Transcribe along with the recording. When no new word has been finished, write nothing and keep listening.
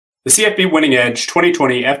The CFB Winning Edge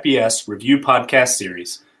 2020 FBS Review Podcast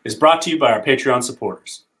Series is brought to you by our Patreon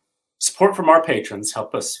supporters. Support from our patrons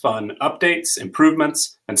help us fund updates,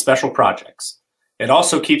 improvements, and special projects. It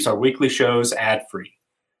also keeps our weekly shows ad-free.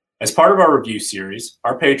 As part of our review series,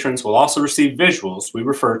 our patrons will also receive visuals we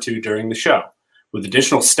refer to during the show, with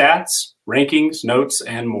additional stats, rankings, notes,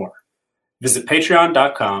 and more. Visit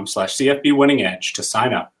patreon.com/CFBWinningEdge to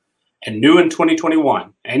sign up. And new in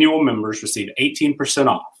 2021, annual members receive 18%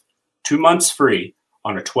 off, 2 months free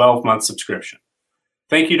on a 12-month subscription.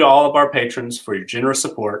 Thank you to all of our patrons for your generous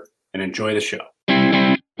support, and enjoy the show.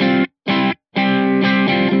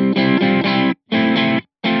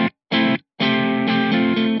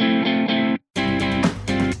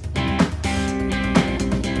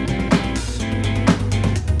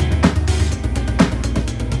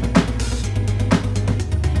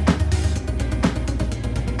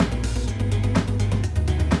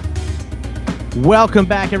 Welcome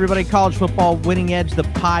back, everybody. College Football Winning Edge, the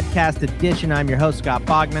podcast edition. I'm your host, Scott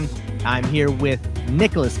Bogman. I'm here with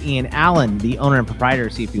Nicholas Ian Allen, the owner and proprietor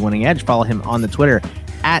of CFB Winning Edge. Follow him on the Twitter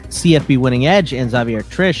at CFB Winning Edge, and Xavier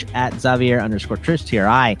Triche at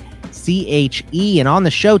Xavier_Triche, Triche. And on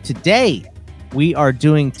the show today, we are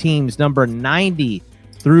doing teams number 90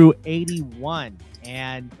 through 81.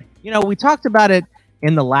 And, you know, we talked about it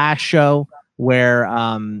in the last show where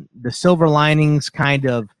the silver linings kind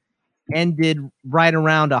of ended right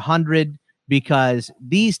around 100, because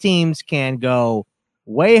these teams can go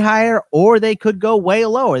way higher or they could go way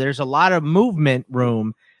lower. There's a lot of movement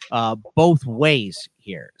room both ways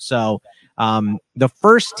here. So the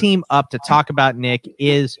first team up to talk about, Nick,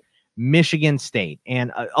 is Michigan State.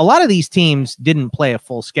 And a lot of these teams didn't play a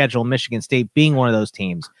full schedule, Michigan State being one of those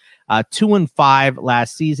teams. 2-5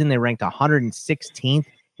 last season. They ranked 116th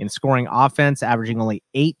in scoring offense, averaging only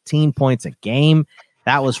 18 points a game.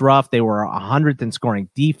 That was rough. They were 100th in scoring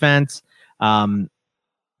defense.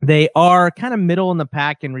 They are kind of middle in the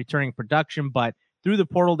pack in returning production, but through the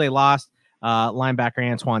portal, they lost linebacker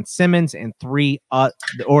Antoine Simmons and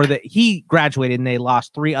he graduated and they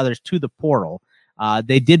lost 3 others to the portal.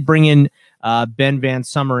 They did bring in Ben Van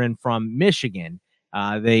Sumeren from Michigan.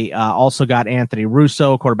 They also got Anthony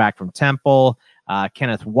Russo, quarterback from Temple,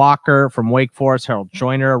 Kenneth Walker from Wake Forest, Harold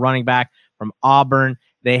Joyner, running back from Auburn.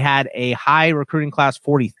 They had a high recruiting class,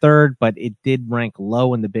 43rd, but it did rank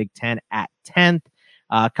low in the Big Ten at 10th.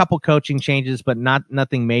 A couple coaching changes, but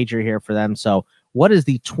nothing major here for them. So what is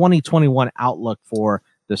the 2021 outlook for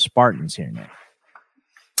the Spartans here, Nick?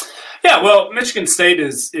 Yeah, well, Michigan State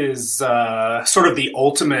is sort of the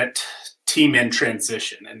ultimate team in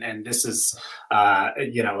transition. And this is,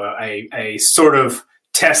 a sort of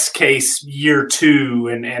test case year 2.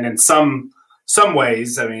 And in some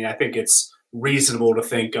ways, I mean, I think it's reasonable to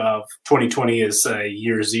think of 2020 as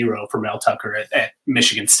year 0 for Mel Tucker at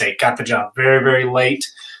Michigan State. Got the job very, very late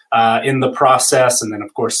in the process. And then,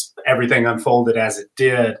 of course, everything unfolded as it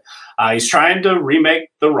did. He's trying to remake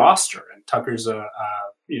the roster. And Tucker's a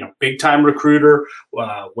big-time recruiter,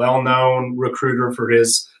 well-known recruiter for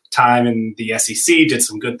his time in the SEC, did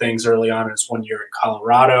some good things early on in his 1 year at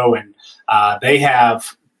Colorado. And they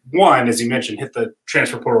have, one, as you mentioned, hit the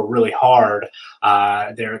transfer portal really hard.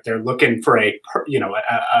 They're looking for a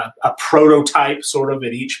prototype sort of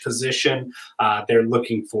at each position. They're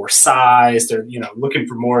looking for size. They're looking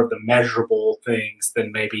for more of the measurable things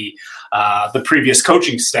than maybe the previous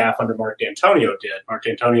coaching staff under Mark D'Antonio did. Mark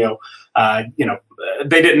D'Antonio,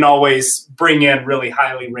 they didn't always bring in really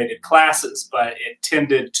highly rated classes, but it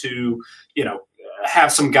tended to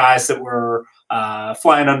have some guys that were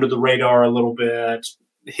flying under the radar a little bit.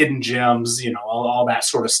 Hidden gems, all that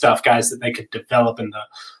sort of stuff, guys that they could develop in the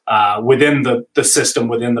within the system,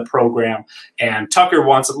 within the program. And Tucker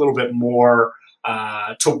wants a little bit more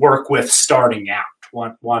to work with starting out,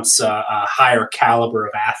 wants a higher caliber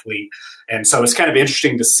of athlete. And so it's kind of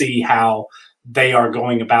interesting to see how they are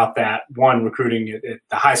going about that, one, recruiting at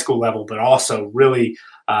the high school level, but also really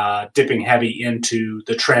dipping heavy into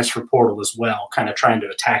the transfer portal as well, kind of trying to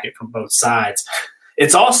attack it from both sides.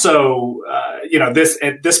 It's also, this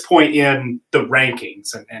at this point in the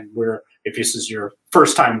rankings, and if this is your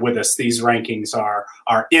first time with us, these rankings are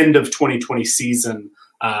our end of 2020 season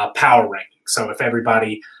power rankings. So if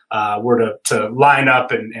everybody were to line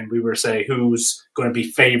up and we were to say who's going to be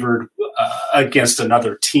favored against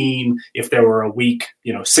another team, if there were a week,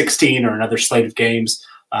 16 or another slate of games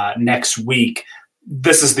next week,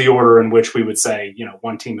 this is the order in which we would say,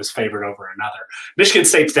 one team is favored over another. Michigan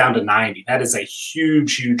State's down to 90. That is a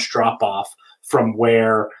huge, huge drop-off from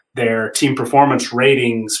where their team performance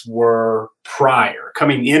ratings were prior.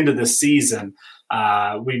 Coming into the season,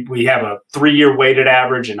 We have a 3-year weighted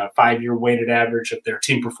average and a 5-year weighted average of their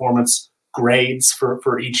team performance grades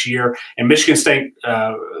for each year. And Michigan State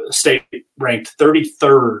ranked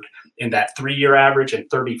 33rd in that 3-year average and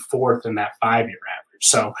 34th in that 5-year average.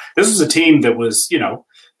 So this was a team that was,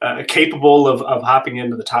 capable of hopping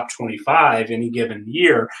into the top 25 any given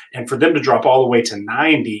year. And for them to drop all the way to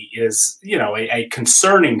 90 is, a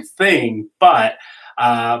concerning thing. But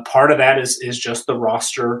part of that is just the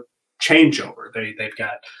roster changeover. They've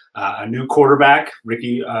got a new quarterback.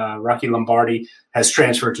 Rocky Lombardi has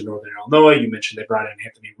transferred to Northern Illinois. You mentioned they brought in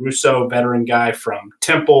Anthony Russo, veteran guy from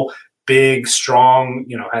Temple. Big, strong,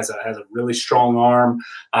 has a really strong arm.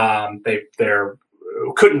 They're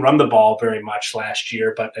couldn't run the ball very much last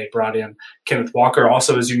year, but they brought in Kenneth Walker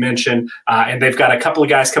also, as you mentioned, and they've got a couple of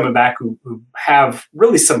guys coming back who have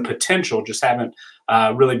really some potential, just haven't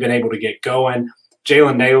really been able to get going.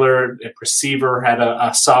 Jalen Naylor, at receiver, had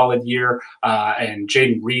a solid year, and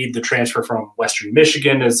Jaden Reed, the transfer from Western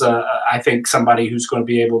Michigan, is I think somebody who's going to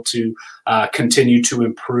be able to continue to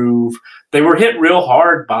improve. They were hit real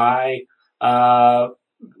hard by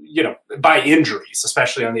injuries,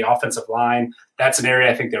 especially on the offensive line. That's an area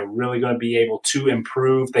I think they're really going to be able to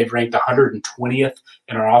improve. They've ranked 120th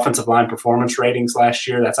in our offensive line performance ratings last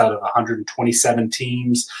year. That's out of 127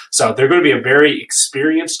 teams. So they're going to be a very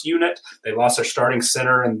experienced unit. They lost their starting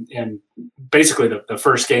center in basically the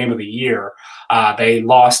first game of the year. They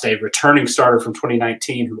lost a returning starter from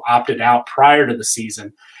 2019 who opted out prior to the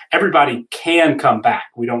season. Everybody can come back.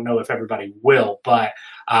 We don't know if everybody will, but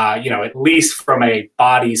at least from a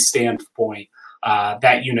body standpoint,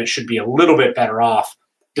 that unit should be a little bit better off.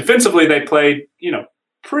 Defensively, they played,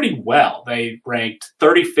 pretty well. They ranked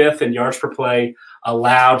 35th in yards per play,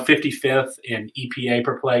 allowed 55th in EPA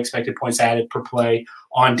per play, expected points added per play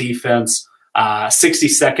on defense.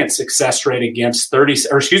 62nd success rate against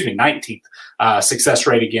 19th success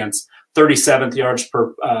rate against 37th yards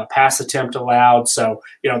per pass attempt allowed. So,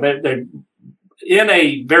 they're in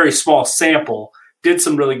a very small sample, did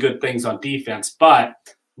some really good things on defense, but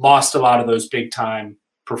lost a lot of those big-time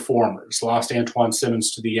performers. Lost Antoine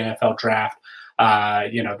Simmons to the NFL draft.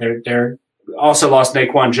 They're also lost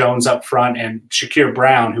Naquan Jones up front and Shakir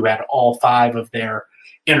Brown, who had all 5 of their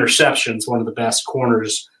interceptions, one of the best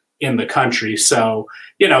corners in the country. So,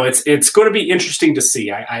 it's going to be interesting to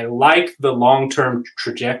see. I like the long-term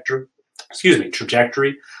trajectory.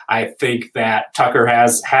 I think that Tucker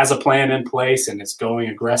has a plan in place and is going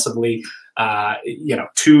aggressively,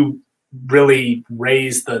 to really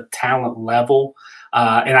raise the talent level.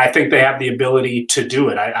 And I think they have the ability to do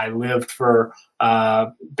it. I lived for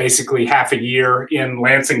basically half a year in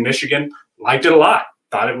Lansing, Michigan. Liked it a lot.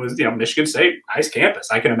 Thought it was, Michigan State, nice campus.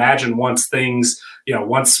 I can imagine once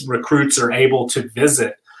recruits are able to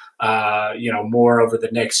visit, more over the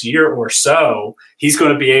next year or so, he's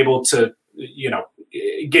going to be able to,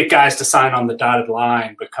 get guys to sign on the dotted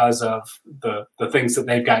line because of the things that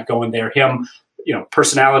they've got going there. Him,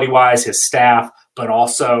 personality-wise, his staff, but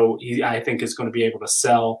also I think is going to be able to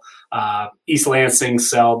sell East Lansing,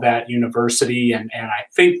 sell that university, and I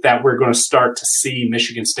think that we're going to start to see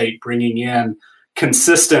Michigan State bringing in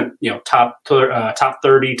consistent, top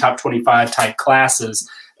 30, top 25 type classes.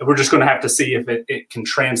 And we're just going to have to see if it can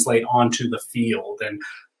translate onto the field. And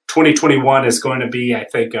 2021 is going to be, I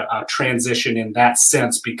think, a transition in that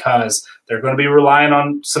sense because they're going to be relying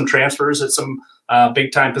on some transfers at some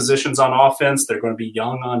big-time positions on offense. They're going to be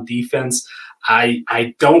young on defense.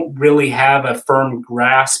 I don't really have a firm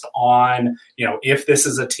grasp on, if this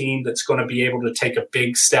is a team that's going to be able to take a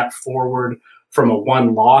big step forward from a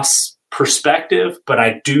one-loss perspective, but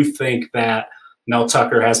I do think that Mel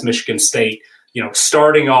Tucker has Michigan State,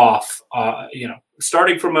 starting off,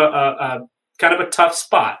 starting from a kind of a tough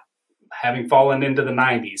spot, having fallen into the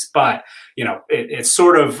 90s. But, it's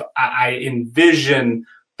sort of, I envision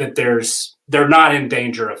that they're not in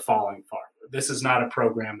danger of falling farther. This is not a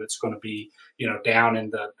program that's going to be, down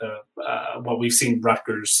in the what we've seen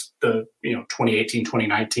Rutgers, 2018,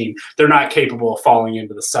 2019. They're not capable of falling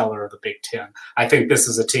into the cellar of the Big Ten. I think this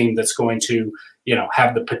is a team that's going to,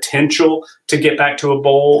 have the potential to get back to a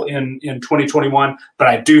bowl in 2021. But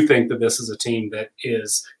I do think that this is a team that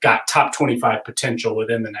is got top 25 potential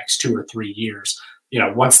within the next 2 or 3 years.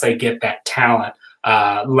 Once they get that talent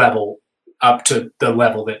level up to the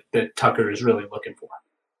level that Tucker is really looking for.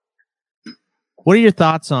 What are your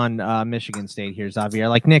thoughts on Michigan State here, Xavier?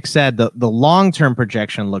 Like Nick said, the long-term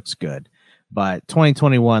projection looks good, but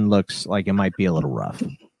 2021 looks like it might be a little rough.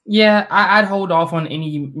 Yeah, I'd hold off on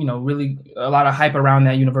any, really a lot of hype around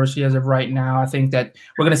that university as of right now. I think that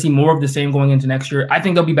we're going to see more of the same going into next year. I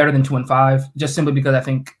think they'll be better than 2-5, just simply because I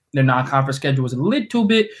think their non-conference schedule is a little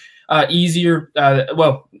bit easier.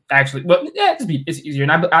 It's easier.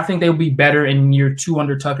 And I think they'll be better in year 2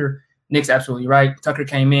 under Tucker. Nick's absolutely right. Tucker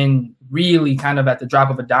came in really kind of at the drop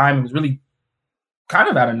of a dime. It was really kind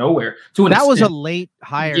of out of nowhere. That was a late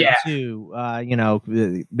hire too.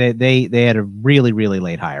 They had a really, really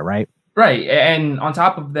late hire, right? Right. And on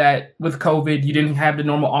top of that, with COVID, you didn't have the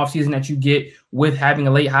normal offseason that you get with having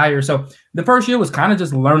a late hire. So the first year was kind of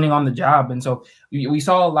just learning on the job. And so we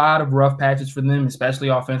saw a lot of rough patches for them, especially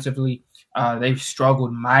offensively. They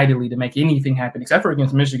struggled mightily to make anything happen, except for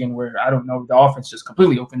against Michigan, where I don't know, the offense just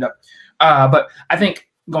completely opened up. But I think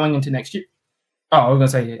going into next year, I thought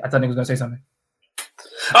Nick was going to say something.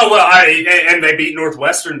 Oh, well, and they beat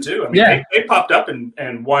Northwestern, too. I mean, they popped up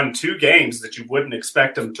and won 2 games that you wouldn't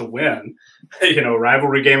expect them to win.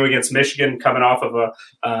 Rivalry game against Michigan, coming off of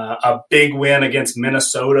a big win against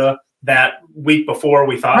Minnesota that week before.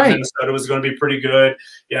 We thought Minnesota was going to be pretty good,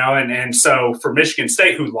 and so for Michigan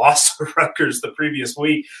State, who lost to Rutgers the previous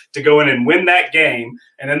week, to go in and win that game,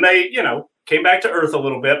 and then they, came back to earth a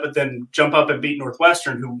little bit, but then jump up and beat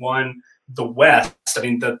Northwestern, who won the West. I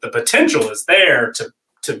mean, the potential is there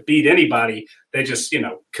to beat anybody. They just,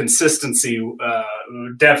 consistency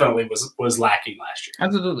definitely was lacking last year.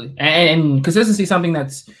 Absolutely. And consistency is something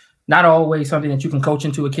that's not always something that you can coach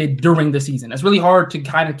into a kid during the season. It's really hard to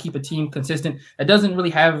kind of keep a team consistent. It doesn't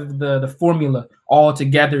really have the formula all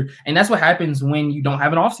together. And that's what happens when you don't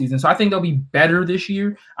have an offseason. So I think they'll be better this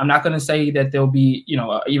year. I'm not going to say that they'll be,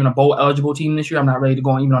 even a bowl eligible team this year. I'm not ready to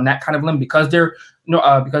go even on that kind of limb because they're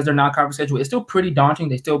non-conference schedule. It's still pretty daunting.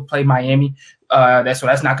 They still play Miami. That's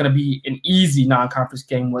not going to be an easy non-conference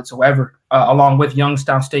game whatsoever, along with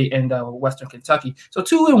Youngstown State and Western Kentucky. So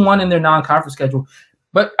 2-1 in their non-conference schedule.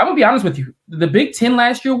 But I'm going to be honest with you. The Big Ten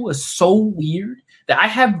last year was so weird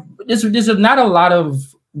that there's not a lot of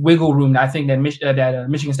wiggle room that I think that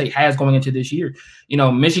Michigan State has going into this year.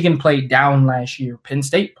 Michigan played down last year. Penn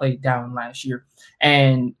State played down last year.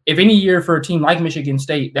 And if any year for a team like Michigan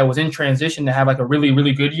State that was in transition to have like a really,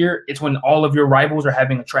 really good year, it's when all of your rivals are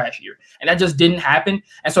having a trash year. And that just didn't happen.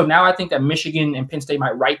 And so now I think that Michigan and Penn State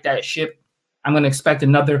might right that ship. I'm going to expect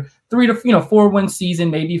another 3 to 4-win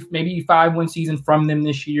season, maybe 5-win season from them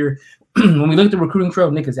this year. When we look at the recruiting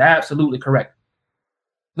trail, Nick is absolutely correct.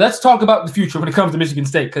 Let's talk about the future when it comes to Michigan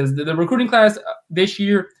State, because the recruiting class this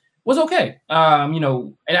year was okay.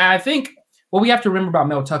 And I think what we have to remember about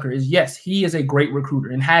Mel Tucker is, yes, he is a great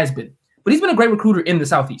recruiter and has been, but he's been a great recruiter in the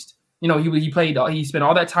Southeast. He spent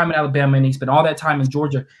all that time in Alabama and he spent all that time in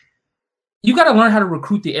Georgia. You got to learn how to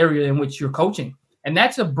recruit the area in which you're coaching. And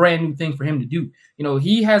that's a brand new thing for him to do.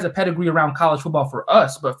 He has a pedigree around college football for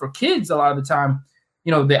us, but for kids, a lot of the time,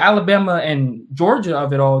 the Alabama and Georgia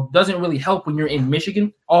of it all doesn't really help when you're in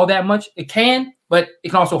Michigan all that much. It can, but it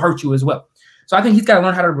can also hurt you as well. So I think he's got to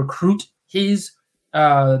learn how to recruit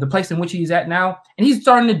the place in which he's at now. And he's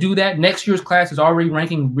starting to do that. Next year's class is already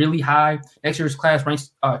ranking really high. Next year's class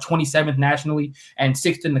ranks 27th nationally and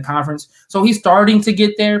 6th in the conference. So he's starting to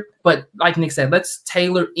get there. But like Nick said, let's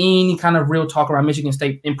tailor any kind of real talk around Michigan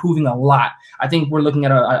State improving a lot. I think we're looking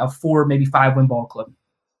at a 4, maybe 5-win ball club.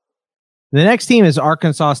 The next team is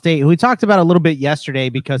Arkansas State, who we talked about a little bit yesterday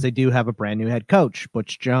because they do have a brand new head coach,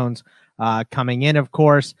 Butch Jones, coming in, of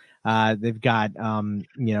course. They've got,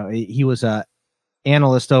 he was a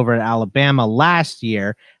analyst over at Alabama last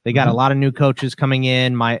year. They got a lot of new coaches coming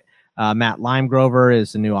in. Matt Limegrover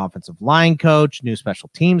is the new offensive line coach, new special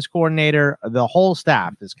teams coordinator. The whole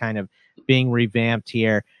staff is kind of being revamped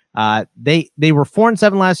here. They were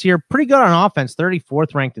 4-7 last year, pretty good on offense,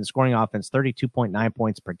 34th ranked in scoring offense, 32.9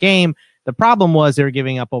 points per game. The problem was they were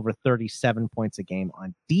giving up over 37 points a game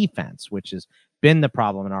on defense, which has been the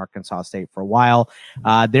problem in Arkansas State for a while.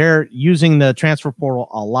 They're using the transfer portal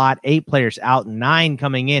a lot. 8 players out, 9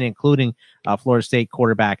 coming in, including Florida State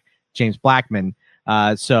quarterback James Blackman.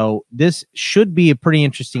 So this should be a pretty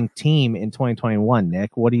interesting team in 2021.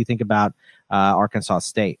 Nick, what do you think about Arkansas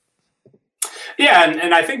State? Yeah,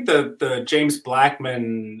 and I think the James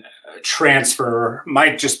Blackman transfer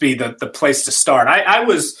might just be the place to start. I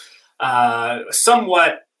was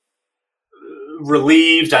somewhat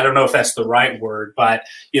relieved. I don't know if that's the right word, but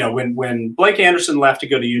when Blake Anderson left to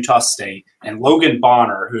go to Utah State and Logan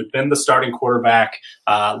Bonner, who had been the starting quarterback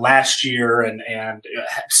last year and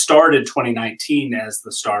started 2019 as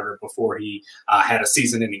the starter before he had a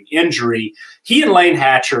season-ending injury, he and Lane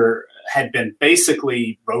Hatcher had been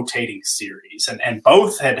basically rotating series, and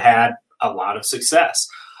both had a lot of success.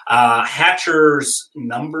 Hatcher's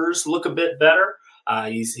numbers look a bit better.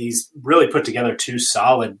 He's really put together 2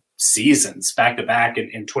 solid seasons back-to-back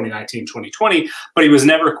in 2019, 2020, but he was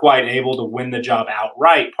never quite able to win the job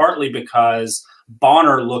outright, partly because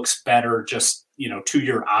Bonner looks better just, to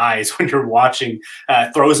your eyes when you're watching,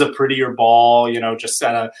 throws a prettier ball, just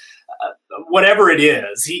whatever it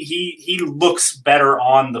is, he looks better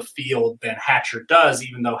on the field than Hatcher does,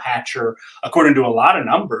 even though Hatcher, according to a lot of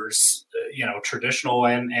numbers, traditional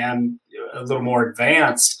and a little more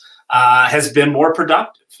advanced, has been more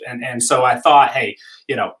productive. And so I thought, hey,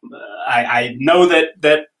 I know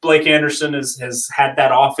that Blake Anderson has had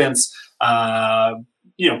that offense,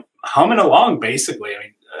 humming along basically. I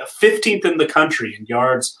mean, 15th in the country in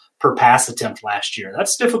yards per pass attempt last year.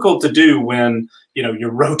 That's difficult to do when,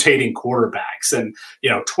 you're rotating quarterbacks, and,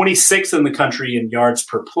 26th in the country in yards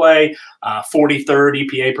per play, 43rd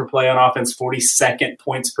EPA per play on offense, 42nd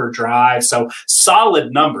points per drive. So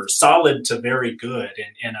solid numbers, solid to very good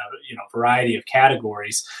in a variety of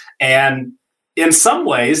categories. And in some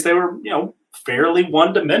ways they were, fairly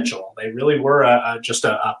one-dimensional. They really were just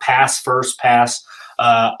a pass-first, pass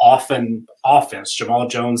often offense. Jamal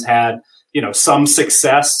Jones had, some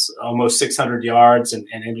success, almost 600 yards, and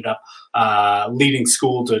ended up leading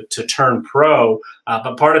school to turn pro.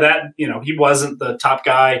 But part of that, he wasn't the top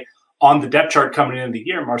guy on the depth chart coming into the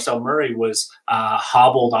year. Marcel Murray was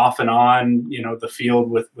hobbled off and on, the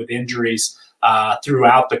field with injuries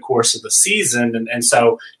throughout the course of the season. And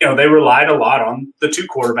so, they relied a lot on the two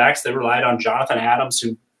quarterbacks. They relied on Jonathan Adams,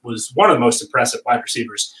 who was one of the most impressive wide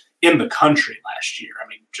receivers in the country last year. I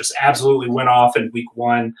mean, just absolutely went off in week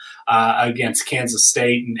 1 against Kansas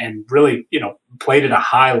State and really, played at a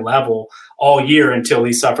high level all year until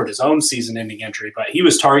he suffered his own season-ending injury. But he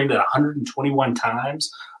was targeted 121 times,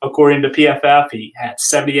 according to PFF. He had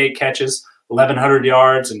 78 catches, 1,100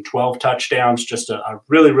 yards, and 12 touchdowns. Just a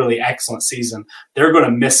really, really excellent season. They're going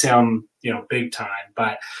to miss him, big time.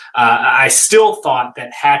 But I still thought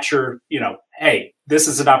that Hatcher, hey, this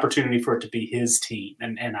is an opportunity for it to be his team.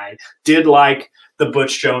 And I did like the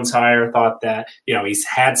Butch Jones hire, thought that, he's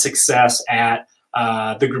had success at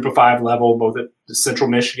the group of 5 level, both at Central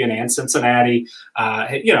Michigan and Cincinnati.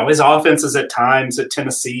 His offenses at times at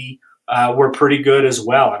Tennessee were pretty good as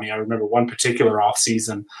well. I mean, I remember one particular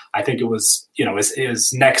offseason, I think it was,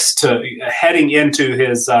 his next to heading into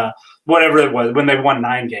his whatever it was, when they won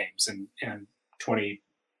 9 games in 20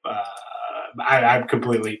 I'm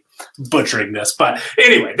completely butchering this, but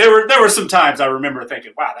anyway, there were some times I remember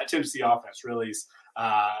thinking, wow, that Tennessee offense really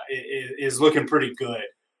is looking pretty good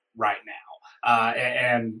right now.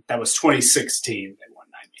 And that was 2016. They won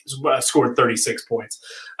 9 games, scored 36 points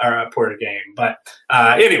per game. But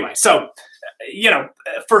anyway, so,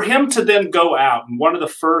 for him to then go out, and one of the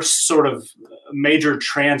first sort of major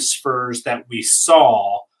transfers that we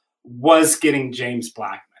saw was getting James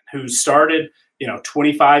Blackman, who started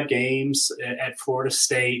 25 games at Florida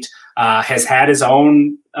State, has had his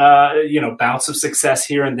own, bouts of success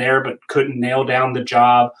here and there, but couldn't nail down the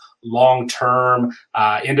job long term,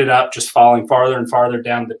 ended up just falling farther and farther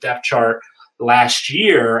down the depth chart last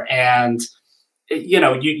year. And,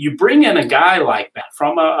 you bring in a guy like that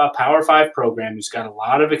from a Power 5 program who's got a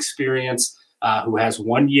lot of experience, who has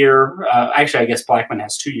 1 year. Actually, I guess Blackman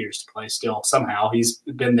has 2 years to play still somehow. He's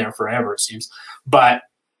been there forever, it seems. But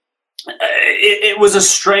it was a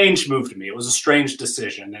strange move to me. It was a strange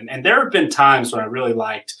decision. And there have been times when I really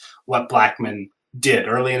liked what Blackman did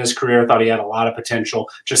early in his career. I thought he had a lot of potential,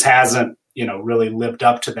 just hasn't, really lived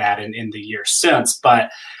up to that in the years since. But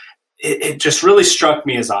it just really struck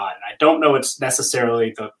me as odd. And I don't know it's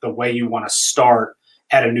necessarily the way you want to start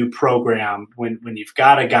at a new program when you've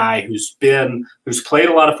got a guy who's played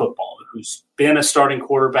a lot of football, who's been a starting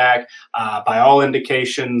quarterback, by all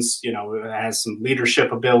indications, has some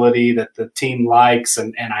leadership ability that the team likes.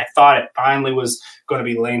 And I thought it finally was going to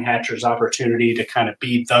be Lane Hatcher's opportunity to kind of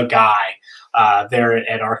be the guy there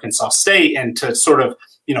at Arkansas State, and to sort of,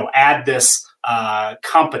 add this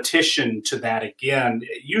competition to that again.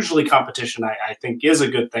 Usually competition, I think, is a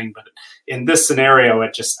good thing, but in this scenario,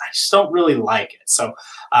 I just don't really like it. So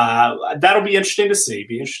that'll be interesting to see.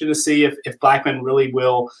 Be interesting to see if Blackman really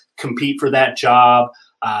will compete for that job,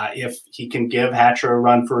 if he can give Hatcher a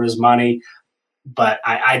run for his money. But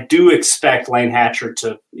I do expect Lane Hatcher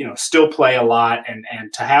to, still play a lot and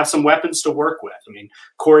to have some weapons to work with. I mean,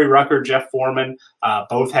 Corey Rucker, Jeff Foreman,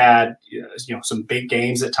 both had, some big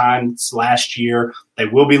games at times last year. They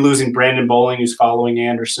will be losing Brandon Bowling, who's following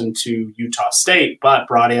Anderson to Utah State, but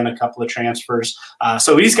brought in a couple of transfers.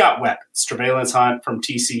 So he's got weapons. Tre'Valence Hunt from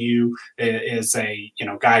TCU is a,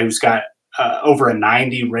 guy who's got over a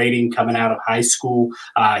 90 rating coming out of high school.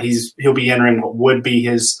 He'll be entering what would be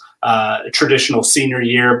his traditional senior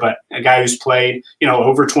year, but a guy who's played,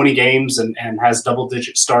 over 20 games and has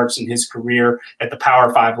double-digit starts in his career at the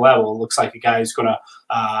Power 5 level. It looks like a guy who's going to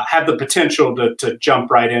have the potential to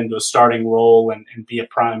jump right into a starting role and be a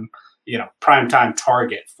prime, primetime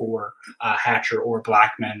target for Hatcher or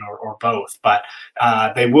Blackman or both. But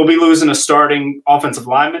they will be losing a starting offensive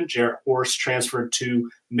lineman. Jarrett Horst transferred to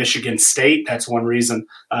Michigan State. That's one reason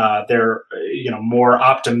they're more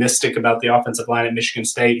optimistic about the offensive line at Michigan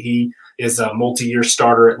State. He is a multi-year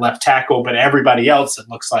starter at left tackle, but everybody else, it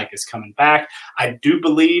looks like, is coming back. I do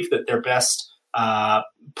believe that their best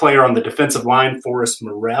player on the defensive line, Forrest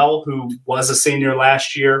Morrell, who was a senior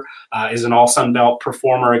last year, is an all-Sun Belt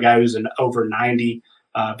performer, a guy who's an over 90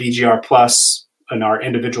 VGR plus in our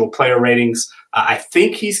individual player ratings. I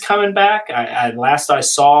think he's coming back. Last I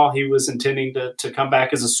saw, he was intending to come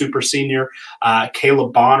back as a super senior.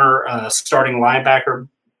 Caleb Bonner, starting linebacker,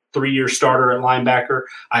 3-year starter at linebacker,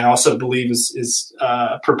 I also believe is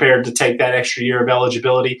prepared to take that extra year of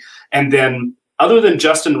eligibility. And then other than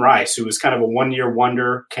Justin Rice, who was kind of a one-year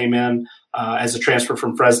wonder, came in as a transfer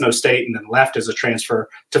from Fresno State and then left as a transfer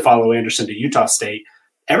to follow Anderson to Utah State,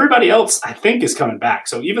 everybody else, I think, is coming back.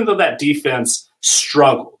 So even though that defense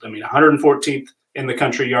struggled, 114th in the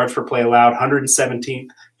country yards per play allowed, 117th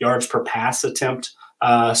yards per pass attempt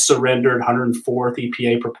surrendered, 104th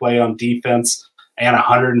EPA per play on defense, and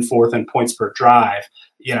 104th in points per drive.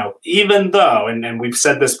 Even though, and we've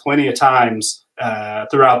said this plenty of times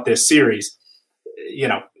throughout this series,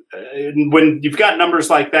 when you've got numbers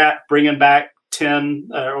like that, bringing back 10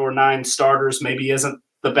 or 9 starters maybe isn't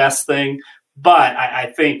the best thing. But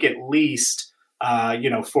I think at least,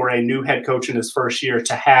 for a new head coach in his first year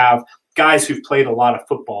to have guys who've played a lot of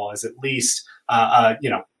football is at least,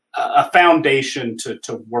 a foundation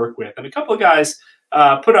to work with. And a couple of guys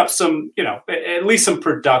put up some, at least some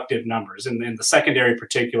productive numbers in the secondary in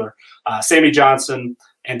particular. Sammy Johnson,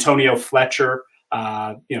 Antonio Fletcher,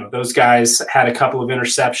 those guys had a couple of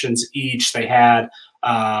interceptions each. They had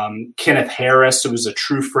Kenneth Harris, who was a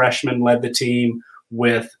true freshman, led the team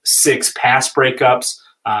with 6 pass breakups,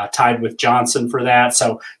 tied with Johnson for that.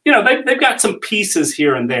 So, they've got some pieces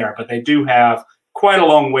here and there, but they do have quite a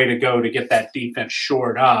long way to go to get that defense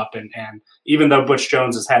shored up. And even though Butch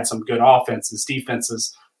Jones has had some good offenses,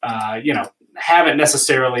 defenses, haven't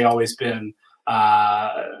necessarily always been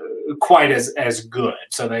quite as good.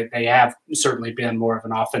 So they have certainly been more of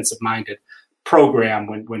an offensive-minded program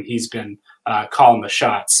when he's been calling the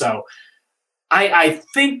shots. So I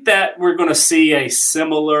think that we're going to see a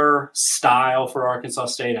similar style for Arkansas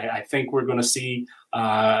State. I think we're going to see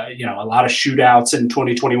a lot of shootouts in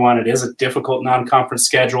 2021. It is a difficult non-conference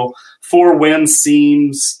schedule. 4 wins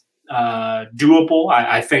seems doable.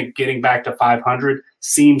 I think getting back to 500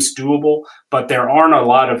 seems doable, but there aren't a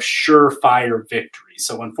lot of surefire victories.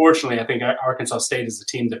 So unfortunately, I think Arkansas State is a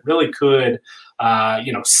team that really could,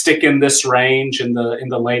 stick in this range in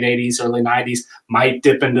the late 80s, early 90s, might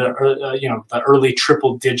dip into, the early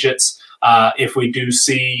triple digits if we do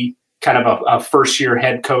see kind of a first-year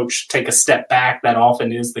head coach take a step back. That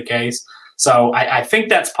often is the case. So I think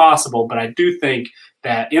that's possible, but I do think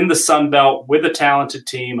that in the Sun Belt with a talented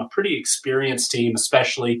team, a pretty experienced team,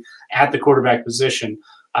 especially at the quarterback position,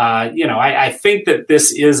 I think that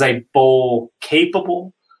this is a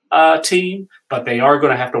bowl-capable team, but they are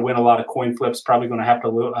going to have to win a lot of coin flips, probably going to have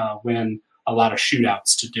to win a lot of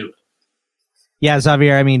shootouts to do it. Yeah,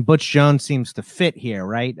 Xavier, Butch Jones seems to fit here,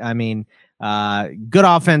 right? Good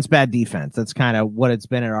offense, bad defense. That's kind of what it's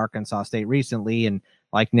been at Arkansas State recently. And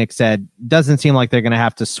like Nick said, doesn't seem like they're going to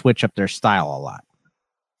have to switch up their style a lot.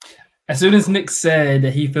 As soon as Nick said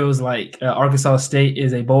that he feels like Arkansas State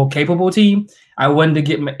is a bowl-capable team, I wanted to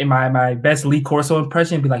get my best Lee Corso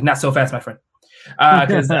impression and be like, not so fast, my friend.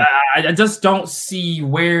 Because I just don't see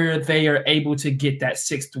where they are able to get that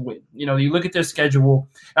 6th win. You look at their schedule,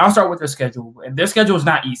 and I'll start with their schedule, and their schedule is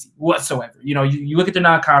not easy whatsoever. You look at their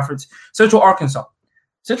non-conference, Central Arkansas.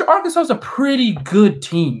 Central Arkansas is a pretty good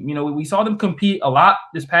team. We saw them compete a lot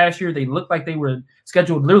this past year. They looked like they were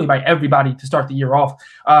scheduled literally by everybody to start the year off.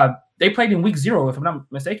 They played in week 0, if I'm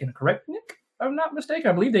not mistaken. Correct, Nick? If I'm not mistaken,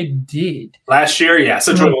 I believe they did. Last year, yeah.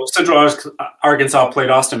 Central Arkansas played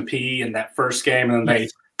Austin Peay in that first game, and then they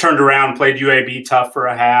turned around, played UAB tough for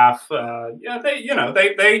a half.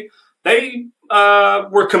 They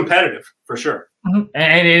were competitive for sure. Mm-hmm.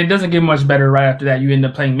 And it doesn't get much better right after that. You end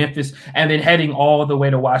up playing Memphis and then heading all the way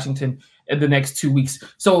to Washington in the next 2 weeks.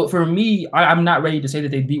 So for me, I'm not ready to say that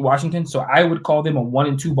they beat Washington. So I would call them a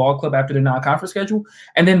 1-2 ball club after their non-conference schedule.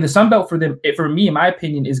 And then the Sun Belt for them, for me, in my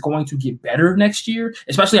opinion, is going to get better next year,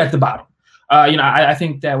 especially at the bottom. I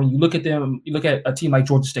think that when you look at them, you look at a team like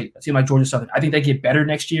Georgia State, a team like Georgia Southern, I think they get better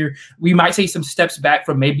next year. We might take some steps back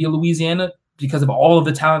from maybe a Louisiana because of all of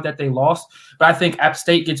the talent that they lost. But I think App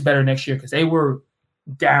State gets better next year because they were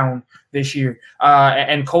down this year.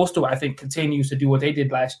 And Coastal, I think, continues to do what they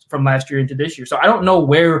did from last year into this year. So I don't know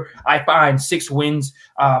where I find 6 wins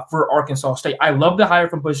for Arkansas State. I love the hire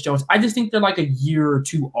from Butch Jones. I just think they're like a year or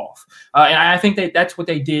two off. And I think that's what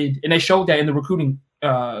they did. And they showed that in the recruiting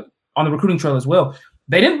on the recruiting trail as well.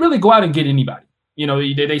 They didn't really go out and get anybody.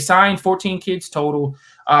 They signed 14 kids total,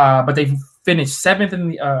 but they finished 7th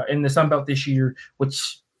in the Sun Belt this year,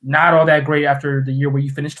 which not all that great after the year where you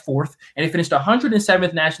finished 4th, and they finished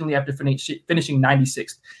 107th nationally after finishing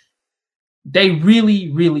 96th. They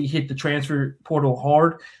really, really hit the transfer portal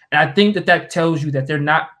hard, and I think that tells you that they're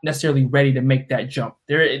not necessarily ready to make that jump.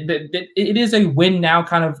 It is a win now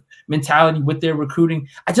kind of mentality with their recruiting.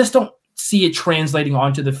 I just don't see it translating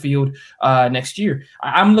onto the field next year.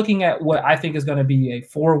 I'm looking at what I think is going to be a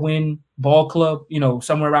 4-win ball club,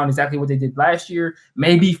 somewhere around exactly what they did last year,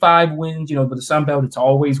 maybe 5 wins, but the Sun Belt, it's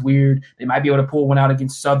always weird. They might be able to pull one out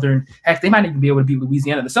against Southern. Heck, they might even be able to beat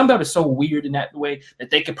Louisiana. The Sun Belt is so weird in that way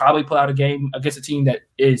that they could probably pull out a game against a team that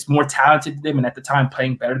is more talented than them and at the time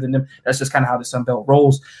playing better than them. That's just kind of how the Sun Belt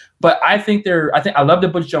rolls. But I love the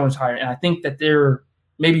Butch Jones hire, and I think that they're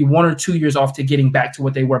maybe 1 or 2 years off to getting back to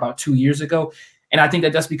what they were about 2 years ago. And I think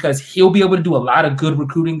that's because he'll be able to do a lot of good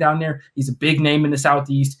recruiting down there. He's a big name in the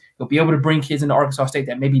Southeast. He'll be able to bring kids into Arkansas State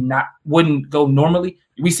that maybe wouldn't go normally.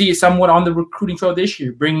 We see it somewhat on the recruiting trail this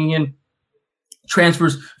year, bringing in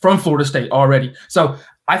transfers from Florida State already. So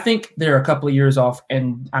I think they're a couple of years off,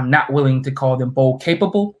 and I'm not willing to call them bowl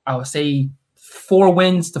capable. I would say 4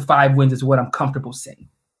 wins to 5 wins is what I'm comfortable saying.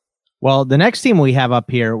 Well, the next team we have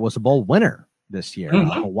up here was a bowl winner this year,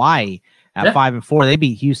 Hawaii. At 5-4, they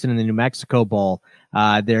beat Houston in the New Mexico Bowl.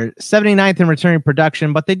 They're 79th in returning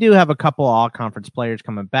production, but they do have a couple all-conference players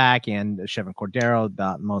coming back, and Chevin Cordero,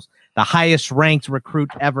 the highest-ranked recruit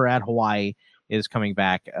ever at Hawaii, is coming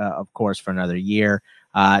back, of course, for another year.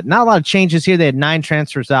 Not a lot of changes here. They had 9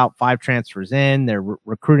 transfers out, 5 transfers in. Their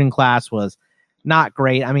recruiting class was not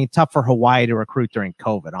great. I mean, tough for Hawaii to recruit during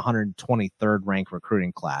COVID, 123rd ranked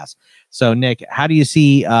recruiting class. So, Nick, how do you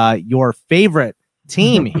see your favorite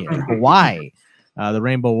team here, Hawaii, the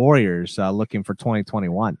Rainbow Warriors, looking for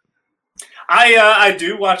 2021? I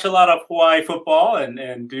do watch a lot of Hawaii football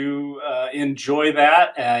and do enjoy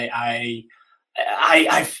that. I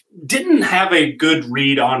didn't have a good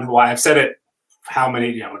read on Hawaii. I've said it how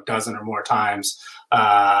many, a dozen or more times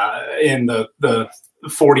in the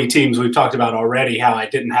 40 teams we've talked about already, how I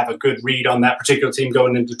didn't have a good read on that particular team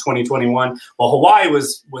going into 2021. Well, Hawaii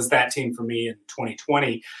was that team for me in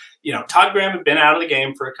 2020. Todd Graham had been out of the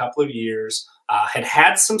game for a couple of years,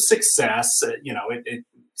 had some success. It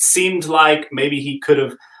seemed like maybe he could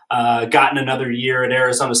have gotten another year at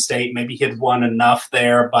Arizona State. Maybe he had won enough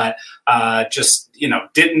there, but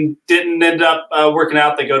didn't end up working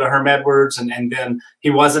out. They go to Herm Edwards, and then he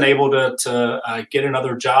wasn't able to get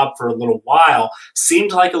another job for a little while.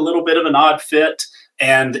 Seemed like a little bit of an odd fit,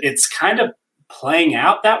 and it's kind of playing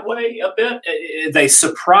out that way a bit. They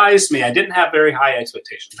surprised me. I didn't have very high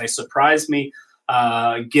expectations. They surprised me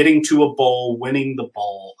getting to a bowl, winning the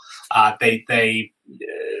bowl. They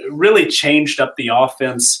really changed up the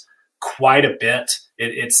offense quite a bit.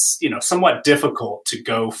 It's somewhat difficult to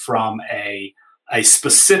go from a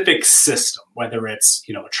specific system, whether it's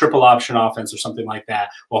a triple option offense or something like that.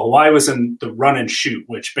 Well, Hawaii was in the run and shoot,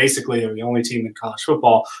 which basically they're the only team in college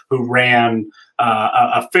football who ran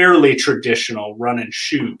a fairly traditional run and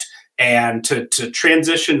shoot. And to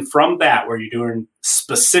transition from that, where you're doing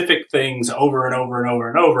specific things over and over and over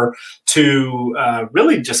and over, to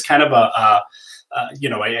really just kind of a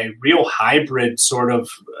real hybrid sort of,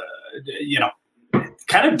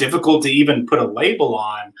 kind of difficult to even put a label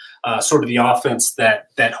on sort of the offense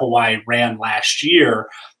that Hawaii ran last year.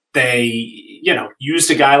 They, used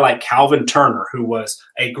a guy like Calvin Turner, who was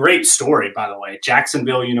a great story, by the way.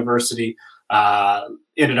 Jacksonville University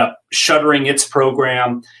ended up shuttering its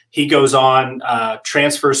program. He goes on,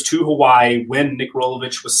 transfers to Hawaii when Nick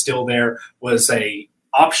Rolovich was still there, was a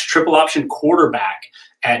triple option quarterback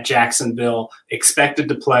at Jacksonville, expected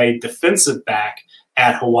to play defensive back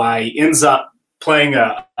at Hawaii, ends up playing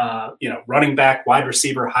a running back, wide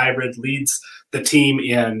receiver hybrid, leads the team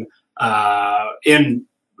in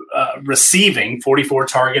receiving, 44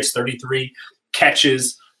 targets, 33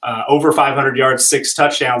 catches, over 500 yards, 6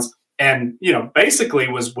 touchdowns. And, basically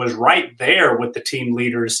was right there with the team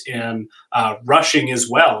leaders in rushing as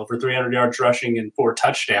well, over 300 yards rushing and 4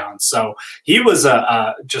 touchdowns. So he was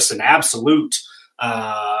just an absolute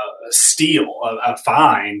steal, a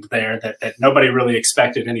find there that nobody really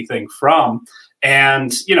expected anything from.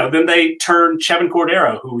 And, then they turned Chevan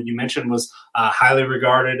Cordeiro, who you mentioned was highly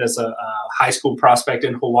regarded as a high school prospect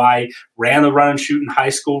in Hawaii, ran the run and shoot in high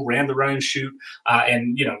school, ran the run and shoot,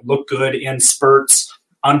 and, looked good in spurts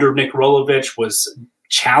under Nick Rolovich, was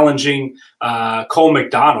challenging Cole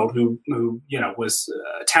McDonald, who was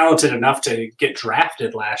talented enough to get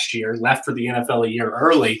drafted last year, left for the NFL a year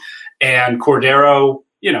early, and Cordeiro,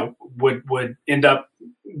 would end up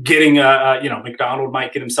getting McDonald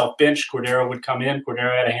might get himself benched. Cordeiro would come in.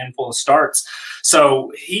 Cordeiro had a handful of starts,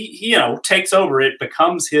 so he takes over. It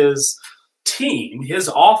becomes his team,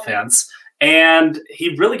 his offense. And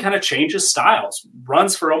he really kind of changes styles,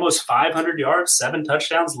 runs for almost 500 yards, 7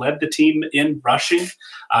 touchdowns, led the team in rushing,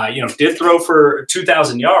 did throw for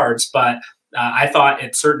 2,000 yards, but I thought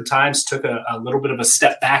at certain times took a little bit of a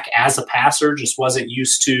step back as a passer, just wasn't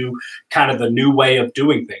used to kind of the new way of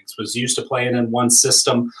doing things, was used to playing in one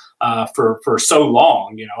system for so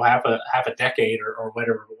long, half a decade or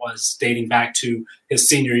whatever it was, dating back to his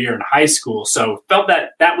senior year in high school. So felt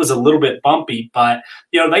that was a little bit bumpy, but,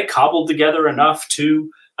 they cobbled together enough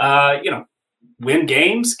to, win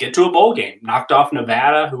games, get to a bowl game, knocked off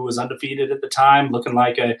Nevada, who was undefeated at the time, looking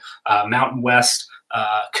like a Mountain West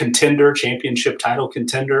contender, championship title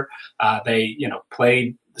contender. They,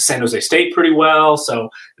 played San Jose State pretty well. So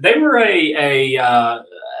they were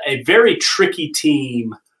a very tricky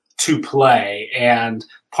team to play. And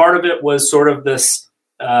part of it was sort of this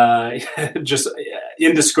just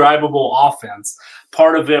indescribable offense.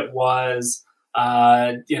 Part of it was,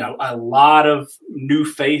 a lot of new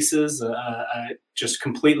faces, just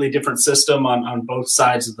completely different system on both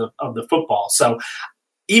sides of the football. So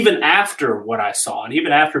even after what I saw, and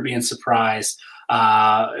even after being surprised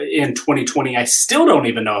in 2020, I still don't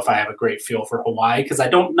even know if I have a great feel for Hawaii, because I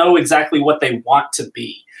don't know exactly what they want to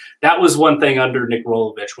be. That was one thing under Nick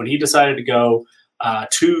Rolovich. When he decided to go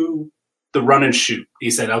to the run and shoot, he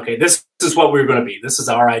said, okay, this is what we're going to be. This is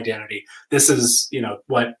our identity. This is,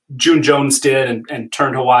 what June Jones did and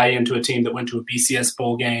turned Hawaii into a team that went to a BCS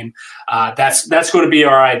bowl game. That's going to be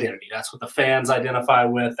our identity. That's what the fans identify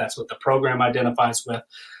with. That's what the program identifies with.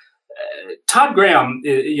 Todd Graham,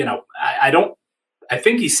 I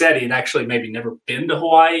think he said he had actually maybe never been to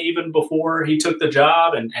Hawaii even before he took the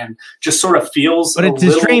job, and just sort of feels. But it's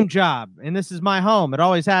his dream job, and this is my home. It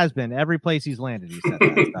always has been. Every place he's landed, he said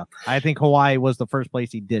that stuff. I think Hawaii was the first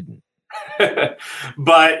place he didn't.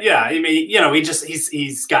 But yeah, I mean,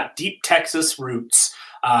 he's got deep Texas roots.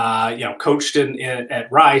 Coached at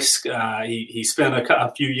Rice. He spent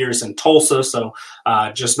a few years in Tulsa, so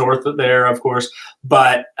just north of there, of course.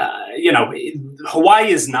 But Hawaii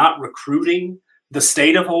is not recruiting the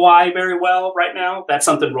state of Hawaii very well right now. That's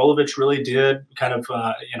something Rolovich really did, kind of,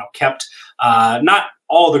 kept not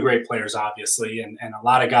all the great players, obviously, and a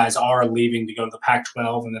lot of guys are leaving to go to the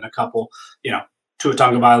Pac-12, and then a couple, Tua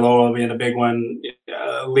Tagovailoa being a big one,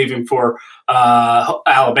 leaving for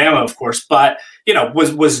Alabama, of course, but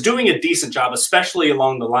was doing a decent job, especially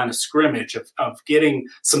along the line of scrimmage of getting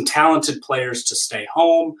some talented players to stay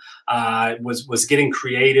home. Was getting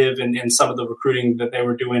creative in some of the recruiting that they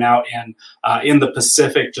were doing out in the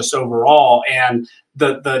Pacific, just overall. And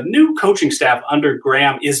the new coaching staff under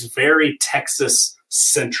Graham is very Texas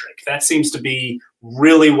centric. That seems to be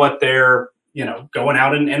really what they're going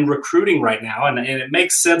out and recruiting right now. And it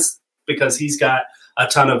makes sense because he's got a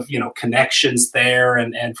ton of, connections there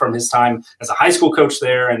and from his time as a high school coach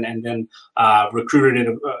there and then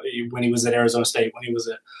recruited when he was at Arizona State, when he was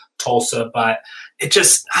at Tulsa. But it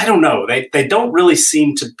just, I don't know. They don't really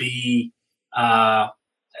seem to be,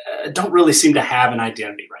 don't really seem to have an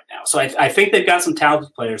identity right now. So I think they've got some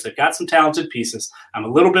talented players. They've got some talented pieces. I'm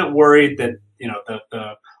a little bit worried that,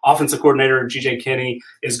 the offensive coordinator, G.J. Kinney,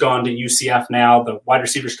 is gone to UCF now. The wide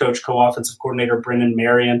receivers coach, co-offensive coordinator, Brendan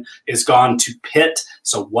Marion, is gone to Pitt.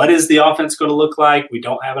 So what is the offense going to look like? We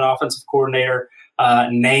don't have an offensive coordinator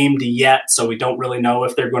named yet, so we don't really know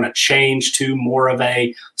if they're going to change to more of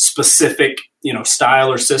a specific,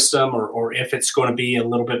 style or system, or if it's going to be a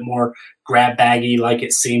little bit more grab baggy like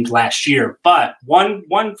it seemed last year. But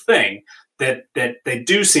one thing that they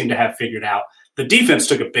do seem to have figured out, the defense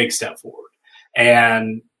took a big step forward.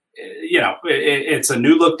 And, it's a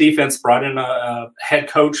new look defense, brought in a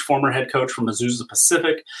former head coach from Azusa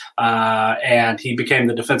Pacific, and he became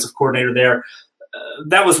the defensive coordinator there.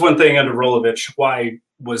 That was one thing under Rolovich. Hawaii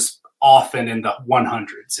was often in the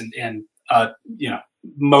 100s and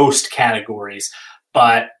most categories.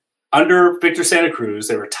 But under Victor Santa Cruz,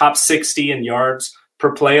 they were top 60 in yards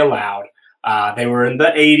per play allowed. They were in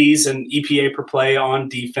the 80s in EPA per play on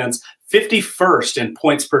defense, 51st in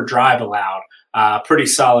points per drive allowed. Pretty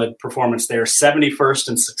solid performance there. 71st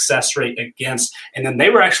in success rate against, and then they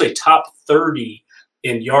were actually top 30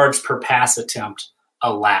 in yards per pass attempt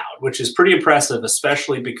allowed, which is pretty impressive,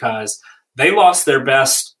 especially because they lost their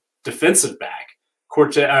best defensive back,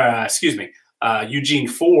 Eugene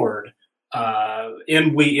Ford,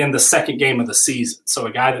 in the second game of the season. So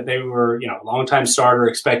a guy that they were, longtime starter,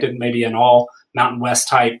 expected maybe an all Mountain West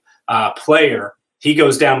type player. He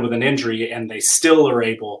goes down with an injury, and they still are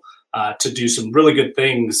able to do some really good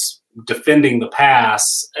things defending the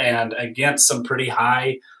pass and against some pretty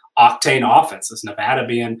high octane offenses. Nevada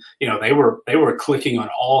being, they were clicking on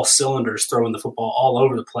all cylinders, throwing the football all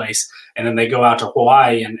over the place. And then they go out to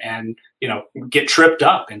Hawaii and get tripped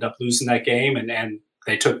up, end up losing that game. And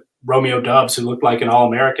they took Romeo Doubs, who looked like an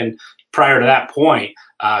All-American prior to that point,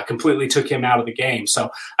 completely took him out of the game.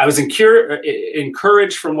 So I was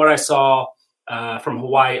encouraged from what I saw from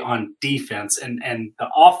Hawaii on defense, and the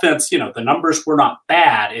offense, the numbers were not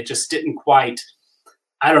bad. It just didn't quite,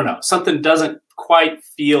 I don't know, something doesn't quite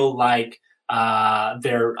feel like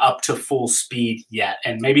they're up to full speed yet.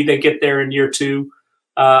 And maybe they get there in year two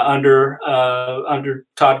under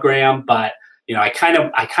Todd Graham, but I kind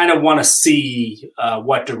of want to see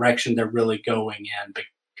what direction they're really going in,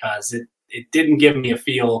 because it didn't give me a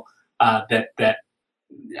feel that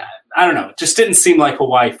I don't know, it just didn't seem like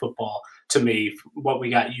Hawaii football to me, what we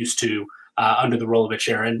got used to under the Rolovich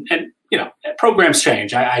era. And programs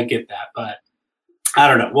change. I get that, but I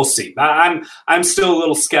don't know. We'll see. I'm still a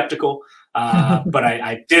little skeptical, but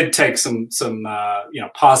I did take some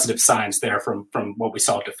positive signs there from what we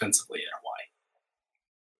saw defensively at Hawaii.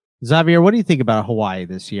 Xavier, what do you think about Hawaii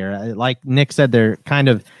this year? Like Nick said, they're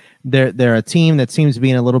they're a team that seems to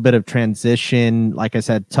be in a little bit of transition. Like I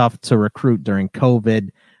said, tough to recruit during COVID.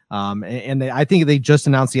 I think they just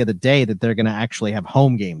announced the other day that they're going to actually have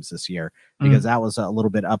home games this year, because that was a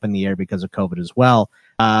little bit up in the air because of COVID as well.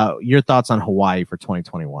 Your thoughts on Hawaii for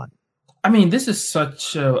 2021? I mean, this is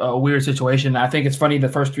such a weird situation. I think it's funny. The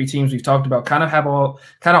first three teams we've talked about kind of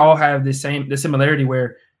all have the similarity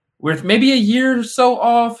where we're maybe a year or so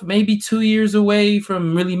off, maybe 2 years away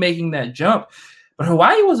from really making that jump. But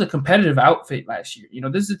Hawaii was a competitive outfit last year.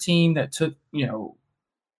 This is a team that took,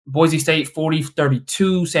 Boise State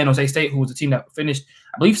 40-32, San Jose State, who was a team that finished,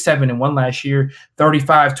 I believe, 7-1 last year,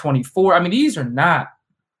 35-24. I mean, these are not,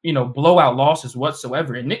 blowout losses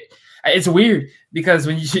whatsoever. And it's weird because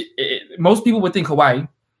most people would think Hawaii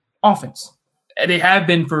offense. They have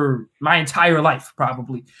been for my entire life,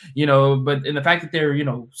 probably, but in the fact that they're,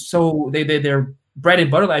 so their bread and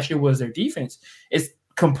butter last year was their defense, it's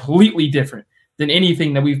completely different than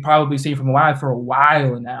anything that we've probably seen from Hawaii for a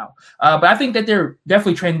while now. But I think that they're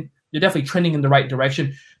definitely trending in the right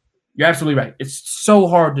direction. You're absolutely right. It's so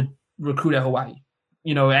hard to recruit at Hawaii,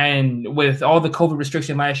 and with all the COVID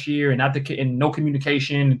restriction last year and no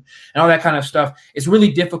communication and all that kind of stuff, it's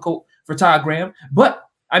really difficult for Todd Graham. But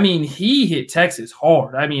I mean, he hit Texas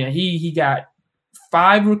hard. I mean, he got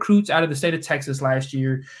 5 recruits out of the state of Texas last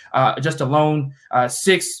year, just alone.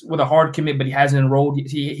 6 with a hard commit, but he hasn't enrolled.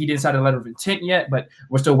 He didn't sign a letter of intent yet, but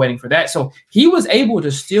we're still waiting for that. So he was able to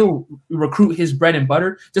still recruit his bread and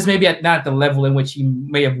butter, just maybe not at the level in which he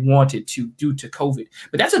may have wanted to due to COVID.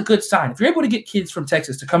 But that's a good sign. If you're able to get kids from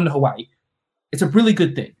Texas to come to Hawaii, it's a really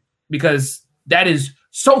good thing, because that is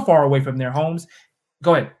so far away from their homes.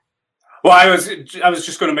 Go ahead. Well, I was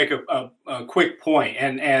just going to make a quick point,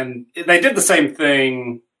 and they did the same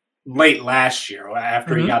thing late last year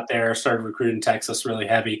after he got there, started recruiting Texas really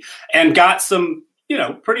heavy, and got some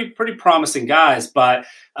pretty promising guys. But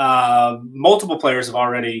multiple players have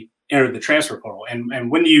already entered the transfer portal,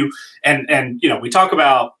 and when we talk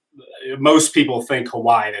about, most people think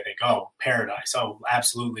Hawaii, they think, oh, paradise, oh,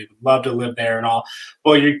 absolutely, would love to live there and all.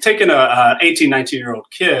 Well, you're taking a 18, 19-year-old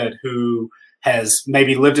kid who has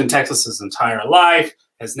maybe lived in Texas his entire life,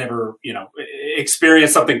 has never,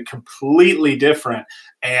 experienced something completely different,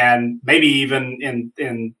 and maybe even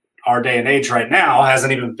in our day and age right now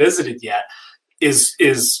hasn't even visited yet,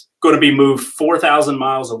 is going to be moved 4,000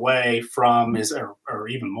 miles away from his, or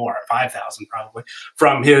even more, 5,000 probably,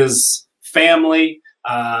 from his family.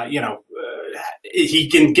 He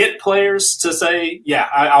can get players to say, yeah,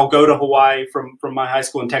 I'll go to Hawaii from my high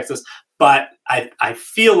school in Texas. But I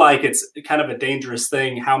feel like it's kind of a dangerous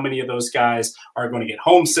thing. How many of those guys are going to get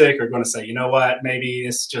homesick, or going to say, you know what, maybe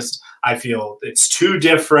it's just, I feel it's too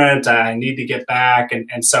different, I need to get back.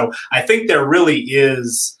 And so I think there really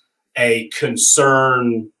is a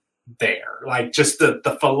concern there, like just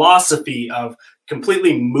the philosophy of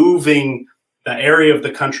completely moving the area of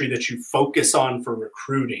the country that you focus on for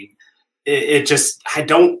recruiting. It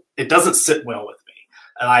doesn't sit well with me.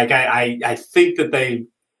 Like I think that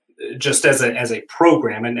just as a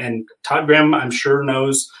program. And Todd Graham, I'm sure,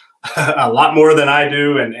 knows a lot more than I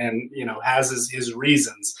do, and has his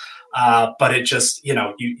reasons. But it just, you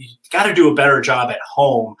got to do a better job at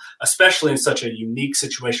home, especially in such a unique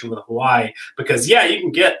situation with Hawaii, because you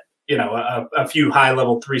can get, a few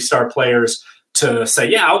high-level 3-star players to say,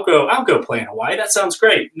 yeah, I'll go play in Hawaii. That sounds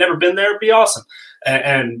great. Never been there. It'd be awesome.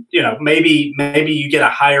 And maybe you get a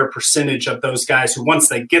higher percentage of those guys who, once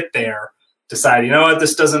they get there, decide,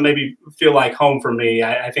 this doesn't maybe feel like home for me.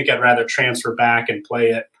 I think I'd rather transfer back and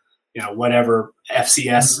play at, whatever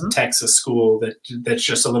FCS Texas school that's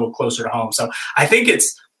just a little closer to home. So I think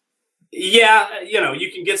it's, you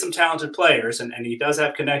can get some talented players, and he does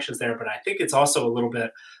have connections there, but I think it's also a little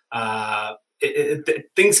bit,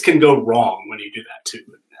 things can go wrong when you do that too.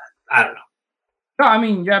 I don't know. No, I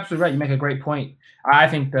mean, you're absolutely right. You make a great point. I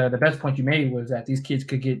think the best point you made was that these kids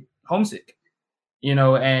could get homesick,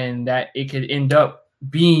 and that it could end up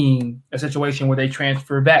being a situation where they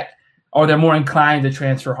transfer back, or they're more inclined to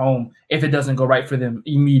transfer home if it doesn't go right for them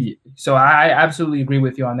immediately. So I absolutely agree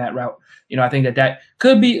with you on that route. I think that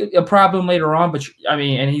could be a problem later on, but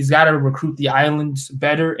and he's got to recruit the islands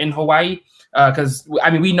better in Hawaii, because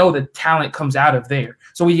we know the talent comes out of there.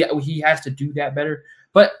 So he has to do that better.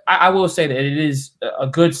 But I will say that it is a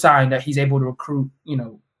good sign that he's able to recruit,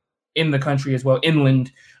 in the country as well,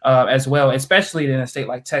 inland as well, especially in a state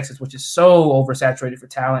like Texas, which is so oversaturated for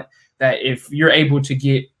talent, that if you're able to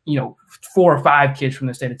get, 4 or 5 kids from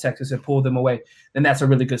the state of Texas and pull them away, then that's a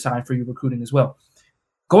really good sign for you recruiting as well.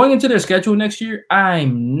 Going into their schedule next year,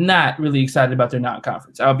 I'm not really excited about their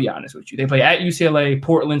non-conference. I'll be honest with you. They play at UCLA,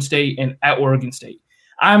 Portland State, and at Oregon State.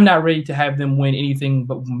 I'm not ready to have them win anything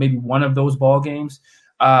but maybe one of those ball games.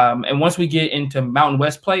 And once we get into Mountain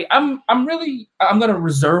West play, I'm going to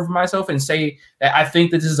reserve myself and say that I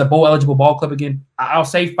think that this is a bowl eligible ball club again. I'll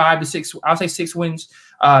say 5 to 6. I'll say 6 wins.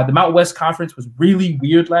 The Mountain West Conference was really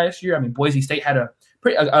weird last year. Boise State had a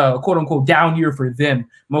quote unquote down year for them.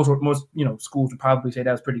 Most schools would probably say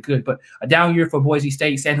that was pretty good, but a down year for Boise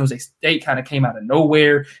State. San Jose State kind of came out of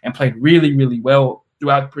nowhere and played really, really well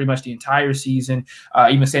throughout pretty much the entire season.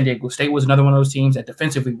 Even San Diego State was another one of those teams that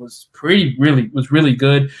defensively was really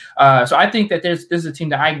good. So I think that this is a team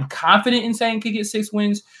that I'm confident in saying could get 6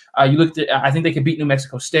 wins. You looked at, I think they could beat New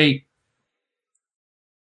Mexico State.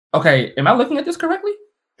 Okay, am I looking at this correctly?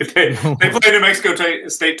 They played New Mexico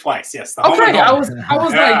State twice. Yes. Okay, I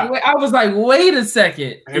was like, wait a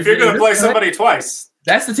second. If you're going to play somebody twice,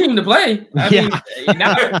 that's the team to play.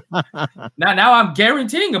 Now I'm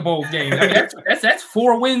guaranteeing a bowl game. That's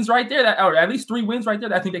 4 wins right there, or at least 3 wins right there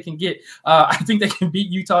that I think they can get. I think they can beat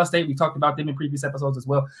Utah State. We talked about them in previous episodes as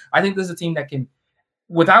well. I think this is a team that can,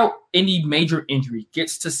 without any major injury,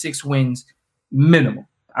 gets to 6 wins minimum.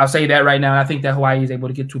 I'll say that right now. I think that Hawaii is able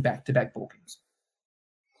to get 2 back-to-back bowl games.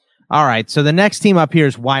 All right, so the next team up here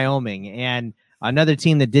is Wyoming, and another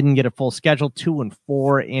team that didn't get a full schedule,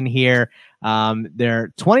 2-4 in here.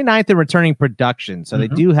 They're 29th in returning production, so they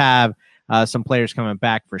do have some players coming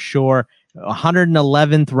back for sure.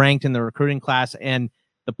 111th ranked in the recruiting class, and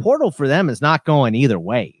the portal for them is not going either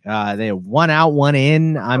way. They have 1 out, 1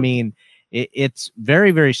 in. It's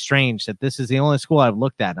very, very strange that this is the only school I've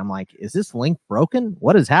looked at. I'm like, is this link broken?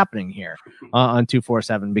 What is happening here on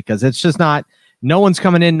 247? Because it's just not. No one's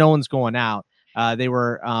coming in, no one's going out. They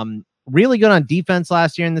were really good on defense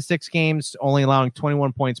last year in the 6 games, only allowing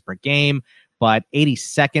 21 points per game, but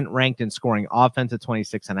 82nd ranked in scoring offense at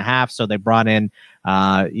 26.5. So they brought in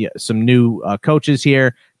some new coaches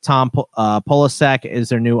here. Tom Polasek is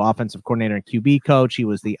their new offensive coordinator and QB coach. He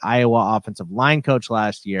was the Iowa offensive line coach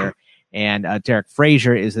last year. And Derek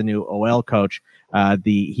Frazier is the new OL coach.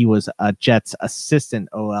 He was a Jets assistant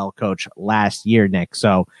OL coach last year, Nick.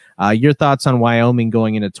 So your thoughts on Wyoming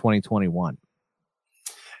going into 2021?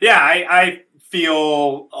 Yeah, I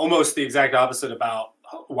feel almost the exact opposite about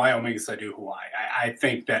Wyoming as I do Hawaii. I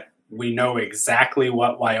think that we know exactly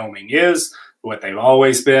what Wyoming is, what they've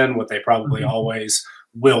always been, what they probably always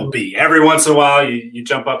will be. Every once in a while, you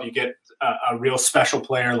jump up, you get a real special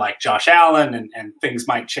player like Josh Allen, and things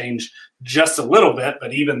might change just a little bit.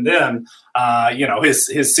 But even then,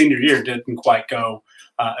 his senior year didn't quite go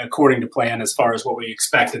according to plan as far as what we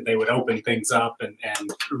expected. They would open things up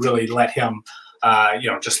and really let him,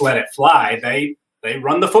 just let it fly. They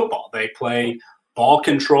run the football. They play ball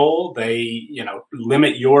control. They,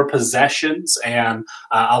 limit your possessions, and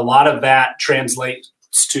a lot of that translates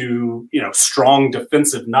to strong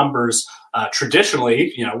defensive numbers.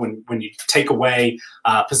 Traditionally, when you take away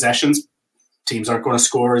possessions, teams aren't going to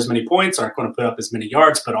score as many points, aren't going to put up as many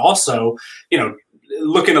yards. But also,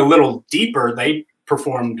 looking a little deeper, they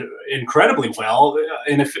performed incredibly well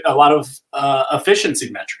in a lot of efficiency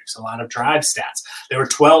metrics, a lot of drive stats. They were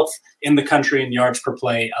 12th in the country in yards per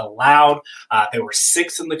play allowed. They were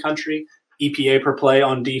 6th in the country EPA per play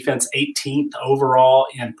on defense, 18th overall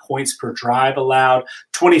in points per drive allowed,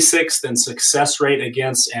 26th in success rate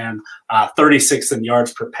against, and 36th in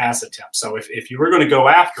yards per pass attempt. So if you were going to go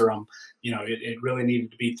after them, it really needed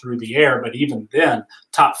to be through the air. But even then,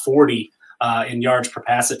 top 40 in yards per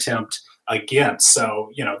pass attempt against.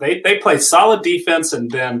 So, they played solid defense, and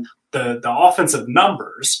then the offensive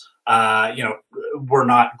numbers, were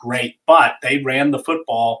not great, but they ran the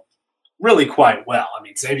football really quite well. I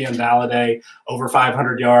mean, Xavier Valladay, over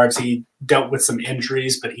 500 yards. He dealt with some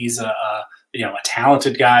injuries, but he's a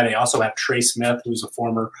talented guy. They also have Trey Smith, who's a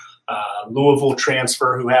former Louisville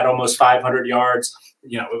transfer who had almost 500 yards.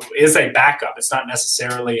 Is a backup. It's not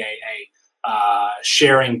necessarily a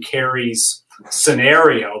sharing carries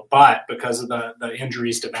scenario, but because of the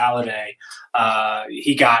injuries to Valladay,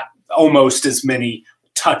 he got almost as many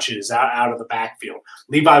touches out of the backfield.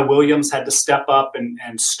 Levi Williams had to step up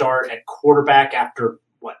and start at quarterback after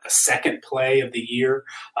the second play of the year.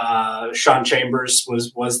 Sean Chambers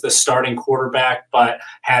was the starting quarterback, but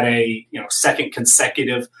had a second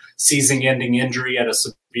consecutive season-ending injury, had a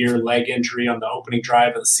severe leg injury on the opening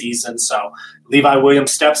drive of the season. So Levi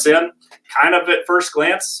Williams steps in, kind of at first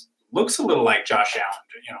glance looks a little like Josh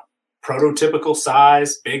Allen. Prototypical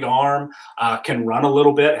size, big arm, can run a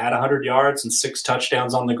little bit, had 100 yards and 6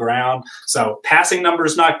 touchdowns on the ground. So passing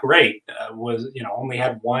numbers not great. Only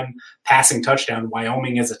had 1 passing touchdown.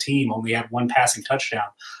 Wyoming as a team only had 1 passing touchdown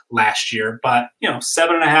last year. But,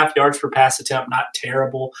 7.5 yards per pass attempt, not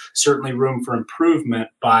terrible. Certainly room for improvement.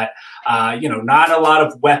 But, not a lot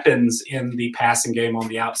of weapons in the passing game on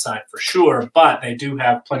the outside for sure. But they do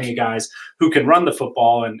have plenty of guys who can run the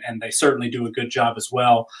football, and they certainly do a good job as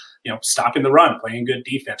well. Stopping the run, playing good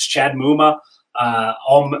defense. Chad Muma,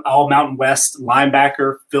 all Mountain West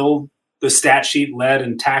linebacker, filled the stat sheet, led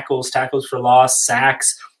in tackles for loss,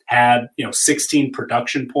 sacks, had 16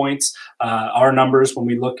 production points. Our numbers, when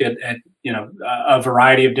we look at a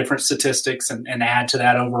variety of different statistics and add to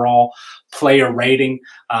that overall player rating,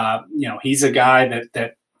 he's a guy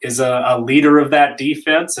that is a leader of that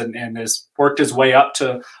defense and has worked his way up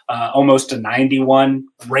to almost a 91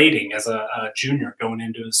 rating as a junior going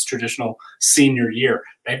into his traditional senior year.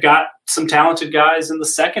 They've got some talented guys in the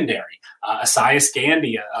secondary. Asias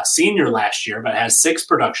Gandy, a senior last year, but has 6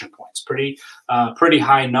 production points. Pretty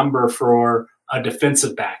high number for a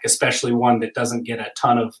defensive back, especially one that doesn't get a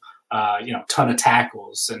ton of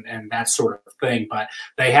tackles and that sort of thing. But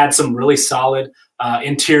they had some really solid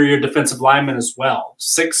interior defensive linemen as well.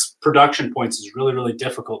 6 production points is really, really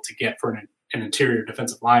difficult to get for an interior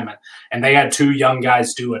defensive lineman. And they had 2 young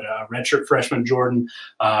guys do it. A redshirt freshman, Jordan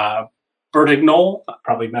Bertignol,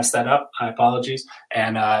 probably messed that up, my apologies,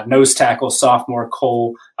 and nose tackle sophomore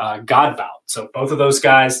Cole Godbout. So both of those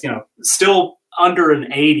guys, still under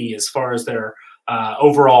an 80 as far as their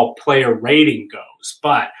overall player rating goes,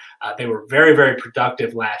 but they were very, very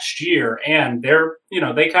productive last year, and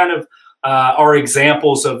they kind of are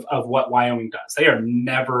examples of what Wyoming does. They are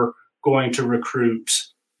never going to recruit,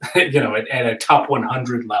 at a top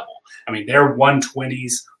 100 level. I mean, they're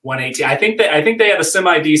 120s, 118. I think they had a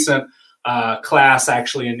semi-decent class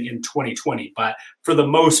actually in 2020, but for the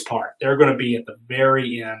most part, they're going to be at the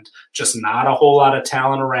very end. Just not a whole lot of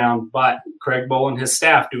talent around, but Craig Bowl and his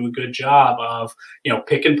staff do a good job of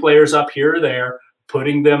picking players up here or there,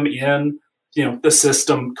 putting them in the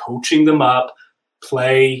system, coaching them up,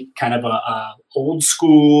 play kind of a old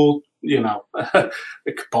school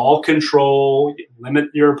ball control, limit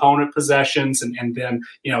your opponent possessions, and then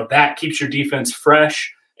that keeps your defense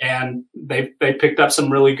fresh. And they picked up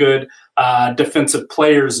some really good defensive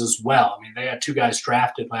players as well. I mean, they had 2 guys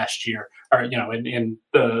drafted last year, or in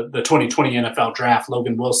the 2020 NFL draft.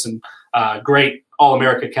 Logan Wilson, great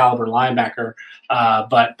All-America caliber linebacker,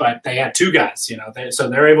 but they had 2 guys. So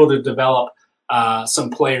they're able to develop some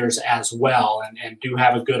players as well, and do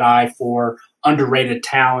have a good eye for underrated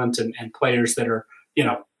talent and players that are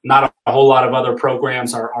not a whole lot of other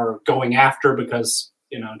programs are going after, because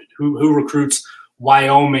who recruits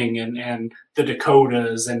Wyoming and the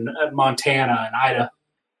Dakotas and Montana and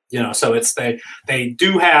Idaho, so it's they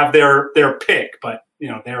do have their pick, but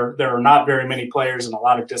there are not very many players and a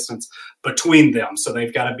lot of distance between them. So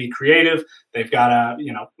they've got to be creative. They've got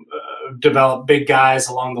to develop big guys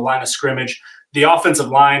along the line of scrimmage. The offensive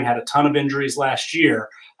line had a ton of injuries last year.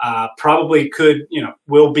 Probably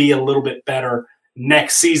will be a little bit better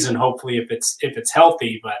next season, hopefully if it's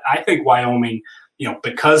healthy. But I think Wyoming,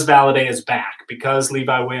 because Valladay is back, because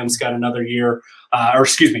Levi Williams got another year,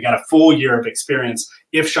 got a full year of experience.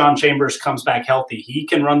 If Sean Chambers comes back healthy, he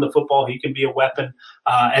can run the football. He can be a weapon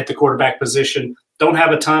at the quarterback position. Don't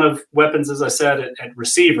have a ton of weapons, as I said, at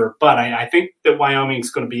receiver, but I think that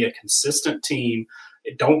Wyoming's going to be a consistent team.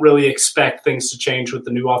 Don't really expect things to change with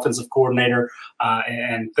the new offensive coordinator,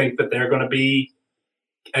 and think that they're going to be,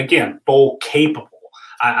 again, bowl capable.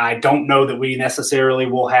 I don't know that we necessarily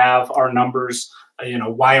will have our numbers,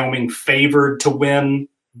 Wyoming favored to win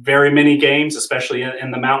very many games, especially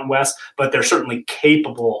in the Mountain West, but they're certainly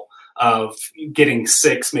capable of getting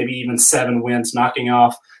 6, maybe even 7 wins, knocking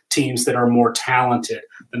off teams that are more talented.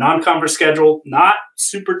 The non-conference schedule, not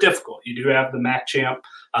super difficult. You do have the MAC champ,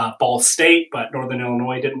 Ball State, but Northern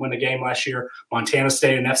Illinois didn't win a game last year. Montana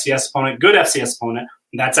State, an FCS opponent, good FCS opponent.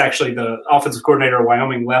 And that's actually the offensive coordinator of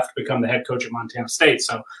Wyoming left to become the head coach at Montana State.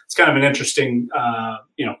 So it's kind of an interesting,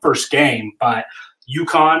 first game. But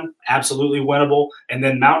UConn, absolutely winnable. And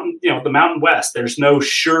then the Mountain West, there's no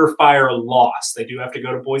surefire loss. They do have to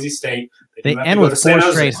go to Boise State. They end with 4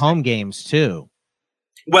 straight home games too.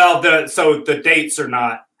 Well, the dates are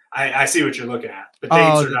not. I see what you're looking at. The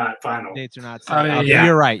dates are not final. Dates are not. Yeah.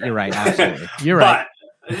 You're right. Absolutely, you're right.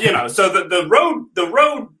 But so the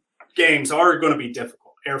road games are going to be difficult.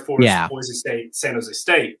 Air Force, Boise State, San Jose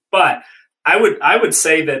State. But I would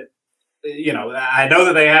say that, I know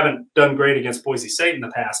that they haven't done great against Boise State in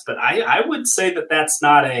the past, but I would say that that's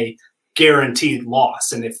not a guaranteed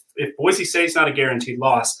loss. And if Boise State's not a guaranteed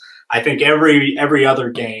loss, I think every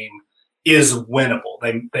other game is winnable.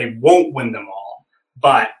 They won't win them all,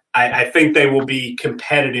 but I think they will be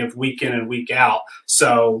competitive week in and week out.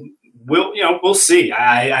 So we'll see.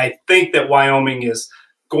 I think that Wyoming is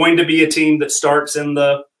going to be a team that starts in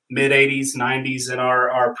the mid 80s, 90s in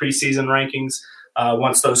our preseason rankings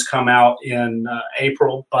once those come out in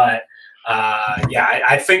April. But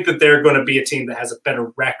I think that they're going to be a team that has a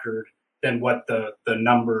better record than what the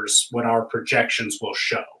numbers, what our projections will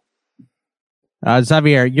show.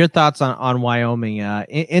 Xavier, your thoughts on Wyoming?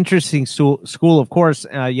 Interesting school, of course.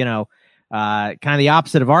 Kind of the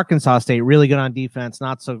opposite of Arkansas State. Really good on defense,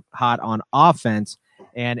 not so hot on offense,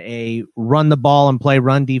 and a run the ball and play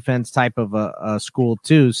run defense type of a school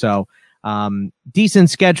too. So decent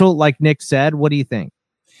schedule, like Nick said. What do you think?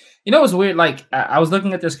 It was weird. Like I was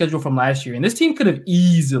looking at their schedule from last year, and this team could have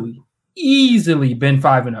easily been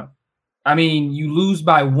 5-0. I mean, you lose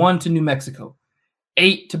by 1 to New Mexico,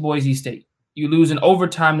 8 to Boise State. You lose in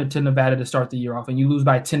overtime to Nevada to start the year off, and you lose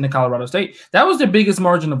by 10 to Colorado State. That was their biggest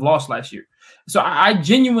margin of loss last year. So I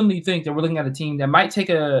genuinely think that we're looking at a team that might take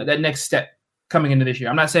that next step coming into this year.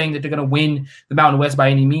 I'm not saying that they're going to win the Mountain West by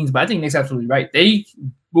any means, but I think Nick's absolutely right. They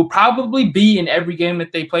will probably be in every game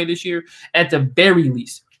that they play this year, at the very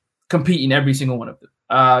least, compete in every single one of them.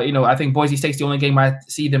 I think Boise State's the only game I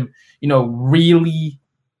see them, really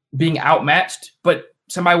being outmatched, but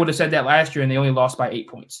somebody would have said that last year and they only lost by 8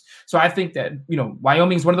 points. So I think that,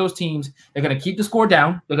 Wyoming's one of those teams. They're going to keep the score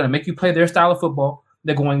down. They're going to make you play their style of football.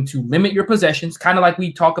 They're going to limit your possessions, kind of like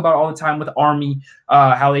we talk about all the time with Army,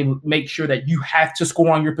 how they make sure that you have to score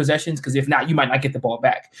on your possessions, because if not, you might not get the ball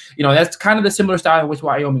back. That's kind of the similar style in which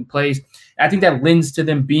Wyoming plays. I think that lends to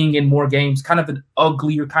them being in more games, kind of an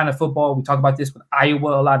uglier kind of football. We talk about this with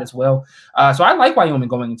Iowa a lot as well. So I like Wyoming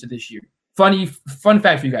going into this year. Fun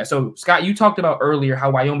fact for you guys. So, Scott, you talked about earlier how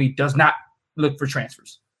Wyoming does not look for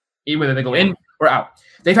transfers, whether they go in or out.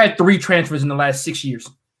 They've had 3 transfers in the last 6 years.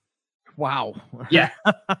 Wow. Yeah.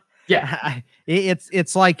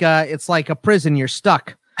 It's like a prison. You're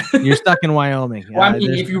stuck. You're stuck in Wyoming. Well,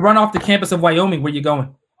 if you run off the campus of Wyoming, where you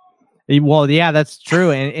going? Well, yeah, that's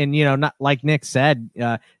true. And not like Nick said,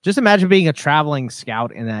 just imagine being a traveling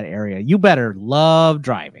scout in that area. You better love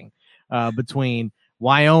driving between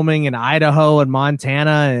Wyoming and Idaho and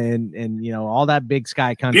Montana and all that big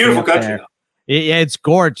sky country. Beautiful country. It's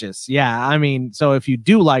gorgeous. Yeah. I mean, so if you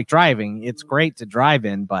do like driving, it's great to drive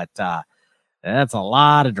in, but that's a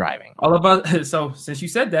lot of driving. All of us. So since you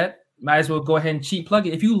said that, might as well go ahead and cheap plug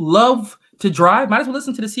it. If you love to drive, might as well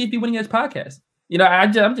listen to the CFB Winning Edge podcast.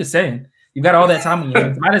 I'm just saying, you got all that time on your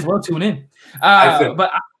hands. Might as well tune in.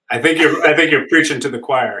 I think you're preaching to the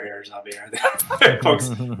choir here, Xavier.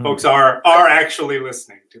 folks are actually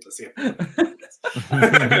listening to the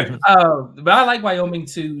CFB. But I like Wyoming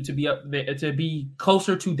to be up there, to be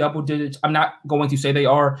closer to double digits. I'm not going to say they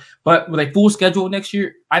are, but with a full schedule next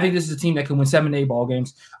year, I think this is a team that can win 7 A ball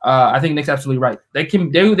games. I think Nick's absolutely right.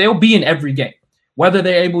 They'll be in every game. Whether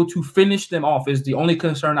they're able to finish them off is the only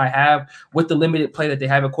concern I have with the limited play that they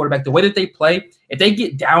have at quarterback. The way that they play, if they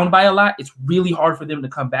get down by a lot, it's really hard for them to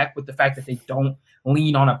come back with the fact that they don't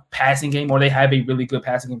lean on a passing game, or they have a really good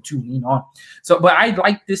passing game to lean on. So, but I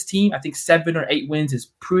like this team. I think 7 or 8 wins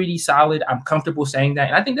is pretty solid. I'm comfortable saying that.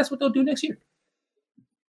 And I think that's what they'll do next year.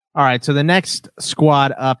 All right. So the next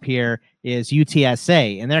squad up here is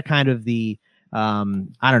UTSA, and they're kind of the, I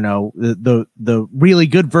don't know, the really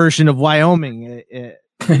good version of Wyoming.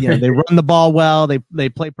 They run the ball well. They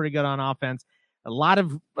play pretty good on offense. A lot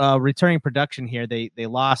of returning production here. They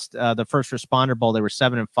lost the first responder bowl. They were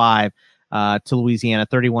 7-5 to Louisiana,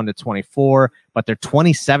 31-24, but they're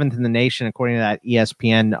 27th in the nation according to that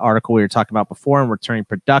ESPN article we were talking about before in returning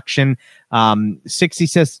production.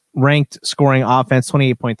 66th ranked scoring offense,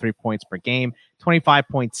 28.3 points per game,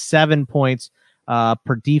 25.7 points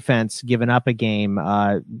per defense given up a game,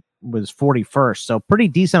 was 41st. So pretty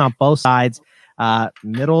decent on both sides.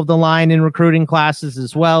 Middle of the line in recruiting classes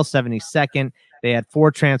as well, 72nd. They had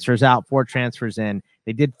 4 transfers out, 4 transfers in.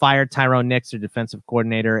 They did fire Tyrone Nix, their defensive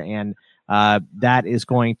coordinator, and that is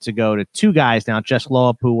going to go to 2 guys now. Jess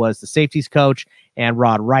Loeb, who was the safeties coach, and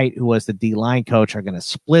Rod Wright, who was the D-line coach, are going to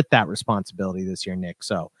split that responsibility this year, Nick.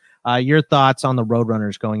 So your thoughts on the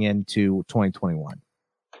Roadrunners going into 2021?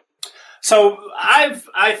 So I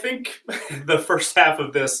think the first half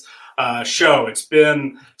of this show, it's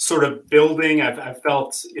been sort of building. I've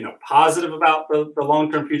felt positive about the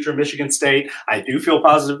long-term future of Michigan State. I do feel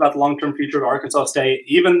positive about the long-term future of Arkansas State,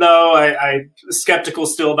 even though I'm skeptical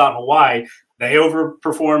still about Hawaii. They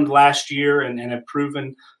overperformed last year and have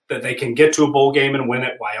proven that they can get to a bowl game and win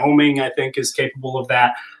it. Wyoming, I think, is capable of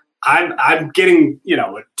that. I'm getting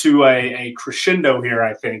to a crescendo here.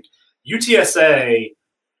 I think UTSA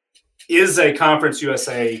is a Conference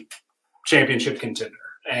USA championship contender.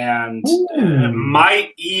 And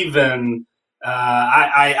might even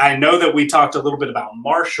I know that we talked a little bit about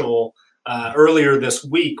Marshall earlier this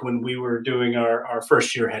week when we were doing our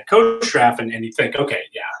first year head coach draft, and you think, okay,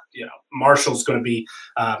 yeah, Marshall's going to be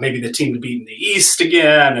maybe the team to beat in the East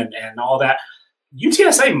again and all that.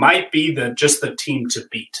 UTSA might be just the team to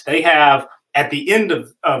beat. They have at the end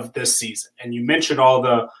of this season, and you mentioned all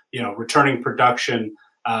the returning production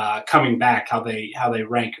coming back, how they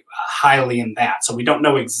rank highly in that. So we don't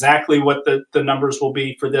know exactly what the numbers will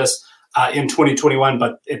be for this in 2021,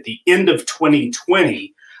 but at the end of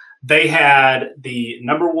 2020, they had the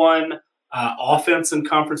number 1 offense in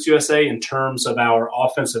Conference USA in terms of our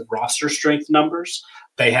offensive roster strength numbers.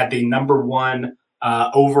 They had the number 1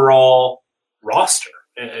 overall roster.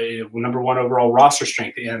 Number 1 overall roster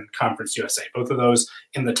strength in Conference USA. Both of those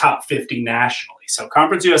in the top 50 nationally. So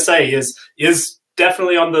Conference USA is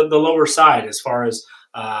definitely on the lower side as far as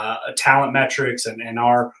talent metrics and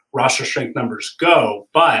our roster strength numbers go.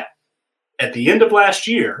 But at the end of last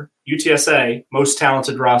year, UTSA, most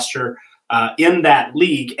talented roster in that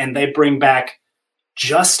league, and they bring back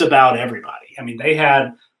just about everybody. I mean, they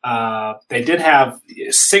did have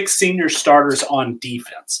 6 senior starters on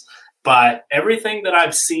defense, but everything that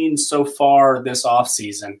I've seen so far this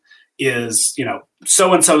offseason is,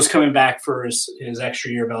 so-and-so's coming back for his extra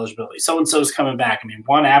year of eligibility. So-and-so's coming back. I mean,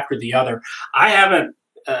 one after the other. I haven't,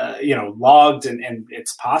 logged, and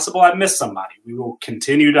it's possible I missed somebody. We will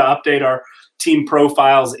continue to update our team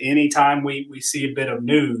profiles anytime we see a bit of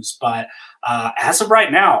news. But as of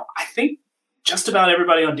right now, I think just about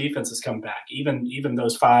everybody on defense is coming back, even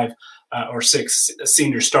those 5 or 6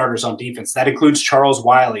 senior starters on defense. That includes Charles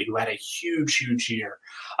Wiley, who had a huge year.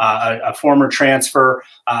 A former transfer,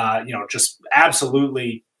 just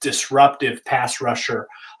absolutely disruptive pass rusher,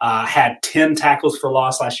 had 10 tackles for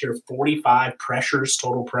loss last year, 45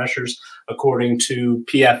 total pressures, according to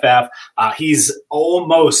PFF. He's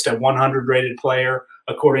almost a 100 rated player.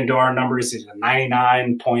 According to our numbers, he's a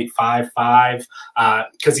 99.55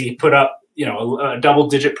 because he put up a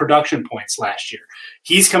double-digit production points last year.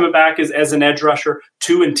 He's coming back as an edge rusher.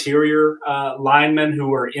 2 interior linemen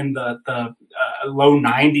who are in the low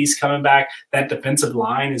 90s coming back. That defensive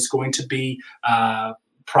line is going to be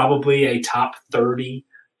probably a top 30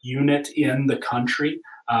 unit in the country,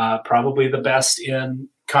 probably the best in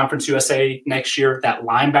Conference USA next year. That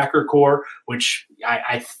linebacker core, which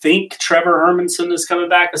I think Trevor Hermanson is coming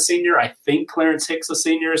back a senior. I think Clarence Hicks, a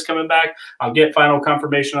senior, is coming back. I'll get final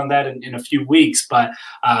confirmation on that in a few weeks. But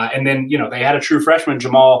and then they had a true freshman,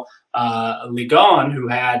 Jamal Ligon, who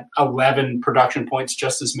had 11 production points,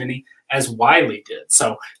 just as many as Wiley did.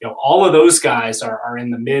 So all of those guys are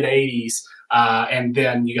in the mid 80s. And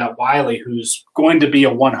then you got Wiley, who's going to be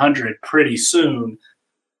a 100 pretty soon.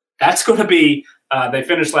 That's going to be They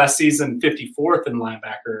finished last season 54th in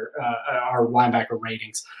our linebacker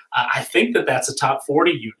ratings. I think that's a top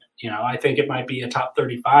 40 unit. I think it might be a top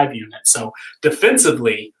 35 unit. So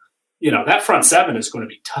defensively, that front seven is going to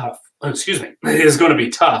be tough. Is going to be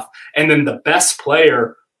tough. And then the best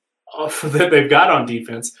player that they've got on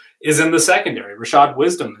defense is in the secondary. Rashad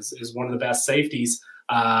Wisdom is one of the best safeties,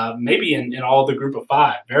 maybe in all the group of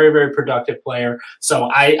five. Very, very productive player. So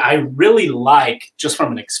I really like, just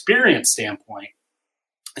from an experience standpoint,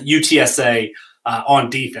 UTSA on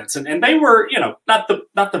defense. And they were, not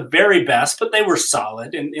the very best, but they were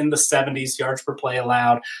solid in the 70s yards per play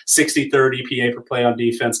allowed, 63rd EPA per play on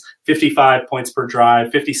defense, 55 points per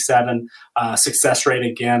drive, 57 success rate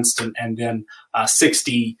against, and then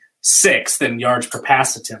 66th in yards per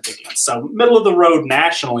pass attempt against. So middle of the road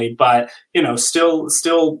nationally, but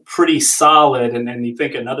still pretty solid. And then you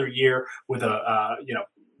think another year with a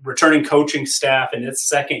returning coaching staff in its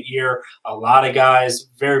second year, a lot of guys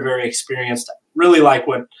very, very experienced. Really like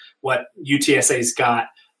what UTSA's got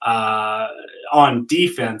on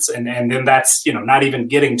defense, and then that's not even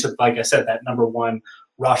getting to, like I said, that number one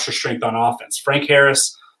roster strength on offense. Frank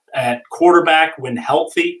Harris at quarterback, when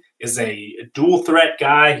healthy, is a dual threat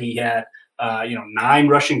guy. He had 9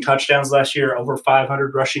 rushing touchdowns last year, over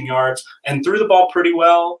 500 rushing yards, and threw the ball pretty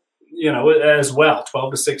well, as well.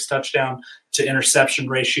 12-6 touchdown to interception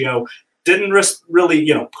ratio. Didn't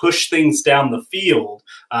really, push things down the field.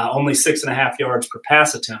 Only 6.5 yards per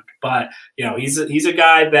pass attempt, but he's a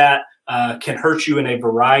guy that can hurt you in a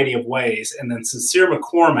variety of ways. And then Sincere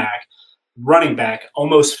McCormack, running back,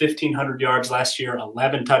 almost 1,500 yards last year,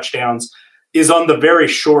 11 touchdowns, is on the very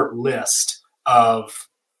short list of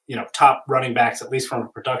top running backs, at least from a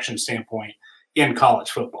production standpoint, in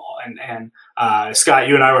college football. And Scott,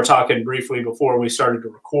 you and I were talking briefly before we started to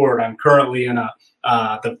record. I'm currently in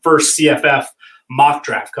the first CFF mock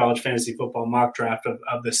draft, college fantasy football mock draft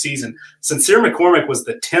of the season. Sincere McCormack was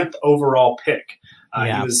the 10th overall pick.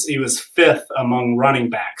 He was 5th among running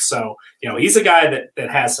backs. So, he's a guy that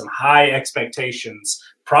has some high expectations,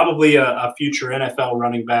 probably a future NFL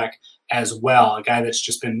running back as well, a guy that's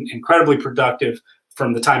just been incredibly productive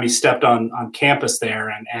from the time he stepped on campus there.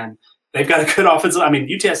 And they've got a good offensive. I mean,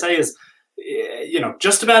 UTSA is,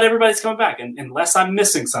 just about everybody's coming back, and unless I'm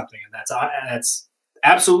missing something, and that's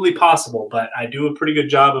absolutely possible. But I do a pretty good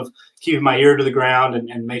job of keeping my ear to the ground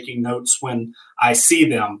and making notes when I see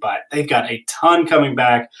them. But they've got a ton coming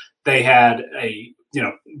back. They had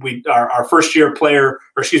our first year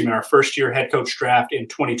our first year head coach draft in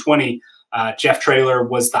 2020. Jeff Traylor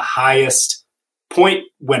was the highest point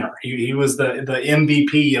winner. He was the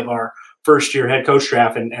MVP of our first year head coach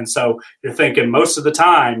draft. And so you're thinking most of the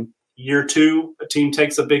time, year two, a team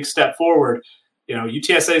takes a big step forward.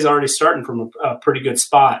 UTSA is already starting from a pretty good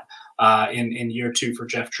spot in year two for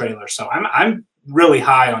Jeff Traylor. So I'm really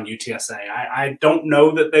high on UTSA. I don't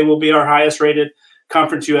know that they will be our highest rated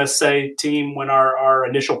Conference USA team when our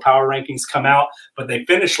initial power rankings come out, but they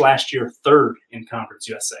finished last year 3rd in Conference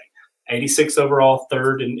USA. 86 overall,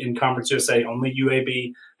 3rd in Conference USA. Only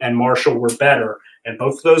UAB and Marshall were better, and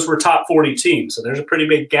both of those were top 40 teams. So there's a pretty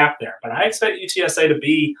big gap there. But I expect UTSA to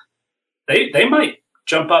be they might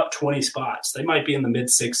jump up 20 spots. They might be in the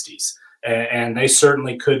mid-60s, and they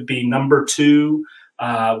certainly could be number 2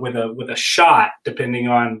 with a shot, depending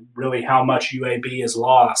on really how much UAB is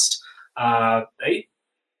lost. They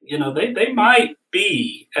might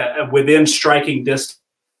be within striking distance.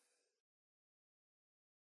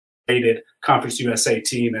 Conference USA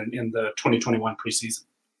team in the 2021 preseason.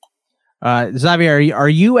 Xavier, are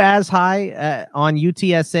you as high on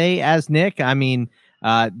UTSA as Nick? I mean,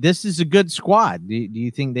 this is a good squad. Do you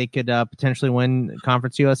think they could potentially win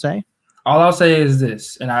Conference USA? All I'll say is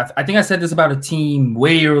this, and I think I said this about a team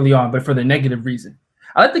way early on, but for the negative reason.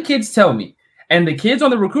 I let the kids tell me, and the kids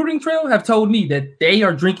on the recruiting trail have told me that they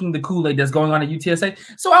are drinking the Kool-Aid that's going on at UTSA.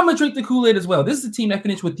 So I'm going to drink the Kool-Aid as well. This is a team that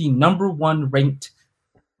finished with the number 1 ranked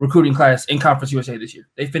recruiting class in Conference USA this year.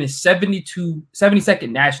 They finished 72nd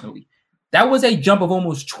nationally. That was a jump of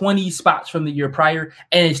almost 20 spots from the year prior,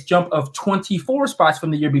 and a jump of 24 spots from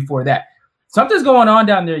the year before that. Something's going on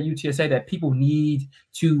down there at UTSA that people need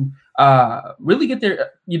to really get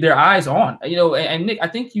their eyes on. And Nick, I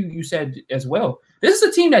think you said as well, this is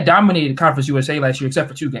a team that dominated Conference USA last year, except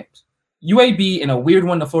for 2 games. UAB and a weird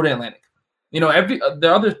one to Florida Atlantic.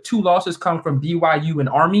 The other 2 losses come from BYU and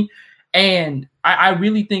Army. And I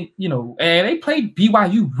really think, and they played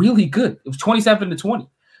BYU really good. It was 27-20.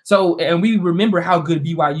 So, and we remember how good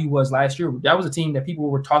BYU was last year. That was a team that people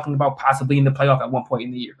were talking about possibly in the playoff at one point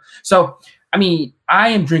in the year. So, I mean, I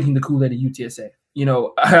am drinking the Kool-Aid at UTSA.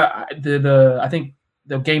 I think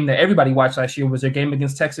the game that everybody watched last year was their game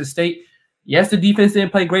against Texas State. Yes, the defense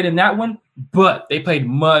didn't play great in that one, but they played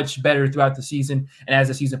much better throughout the season and as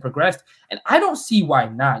the season progressed. And I don't see why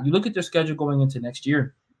not. You look at their schedule going into next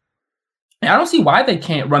year, and I don't see why they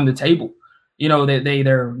can't run the table. You know,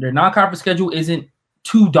 their non-conference schedule isn't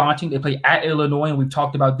too daunting. They play at Illinois, and we've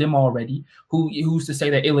talked about them already. Who's to say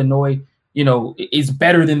that Illinois, you know, is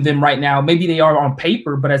better than them right now? Maybe they are on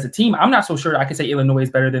paper, but as a team, I'm not so sure I can say Illinois is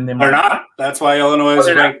better than them. They're not. That's why Illinois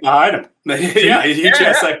is ranked behind them. Yeah,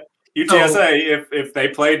 UTSA, if they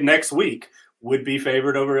played next week, would be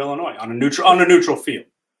favored over Illinois on a neutral field.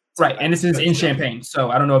 Right, and this is in Champaign, so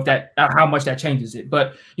I don't know if that how much that changes it.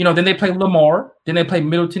 But you know, then they play Lamar, then they play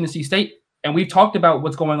Middle Tennessee State, and we've talked about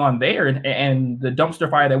what's going on there and the dumpster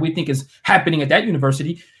fire that we think is happening at that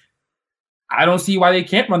university. I don't see why they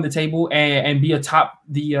can't run the table and be atop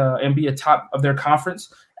of their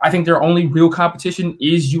conference. I think their only real competition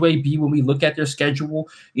is UAB when we look at their schedule.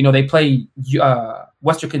 You know, they play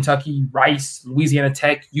Western Kentucky, Rice, Louisiana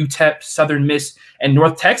Tech, UTEP, Southern Miss, and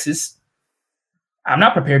North Texas. I'm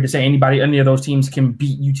not prepared to say any of those teams can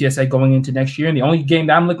beat UTSA going into next year. And the only game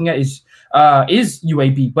that I'm looking at is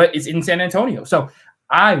UAB, but it's in San Antonio. So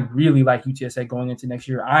I really like UTSA going into next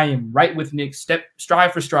year. I am right with Nick,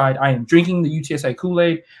 stride for stride. I am drinking the UTSA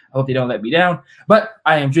Kool-Aid. I hope they don't let me down, but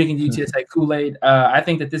I am drinking the UTSA Kool-Aid. I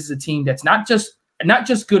think that this is a team that's not just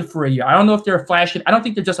good for a year. I don't know if they're a flash. I don't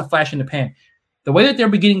think they're just a flash in the pan. The way that they're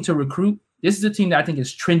beginning to recruit, this is a team that I think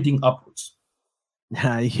is trending upwards.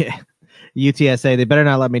 Yeah. UTSA, they better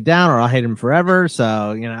not let me down or I'll hate them forever.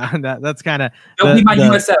 So, you know, that's kind of they'll be my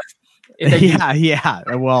USF.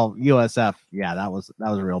 Yeah. Well, USF. Yeah, that was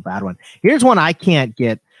a real bad one. Here's one I can't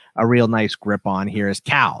get a real nice grip on here is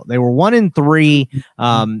Cal. They were 1-3,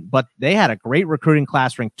 but they had a great recruiting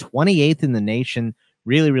class, ranked 28th in the nation.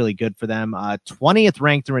 Really, really good for them. 20th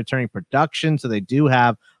ranked in returning production. So they do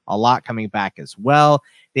have a lot coming back as well.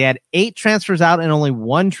 They had 8 transfers out and only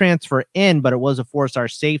 1 transfer in, but it was a 4-star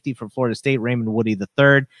safety from Florida State, Raymond Woody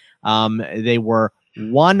III. They were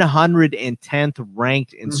 110th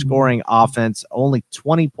ranked in scoring offense, only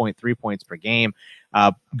 20.3 points per game.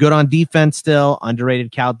 Good on defense still,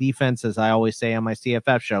 underrated Cal defense, as I always say on my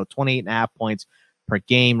CFF show, 28.5 points per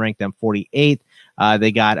game, ranked them 48th.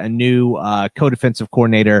 They got a new co-defensive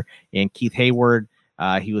coordinator in Keith Hayward.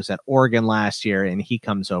 He was at Oregon last year, and he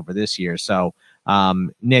comes over this year. So,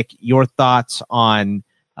 Nick, your thoughts on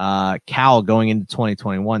Cal going into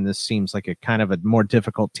 2021? This seems like a kind of a more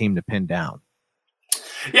difficult team to pin down.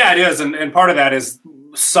 Yeah, it is. And part of that is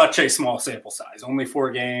such a small sample size, only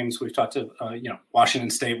 4 games. We've talked to, Washington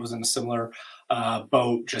State was in a similar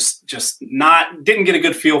boat, just didn't get a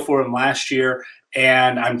good feel for him last year.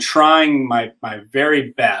 And I'm trying my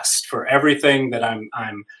very best for everything that I'm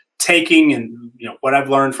taking and, what I've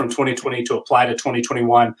learned from 2020 to apply to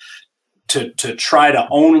 2021 to try to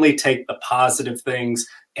only take the positive things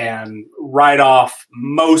and write off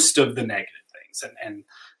most of the negative things. And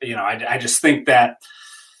I just think that's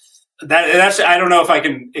I don't know if I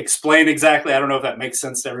can explain exactly. I don't know if that makes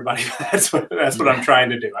sense to everybody. That's what I'm trying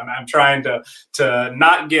to do. I'm trying to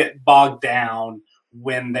not get bogged down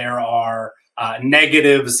when there are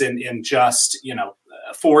negatives in just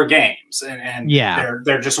 4 games, and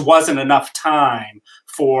there just wasn't enough time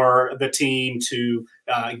for the team to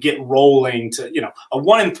get rolling. To a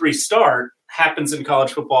 1-3 start happens in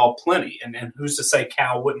college football plenty, and who's to say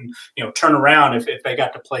Cal wouldn't turn around if they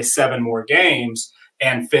got to play 7 more games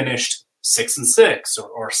and finished 6-6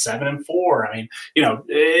 or 7-4. I mean,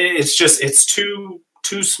 it's too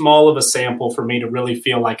small of a sample for me to really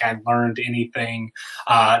feel like I learned anything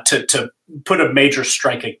to put a major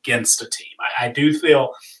strike against a team. I do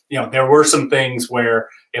feel, there were some things where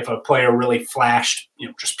if a player really flashed,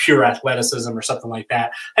 just pure athleticism or something like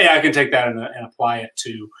that, hey, I can take that and apply it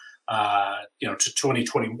to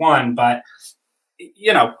 2021. But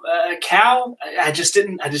Cal, I just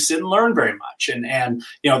didn't learn very much. And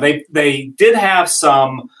they did have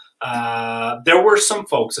some. There were some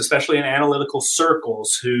folks, especially in analytical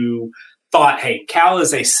circles, who thought, hey, Cal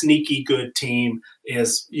is a sneaky good team,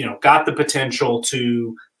 is got the potential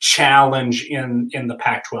to challenge in the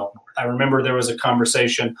Pac-12 North. I remember there was a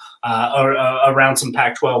conversation around some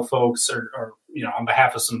Pac-12 folks, or on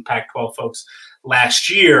behalf of some Pac-12 folks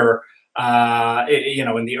last year.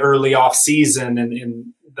 In the early off season and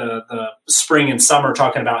in the spring and summer,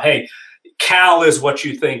 talking about, hey, Cal is what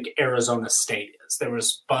you think Arizona State is. There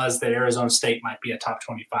was buzz that Arizona State might be a top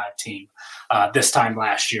 25 team this time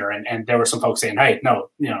last year. And there were some folks saying, hey, no,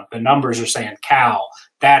 the numbers are saying Cal,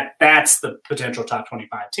 that's the potential top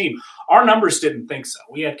 25 team. Our numbers didn't think so.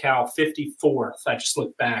 We had Cal 54th. I just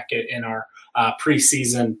looked back in our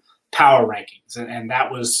preseason power rankings. And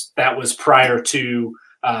that was prior to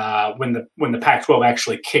when the Pac-12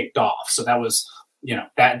 actually kicked off. So that was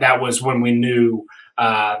that was when we knew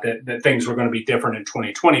that things were going to be different in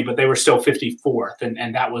 2020, but they were still 54th,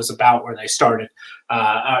 and that was about where they started.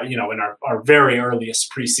 In our very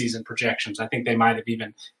earliest preseason projections, I think they might have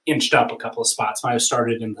even inched up a couple of spots. Might have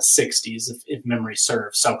started in the 60s if memory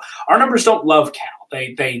serves. So our numbers don't love Cal.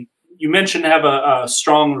 You mentioned have a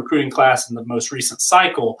strong recruiting class in the most recent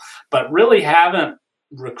cycle, but really haven't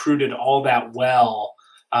recruited all that well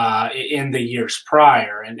in the years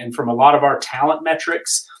prior. And from a lot of our talent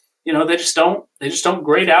metrics, they just don't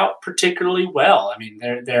grade out particularly well. I mean,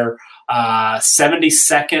 they're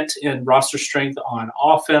 72nd in roster strength on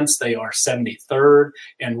offense. They are 73rd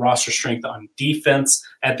in roster strength on defense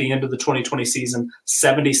at the end of the 2020 season,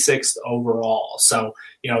 76th overall. So,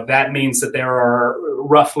 that means that there are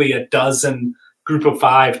roughly a dozen group of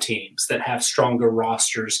 5 teams that have stronger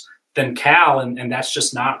rosters than Cal. And that's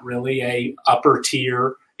just not really a upper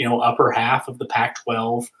tier, upper half of the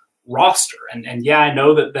Pac-12 roster. And yeah, I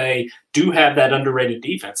know that they do have that underrated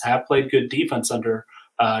defense, have played good defense under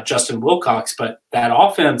Justin Wilcox, but that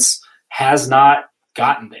offense has not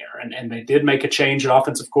gotten there. And they did make a change at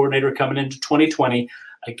offensive coordinator coming into 2020.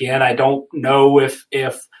 Again, I don't know if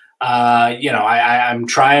I'm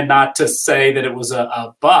trying not to say that it was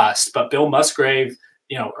a bust, but Bill Musgrave,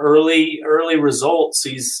 early results,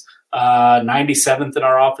 he's 97th in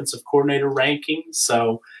our offensive coordinator ranking.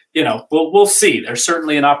 So, we'll see. There's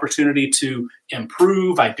certainly an opportunity to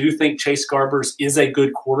improve. I do think Chase Garbers is a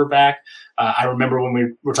good quarterback. I remember when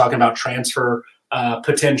we were talking about transfer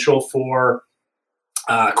potential for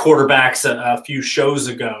quarterbacks a few shows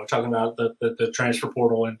ago, talking about the transfer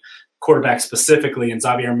portal and quarterback specifically, and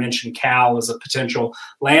Xavier mentioned Cal as a potential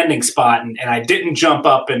landing spot, and I didn't jump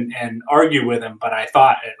up and argue with him, but I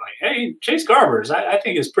thought, hey, Chase Garbers, I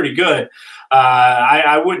think is pretty good.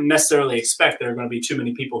 I wouldn't necessarily expect there are going to be too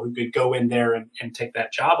many people who could go in there and take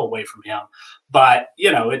that job away from him. But,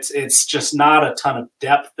 it's just not a ton of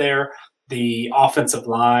depth there. The offensive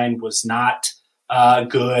line was not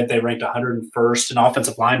good. They ranked 101st in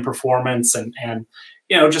offensive line performance, and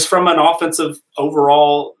just from an offensive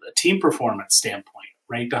overall team performance standpoint,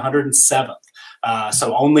 ranked 107th.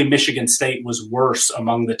 So only Michigan State was worse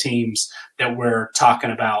among the teams that we're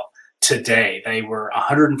talking about today. They were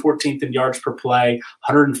 114th in yards per play,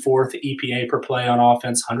 104th EPA per play on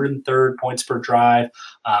offense, 103rd points per drive,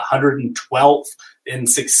 112th in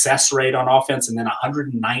success rate on offense, and then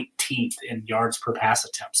 119th in yards per pass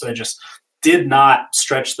attempt. So they just did not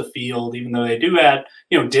stretch the field, even though they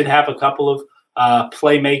did have a couple of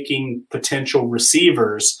playmaking potential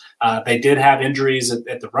receivers. They did have injuries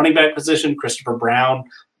at the running back position. Christopher Brown,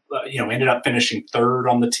 ended up finishing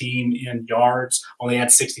 3rd on the team in yards, only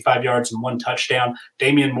had 65 yards and 1 touchdown.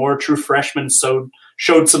 Damian Moore, true freshman,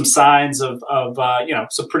 showed some signs of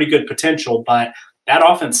some pretty good potential, but that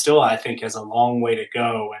offense still, I think, has a long way to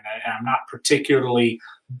go. And I'm not particularly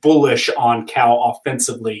bullish on Cal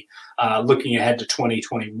offensively looking ahead to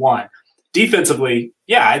 2021. Defensively,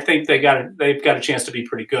 yeah, I think they've got a chance to be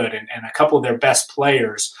pretty good. And a couple of their best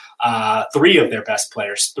players, 3 of their best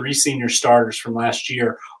players, 3 senior starters from last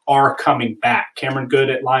year are coming back. Cameron Good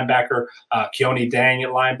at linebacker, Keone Dang at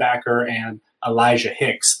linebacker, and Elijah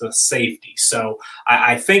Hicks, the safety. So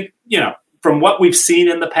I think, from what we've seen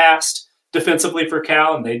in the past defensively for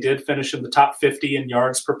Cal, and they did finish in the top 50 in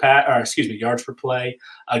yards per play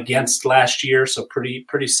against last year. So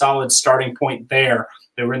pretty solid starting point there.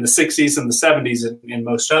 They were in the 60s and the 70s in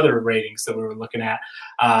most other ratings that we were looking at.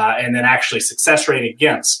 And then actually success rate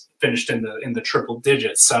against finished in the triple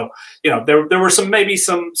digits. So, there were some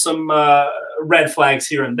red flags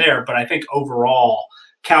here and there, but I think overall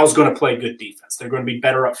Cal's going to play good defense. They're going to be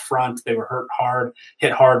better up front. They were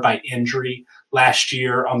hit hard by injury last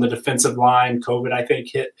year on the defensive line. COVID, I think,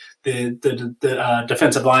 hit the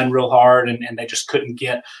defensive line real hard, and they just couldn't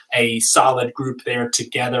get a solid group there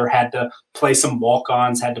together. Had to play some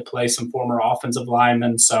walk-ons, had to play some former offensive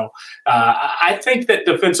linemen. So I think that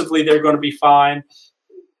defensively they're going to be fine.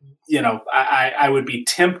 I would be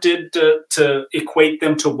tempted to equate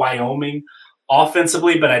them to Wyoming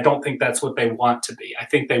offensively, but I don't think that's what they want to be. I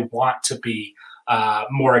think they want to be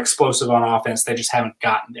more explosive on offense. They just haven't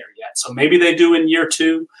gotten there yet. So maybe they do in year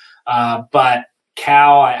 2. But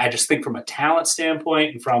Cal, I just think from a talent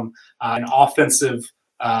standpoint and from an offensive,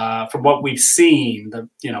 from what we've seen,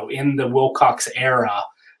 in the Wilcox era,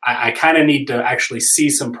 I kind of need to actually see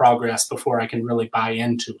some progress before I can really buy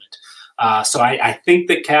into it. So I think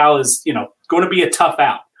that Cal is, going to be a tough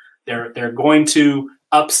out. They're going to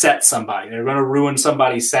upset somebody. They're going to ruin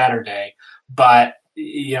somebody's Saturday, but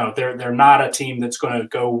they're not a team that's going to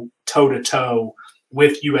go toe to toe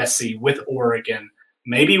with USC, with Oregon,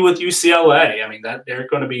 maybe with UCLA. I mean, that they're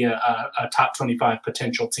going to be a top 25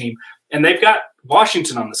 potential team, and they've got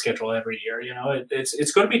Washington on the schedule every year.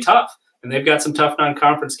 It's going to be tough, and they've got some tough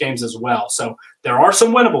non-conference games as well. So there are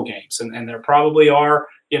some winnable games, and there probably are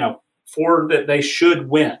 4 that they should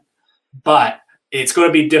win, but it's going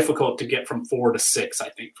to be difficult to get from 4 to 6, I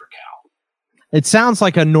think, for Cal. It sounds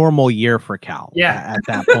like a normal year for Cal. Yeah. At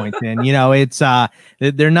that point, and it's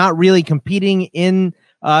they're not really competing in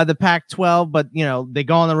the Pac-12, but they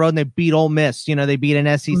go on the road and they beat Ole Miss. They beat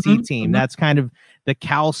an SEC team. Mm-hmm. That's kind of the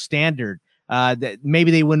Cal standard. That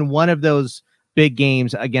maybe they win one of those big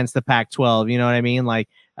games against the Pac-12. You know what I mean? Like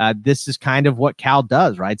this is kind of what Cal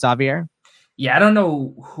does, right, Xavier? Yeah, I don't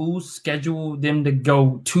know who scheduled them to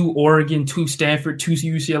go to Oregon, to Stanford, to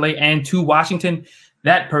UCLA, and to Washington.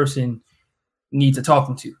 That person needs a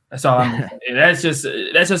talking to. That's all I'm saying. That's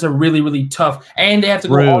just a really, really tough. And they have to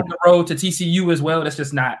go on the road to TCU as well. That's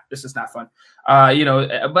just not fun. But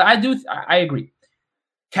I agree.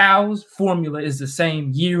 Cal's formula is the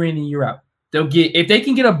same year in and year out. If they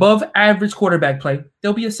can get above average quarterback play,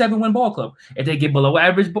 they'll be a 7-win ball club. If they get below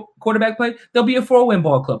average quarterback play, they'll be a 4-win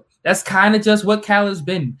ball club. That's kind of just what Cal has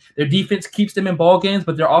been. Their defense keeps them in ball games,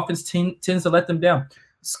 but their offense tends to let them down.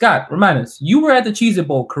 Scott, remind us, you were at the Cheez-It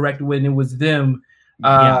Bowl, correct, when it was them?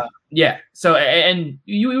 Yeah. So, and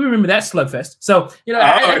you remember that slugfest. So,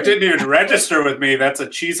 it didn't even register with me. That's a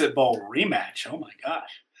Cheez-It Bowl rematch. Oh, my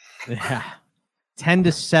gosh. Yeah.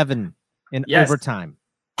 10-7 in overtime.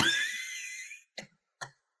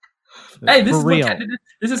 Hey, this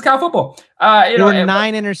is Cal football. There were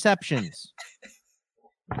 9 interceptions.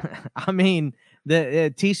 I mean,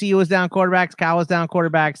 the TCU was down quarterbacks, Cal was down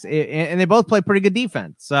quarterbacks, and they both played pretty good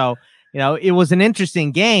defense. So, it was an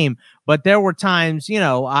interesting game, but there were times,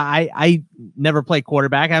 I never played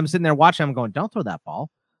quarterback. I'm sitting there watching, I'm going, don't throw that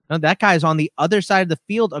ball. No, that guy's on the other side of the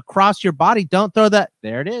field across your body. Don't throw that.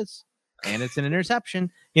 There it is. And it's an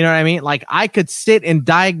interception. You know what I mean? Like I could sit and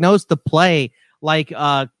diagnose the play like,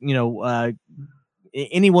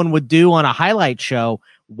 anyone would do on a highlight show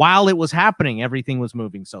while it was happening. Everything was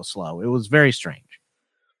moving so slow. It was very strange.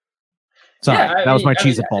 Sorry, that was my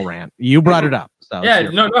Cheez-It Bowl rant. You brought it up. So yeah,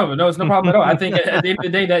 no, it's no problem at all. I think at the end of the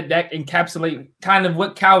day, that encapsulates kind of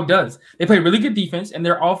what Cal does. They play really good defense, and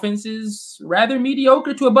their offense is rather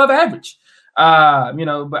mediocre to above average. But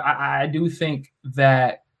I do think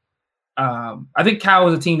that I think Cal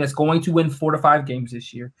is a team that's going to win 4 to 5 games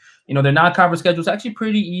this year. Their non-conference schedule is actually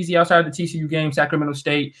pretty easy outside of the TCU game, Sacramento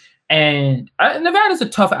State, and Nevada's a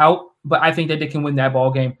tough out, but I think that they can win that ball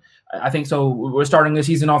game. I think so. We're starting the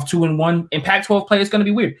season off 2-1. In Pac-12 play, it's going to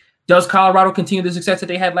be weird. Does Colorado continue the success that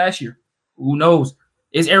they had last year? Who knows?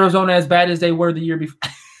 Is Arizona as bad as they were the year before?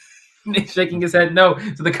 Nick's shaking his head no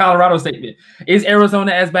to the Colorado statement. Is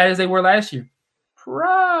Arizona as bad as they were last year?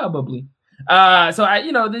 Probably. And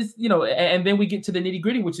then we get to the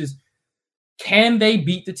nitty-gritty, which is, can they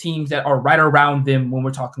beat the teams that are right around them when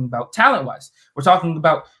we're talking about talent-wise? We're talking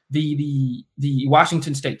about the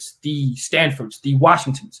Washington States, the Stanfords, the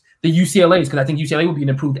Washingtons, the UCLAs, because I think UCLA will be an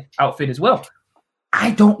improved outfit as well.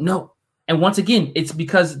 I don't know. And once again, it's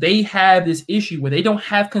because they have this issue where they don't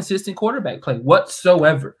have consistent quarterback play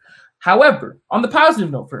whatsoever. However, on the positive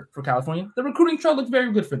note for California, the recruiting trail looks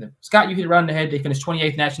very good for them. Scott, you hit it right on the head. They finished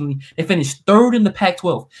 28th nationally. They finished 3rd in the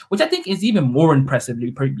Pac-12, which I think is even more impressive,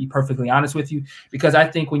 to be perfectly honest with you, because I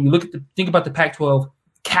think when you think about the Pac-12,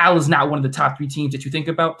 Cal is not one of the top 3 teams that you think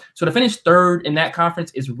about. So to finish 3rd in that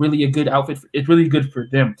conference is really a good outfit. It's really good for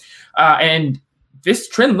them. And this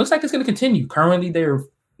trend looks like it's going to continue. Currently, they're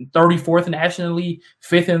 34th nationally,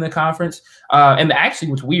 5th in the conference. And actually,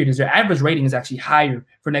 what's weird is their average rating is actually higher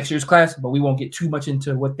for next year's class, but we won't get too much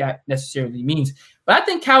into what that necessarily means. But I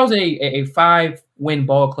think Cal's a 5-win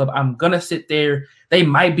ball club. I'm going to sit there. They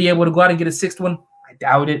might be able to go out and get a 6th one. I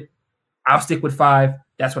doubt it. I'll stick with 5.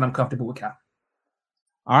 That's what I'm comfortable with Cal.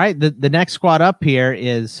 All right. The next squad up here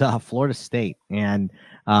is Florida State. And,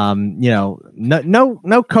 no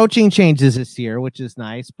coaching changes this year, which is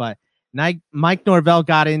nice, but Mike Norvell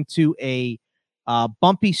got into a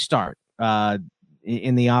bumpy start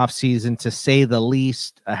in the offseason, to say the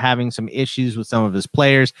least, having some issues with some of his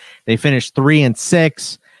players. They finished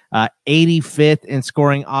 3-6, 85th in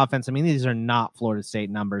scoring offense. I mean, these are not Florida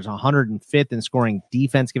State numbers. 105th in scoring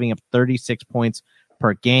defense, giving up 36 points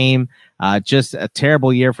per game. Just a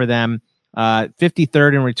terrible year for them.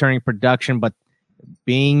 53rd in returning production, but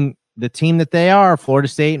being the team that they are, Florida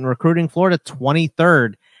State, and recruiting, Florida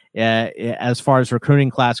 23rd as far as recruiting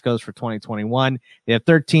class goes for 2021. They have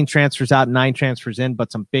 13 transfers out, 9 transfers in,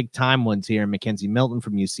 but some big time ones here. Mackenzie Milton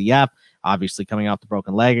from UCF, obviously coming off the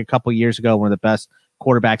broken leg a couple years ago, one of the best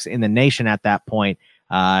quarterbacks in the nation at that point.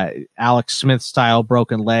 Alex Smith style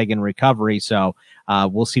broken leg and recovery. So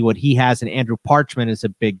we'll see what he has. And Andrew Parchment is a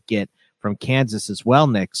big get from Kansas as well,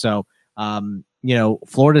 Nick. So,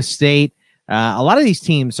 Florida State, a lot of these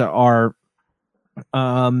teams are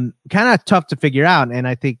kind of tough to figure out. And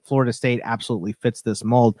I think Florida State absolutely fits this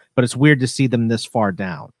mold, but it's weird to see them this far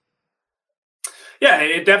down. Yeah,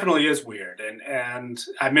 it definitely is weird. And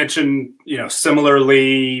I mentioned,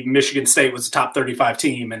 similarly, Michigan State was a top 35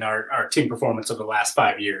 team in our team performance over the last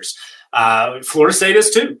 5 years. Florida State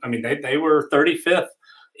is too. I mean, they were 35th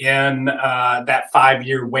in that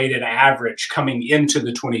 5-year weighted average coming into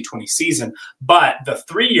the 2020 season. But the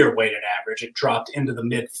 3-year weighted average, it dropped into the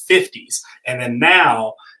mid 50s. And then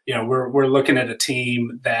now, we're looking at a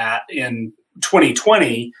team that in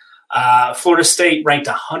 2020, Florida State ranked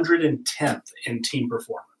 110th in team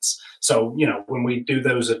performance. So, when we do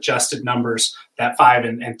those adjusted numbers, that 5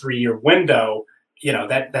 and 3 year window,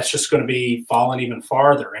 that's just going to be falling even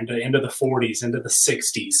farther into the 40s, into the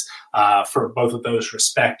 60s for both of those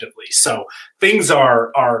respectively. So things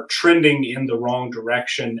are trending in the wrong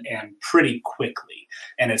direction and pretty quickly.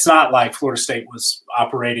 And it's not like Florida State was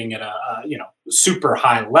operating at a super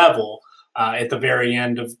high level at the very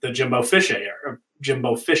end of the Jimbo Fisher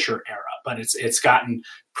era, but it's gotten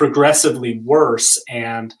progressively worse.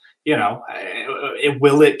 And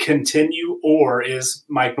will it continue, or is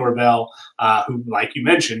Mike Norvell, who, like you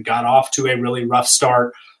mentioned, got off to a really rough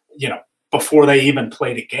start, before they even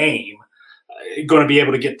played a game, going to be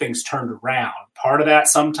able to get things turned around? Part of that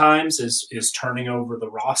sometimes is turning over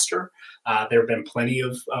the roster. There have been plenty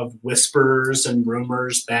of whispers and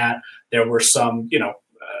rumors that there were some,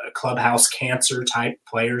 clubhouse cancer type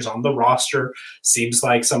players on the roster. Seems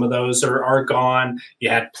like some of those are gone. You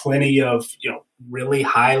had plenty of, really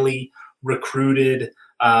highly recruited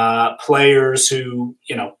players who,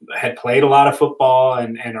 had played a lot of football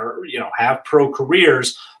and are, have pro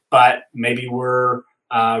careers, but maybe were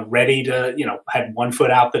ready to, had one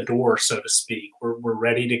foot out the door, so to speak. We're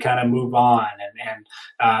ready to kind of move on.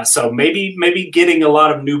 And so maybe getting a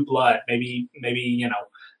lot of new blood, maybe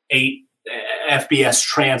 8 FBS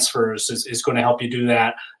transfers is going to help you do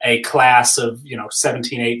that. A class of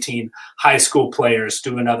 17, 18 high school players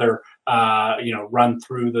do another run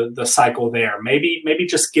through the cycle there. Maybe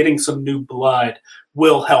just getting some new blood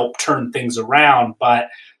will help turn things around. But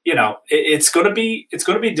it's going to be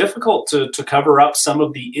difficult to cover up some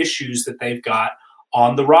of the issues that they've got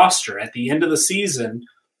on the roster. At the end of the season,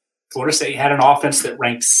 Florida State had an offense that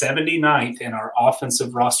ranked 79th in our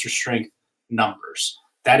offensive roster strength numbers.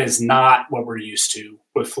 That is not what we're used to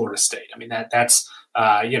with Florida State. I mean, that's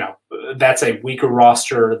a weaker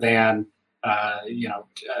roster than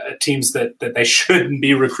teams that they shouldn't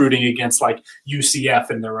be recruiting against, like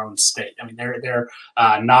UCF in their own state. I mean, they're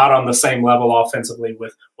not on the same level offensively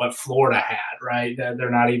with what Florida had, right?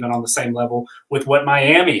 They're not even on the same level with what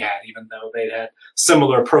Miami had, even though they had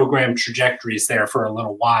similar program trajectories there for a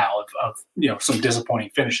little while of some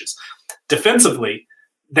disappointing finishes. Defensively,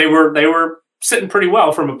 they were sitting pretty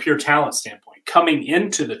well from a pure talent standpoint. Coming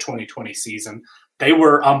into the 2020 season, they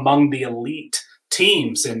were among the elite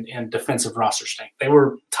teams in defensive roster strength. They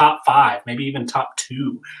were top 5, maybe even top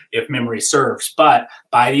 2, if memory serves. But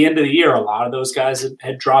by the end of the year, a lot of those guys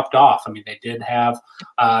had dropped off. I mean, they did have,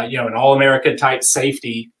 an All-America type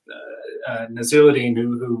safety, Naziruddin,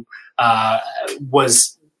 who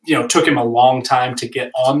was, took him a long time to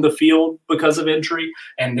get on the field because of injury.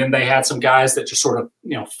 And then they had some guys that just sort of,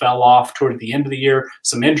 fell off toward the end of the year,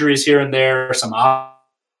 some injuries here and there, some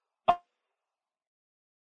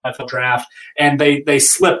NFL draft, and they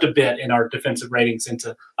slipped a bit in our defensive ratings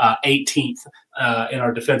into 18th in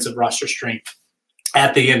our defensive roster strength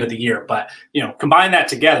at the end of the year. But, combine that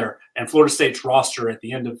together, and Florida State's roster at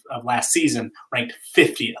the end of last season ranked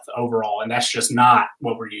 50th overall, and that's just not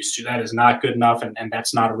what we're used to. That is not good enough, and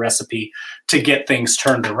that's not a recipe to get things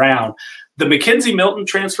turned around. The McKenzie Milton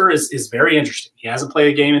transfer is very interesting. He hasn't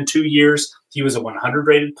played a game in 2 years. He was a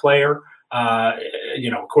 100-rated player.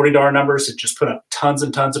 According to our numbers, it just put up tons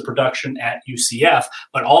and tons of production at UCF,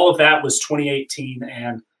 but all of that was 2018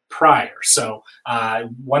 and prior. So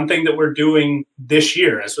one thing that we're doing this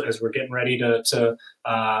year as we're getting ready to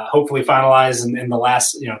hopefully finalize in the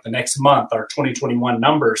last, the next month, our 2021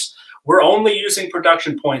 numbers, we're only using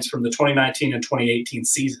production points from the 2019 and 2018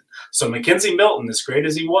 season. So McKenzie Milton, as great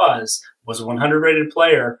as he was a 100-rated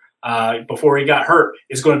player before he got hurt,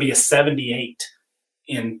 is going to be a 78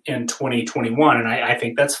 in 2021. And I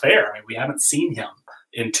think that's fair. I mean, we haven't seen him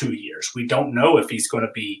in 2 years. We don't know if he's going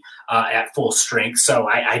to be at full strength. So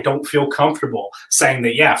I don't feel comfortable saying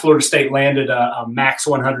that, Florida State landed a max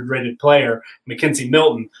 100 rated player, McKenzie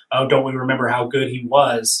Milton. Oh, don't we remember how good he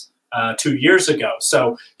was 2 years ago.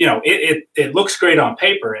 So, it looks great on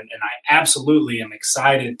paper, and I absolutely am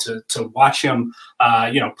excited to watch him,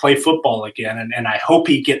 play football again. And I hope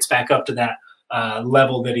he gets back up to that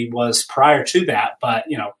level that he was prior to that. But,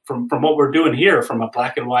 from what we're doing here, from a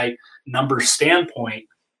black and white number standpoint,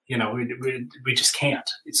 we just can't.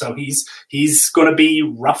 So he's going to be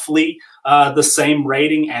roughly the same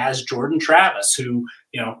rating as Jordan Travis, who,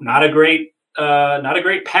 not a great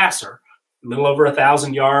passer, a little over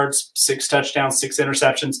 1,000 yards, 6 touchdowns, 6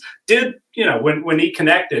 interceptions. Did, when he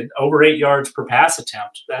connected, over 8 yards per pass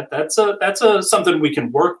attempt. That's something we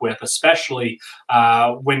can work with, especially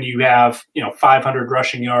when you have 500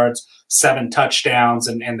 rushing yards, 7 touchdowns,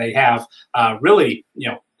 and they have really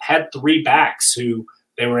had 3 backs who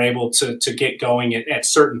they were able to get going at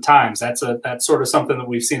certain times. That's sort of something that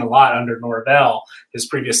we've seen a lot under Norvell, his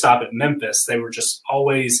previous stop at Memphis. They were just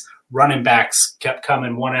always running backs kept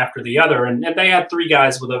coming one after the other. And they had 3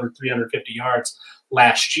 guys with over 350 yards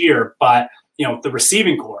last year. But, the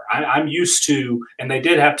receiving core, I'm used to, and they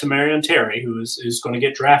did have Tamarion Terry, who's going to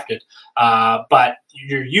get drafted. But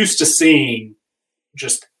you're used to seeing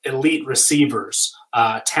just elite receivers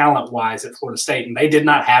talent-wise at Florida State, and they did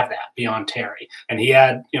not have that beyond Terry. And he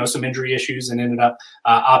had, some injury issues and ended up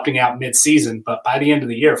opting out mid-season. But by the end of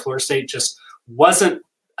the year, Florida State just wasn't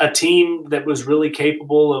a team that was really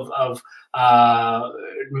capable of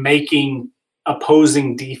making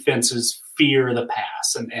opposing defenses fear the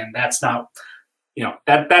pass, and that's not.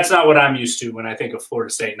 That's not what I'm used to when I think of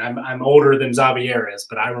Florida State. And I'm older than Xavier is,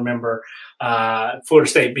 but I remember Florida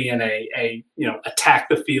State being a attack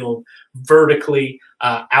the field vertically,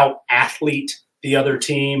 out athlete the other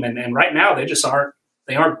team, and right now they just aren't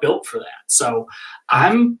built for that. So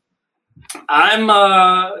I'm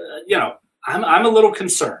a little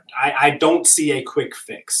concerned. I don't see a quick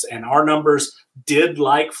fix, and our numbers did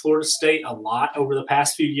like Florida State a lot over the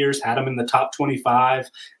past few years, had them in the top 25.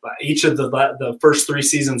 Each of the first 3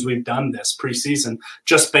 seasons we've done this preseason,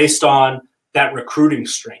 just based on that recruiting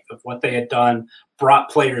strength of what they had done, brought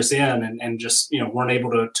players in and just, weren't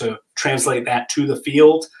able to translate that to the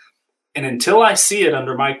field. And until I see it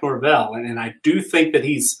under Mike Norvell, and I do think that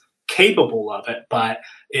he's capable of it, but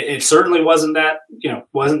it certainly wasn't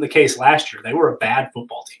the case last year. They were a bad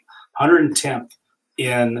football team, 110th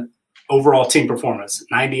in overall team performance,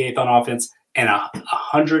 98th on offense, and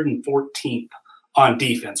 114th on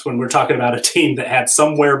defense. When we're talking about a team that had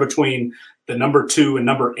somewhere between the number 2 and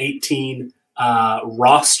number 18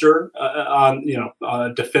 roster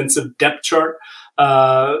on defensive depth chart,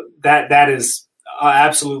 that is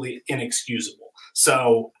absolutely inexcusable.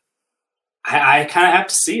 So I kind of have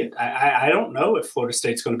to see it. I don't know if Florida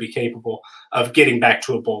State's going to be capable of getting back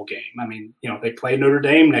to a bowl game. I mean, they play Notre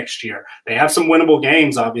Dame next year. They have some winnable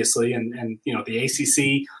games, obviously, and the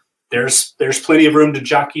ACC. There's plenty of room to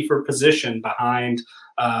jockey for position behind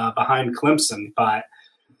Clemson, but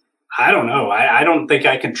I don't know. I don't think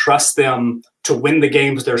I can trust them to win the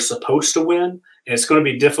games they're supposed to win. And it's going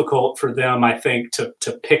to be difficult for them, I think, to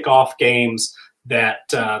pick off games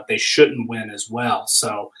that they shouldn't win as well.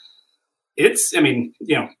 So.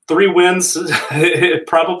 3 wins, it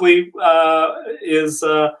probably is.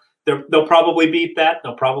 They'll probably beat that.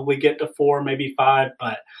 They'll probably get to 4, maybe 5.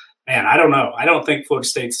 But man, I don't know. I don't think Florida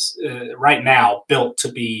State's right now built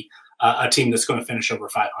to be a team that's going to finish over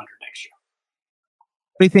 500 next year.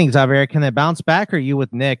 What do you think, Xavier? Can they bounce back, or are you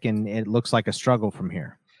with Nick? And it looks like a struggle from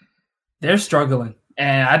here. They're struggling.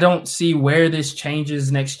 And I don't see where this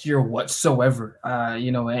changes next year whatsoever.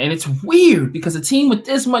 And it's weird because a team with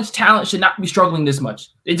this much talent should not be struggling this much.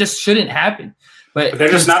 It just shouldn't happen. But they're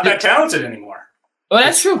just not that talented anymore. Well,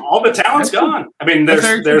 that's true. All the talent's gone. I mean,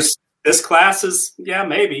 there's this class is,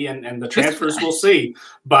 maybe, and the transfers we'll see.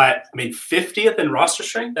 But I mean, 50th in roster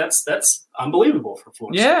strength, that's unbelievable for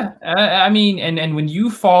Florida. Yeah. I mean, and when you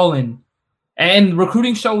fall in, and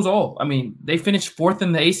recruiting shows all. I mean, they finished 4th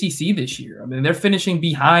in the ACC this year. I mean, they're finishing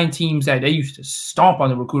behind teams that they used to stomp on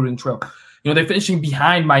the recruiting trail. They're finishing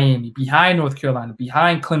behind Miami, behind North Carolina,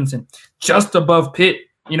 behind Clemson, just above Pitt.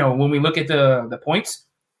 When we look at the points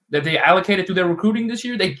that they allocated to their recruiting this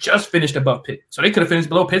year, they just finished above Pitt. So they could have finished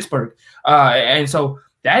below Pittsburgh. And so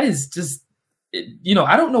that is just,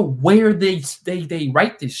 I don't know where they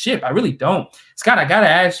right this ship. I really don't. Scott, I got to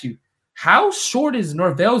ask you, how short is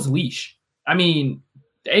Norvell's leash? I mean,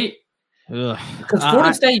 because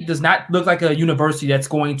Florida State does not look like a university that's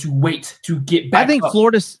going to wait to get back. I think up.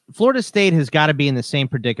 Florida State has got to be in the same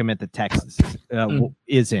predicament that Texas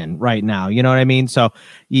is in right now. You know what I mean? So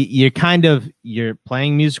you're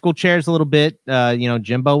playing musical chairs a little bit.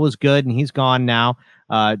 Jimbo was good and he's gone now.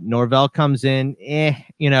 Norvell comes in.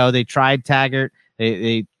 They tried Taggart.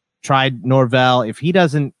 They tried Norvell. If he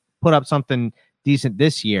doesn't put up something decent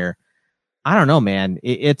this year. I don't know, man.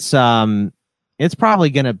 It's probably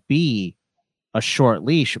going to be a short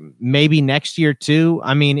leash. Maybe next year too.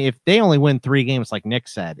 I mean, if they only win 3 games, like Nick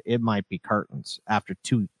said, it might be curtains after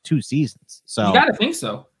two seasons. So you got to think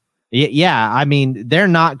so. Yeah, I mean, they're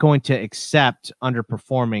not going to accept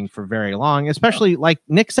underperforming for very long, especially like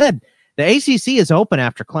Nick said, the ACC is open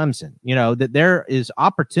after Clemson. You know, that there is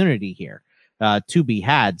opportunity here to be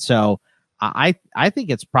had. So I think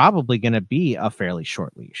it's probably going to be a fairly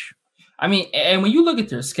short leash. I mean, and when you look at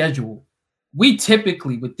their schedule, we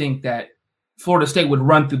typically would think that Florida State would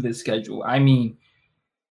run through this schedule. I mean,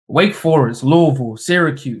 Wake Forest, Louisville,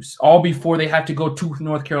 Syracuse, all before they have to go to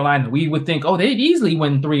North Carolina. We would think, oh, they'd easily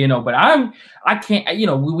win 3-0. But I can't, you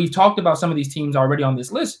know, we've talked about some of these teams already on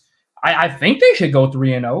this list. I think they should go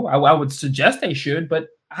 3-0. I would suggest they should, but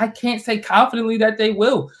I can't say confidently that they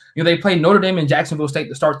will. You know, they played Notre Dame and Jacksonville State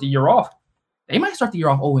to start the year off. They might start the year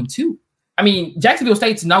off 0-2. I mean, Jacksonville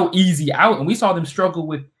State's no easy out, and we saw them struggle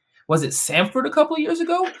with, was it Samford a couple of years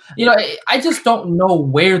ago? You know, I just don't know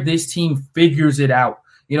where this team figures it out.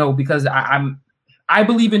 You know, because I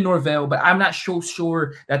believe in Norvell, but I'm not so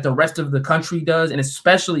sure that the rest of the country does, and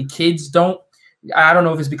especially kids don't. I don't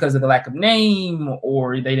know if it's because of the lack of name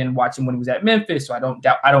or they didn't watch him when he was at Memphis. So I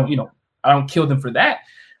don't kill them for that.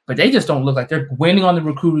 But they just don't look like they're winning on the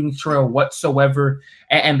recruiting trail whatsoever.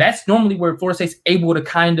 And that's normally where Florida State's able to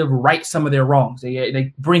kind of right some of their wrongs.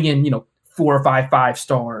 They bring in, you know, 4 or 5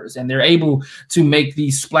 stars, and they're able to make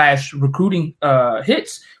these splash recruiting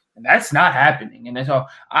hits. And that's not happening. And so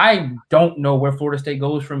I don't know where Florida State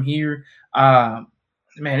goes from here. Man,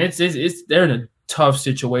 they're in a tough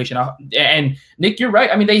situation. And Nick, you're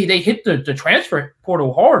right. I mean, they hit the transfer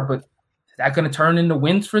portal hard, but is that going to turn into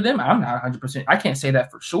wins for them? I'm not 100%. I can't say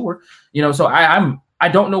that for sure. You know, so I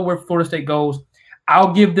don't know where Florida State goes.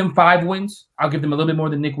 I'll give them 5 wins. I'll give them a little bit more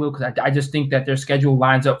than Nick will, because I just think that their schedule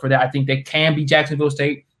lines up for that. I think they can beat Jacksonville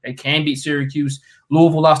State. They can beat Syracuse.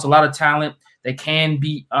 Louisville lost a lot of talent. They can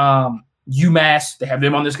beat UMass. They have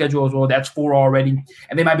them on their schedule as well. That's 4 already.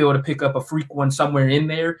 And they might be able to pick up a freak one somewhere in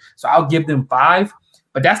there. So I'll give them 5.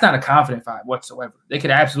 But that's not a confident 5 whatsoever. They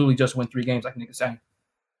could absolutely just win 3 games like Nick is saying.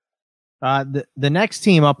 The next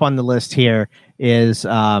team up on the list here is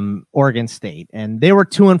Oregon State. And they were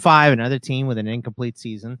 2-5, another team with an incomplete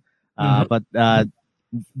season. But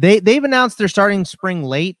they've announced they're starting spring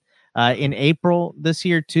late. In April this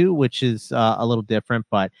year too, which is a little different,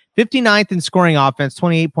 but 59th in scoring offense,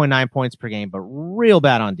 28.9 points per game, but real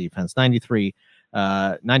bad on defense, 93rd,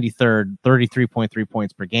 33.3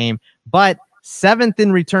 points per game, but 7th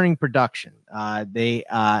in returning production. They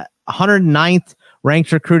 109th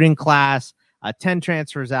ranked recruiting class, 10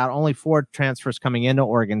 transfers out, only 4 transfers coming into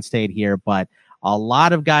Oregon State here, but a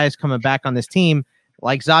lot of guys coming back on this team.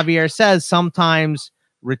 Like Xavier says, sometimes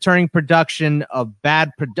returning production of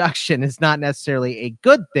bad production is not necessarily a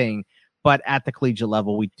good thing, but at the collegiate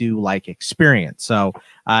level, we do like experience. So,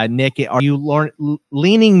 Nick, are you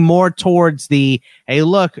leaning more towards the, hey,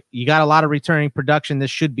 look, you got a lot of returning production,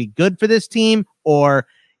 this should be good for this team, or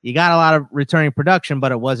you got a lot of returning production,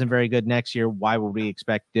 but it wasn't very good next year, why would we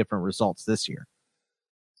expect different results this year?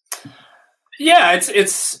 Yeah,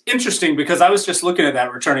 it's interesting because I was just looking at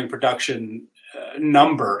that returning production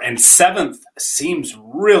number, and 7th seems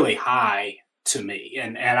really high to me.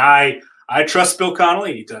 And I trust Bill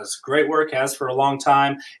Connolly. He does great work, has for a long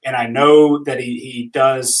time. And I know that he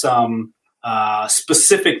does some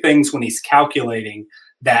specific things when he's calculating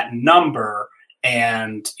that number.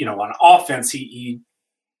 And, you know, on offense, he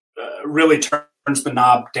really turns the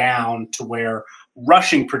knob down to where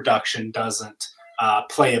rushing production doesn't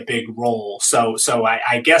play a big role. So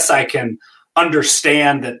I guess I can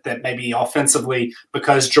understand that maybe offensively,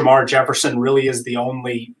 because Jamar Jefferson really is the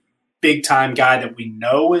only big time guy that we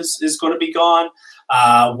know is going to be gone,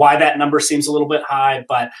 why that number seems a little bit high.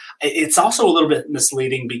 But it's also a little bit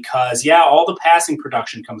misleading because, yeah, all the passing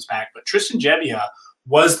production comes back, but Tristan Gebbia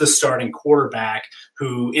was the starting quarterback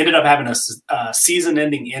who ended up having a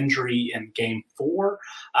season-ending injury in Game 4.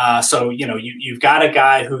 So, you know, you've got a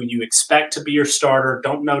guy who you expect to be your starter,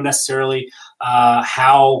 don't know necessarily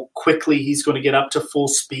how quickly he's going to get up to full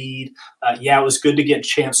speed. Yeah, it was good to get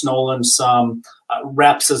Chance Nolan some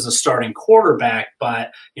reps as a starting quarterback,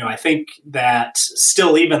 but, you know, I think that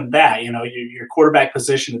still even that, you know, your quarterback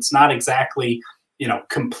position, it's not exactly, you know,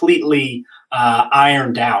 completely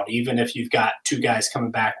ironed out, even if you've got 2 guys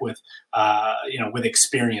coming back with, with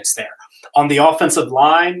experience there. On the offensive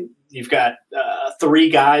line, you've got 3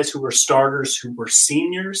 guys who were starters who were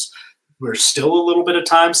seniors. We're still a little bit of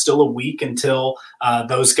time, still a week until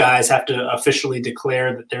those guys have to officially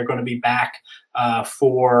declare that they're going to be back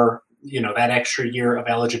for that extra year of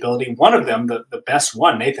eligibility. One of them, the best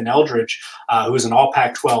one, Nathan Eldridge, who is an all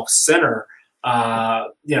Pac-12 center,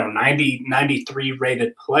 93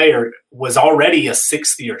 rated player, was already a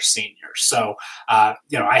 6th-year senior. So, I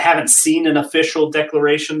haven't seen an official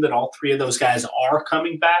declaration that all 3 of those guys are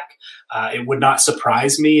coming back. It would not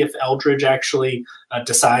surprise me if Eldridge actually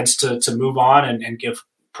decides to move on and give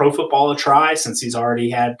pro football a try, since he's already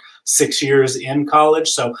had 6 years in college.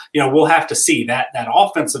 So, we'll have to see. That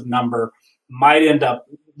offensive number might end up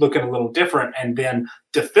looking a little different. And then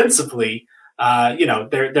defensively,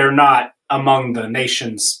 they're not among the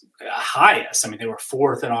nation's highest. I mean, they were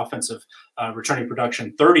 4th in offensive returning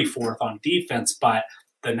production, 34th on defense, but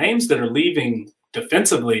the names that are leaving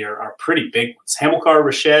defensively are pretty big ones. Hamilcar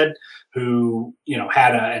Rashed, who,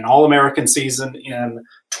 had an All-American season in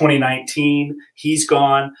 2019. He's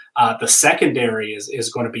gone. The secondary is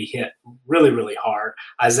going to be hit really, really hard.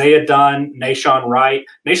 Isaiah Dunn, Nashawn Wright.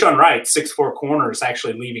 Nashawn Wright, 6'4" corner, is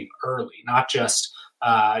actually leaving early, not just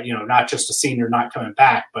a senior not coming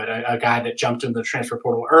back, but a guy that jumped into the transfer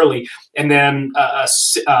portal early. And then a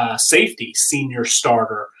safety senior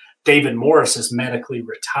starter, David Morris, is medically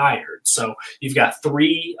retired. So you've got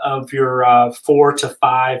 3 of your 4 to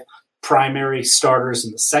 5 primary starters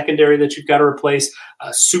in the secondary that you've got to replace.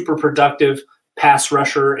 A super productive pass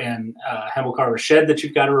rusher and Hamilcar Rashed that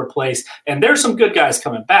you've got to replace. And there's some good guys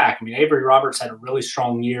coming back. I mean, Avery Roberts had a really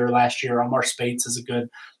strong year last year. Omar Spates is a good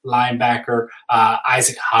linebacker.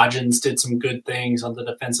 Isaac Hodgins did some good things on the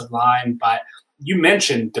defensive line. But you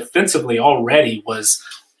mentioned defensively already was,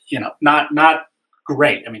 not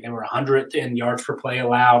great. I mean, they were 100th in yards per play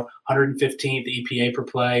allowed, 115th EPA per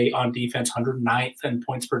play on defense, 109th in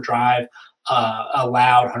points per drive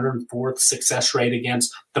allowed, 104th success rate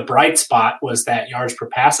against. The bright spot was that yards per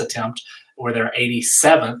pass attempt, where they're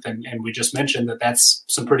 87th, and we just mentioned that's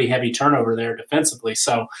some pretty heavy turnover there defensively.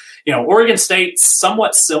 So, Oregon State,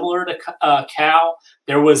 somewhat similar to Cal.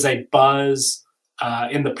 There was a buzz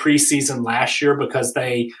in the preseason last year because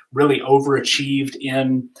they really overachieved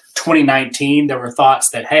in 2019. There were thoughts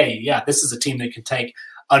that, hey, yeah, this is a team that can take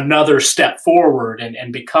another step forward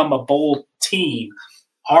and become a bowl team.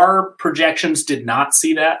 Our projections did not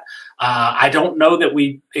see that. I don't know that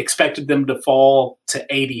we expected them to fall to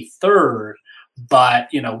 83rd, but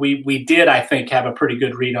we did, I think, have a pretty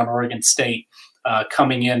good read on Oregon State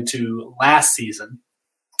coming into last season.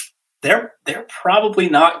 They're probably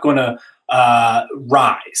not going to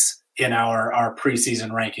rise in our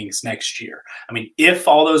preseason rankings next year. I mean, if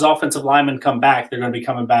all those offensive linemen come back, they're going to be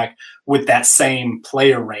coming back with that same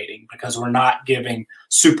player rating, because we're not giving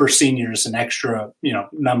super seniors an extra,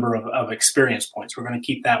 number of experience points. We're going to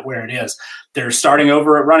keep that where it is. They're starting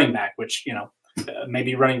over at running back, which,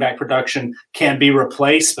 maybe running back production can be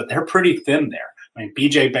replaced, but they're pretty thin there. I mean,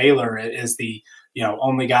 BJ Baylor is the,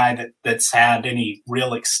 only guy that's had any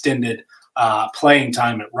real extended playing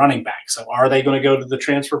time at running back. So are they going to go to the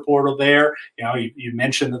transfer portal there? You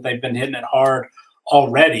mentioned that they've been hitting it hard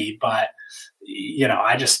already, but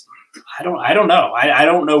I don't know. I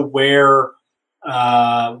don't know where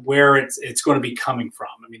it's going to be coming from.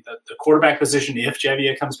 I mean, the quarterback position, if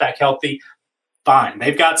Jevia comes back healthy, fine.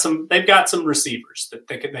 They've got some receivers that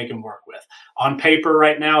they can work with. On paper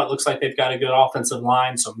right now, it looks like they've got a good offensive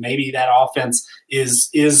line. So maybe that offense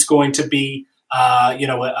is going to be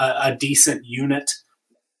a decent unit.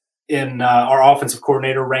 In our offensive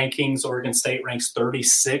coordinator rankings, Oregon State ranks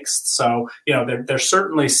 36th. So, there's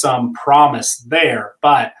certainly some promise there,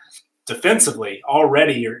 but defensively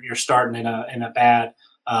already you're starting in a bad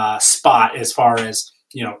spot as far as,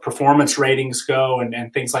 performance ratings go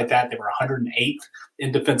and things like that. They were 108th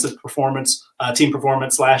in defensive performance, team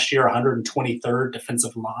performance last year, 123rd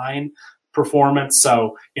defensive line performance.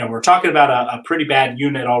 So, we're talking about a pretty bad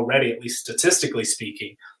unit already, at least statistically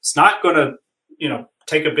speaking. It's not going to,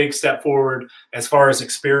 take a big step forward as far as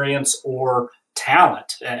experience or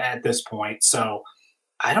talent at this point. So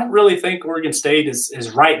I don't really think Oregon State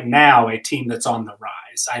is right now a team that's on the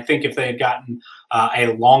rise. I think if they had gotten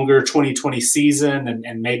a longer 2020 season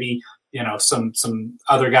and maybe, some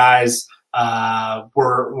other guys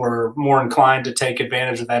were more inclined to take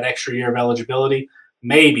advantage of that extra year of eligibility,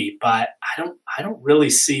 maybe, but I don't really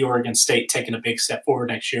see Oregon State taking a big step forward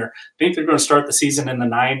next year. I think they're going to start the season in the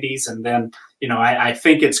 90s, and then, I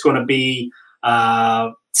think it's going to be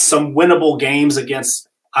some winnable games against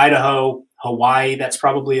Idaho, Hawaii. That's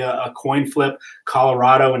probably a coin flip.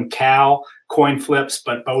 Colorado and Cal, coin flips,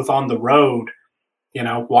 but both on the road.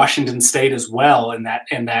 Washington State as well in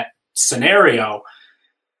that scenario.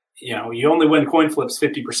 You only win coin flips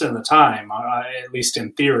 50% of the time, at least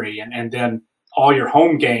in theory, and then all your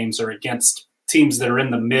home games are against teams that are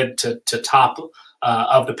in the mid to top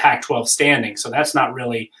of the Pac-12 standing. So that's not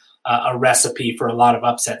really a recipe for a lot of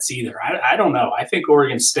upsets either. I don't know. I think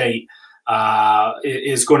Oregon State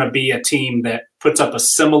is going to be a team that puts up a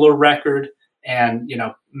similar record and,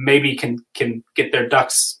 maybe can get their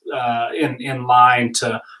ducks in line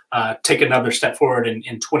to take another step forward in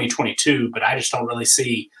 2022. But I just don't really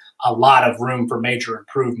see a lot of room for major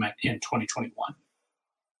improvement in 2021.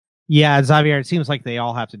 Yeah, Xavier, it seems like they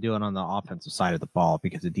all have to do it on the offensive side of the ball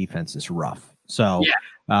because the defense is rough. So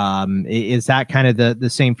is that kind of the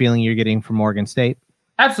same feeling you're getting from Oregon State?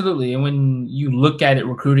 Absolutely. And when you look at it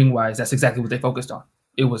recruiting wise, that's exactly what they focused on.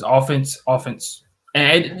 It was offense,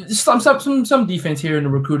 and some defense here in the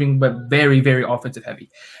recruiting, but very, very offensive heavy.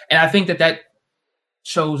 And I think that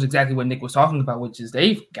shows exactly what Nick was talking about, which is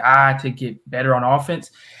they've got to get better on offense.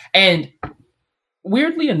 And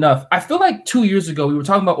weirdly enough, I feel like 2 years ago, we were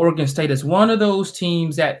talking about Oregon State as one of those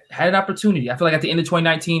teams that had an opportunity. I feel like at the end of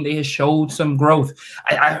 2019, they had showed some growth.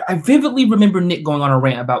 I vividly remember Nick going on a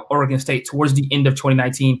rant about Oregon State towards the end of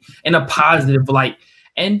 2019 in a positive light.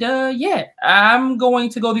 And I'm going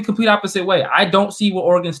to go the complete opposite way. I don't see where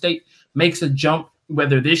Oregon State makes a jump,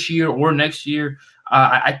 whether this year or next year.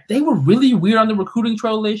 They were really weird on the recruiting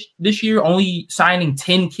trail this year, only signing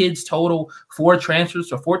 10 kids total, 4 transfers,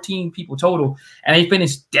 so 14 people total, and they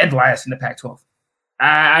finished dead last in the Pac-12.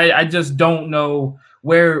 I just don't know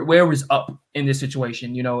where is up in this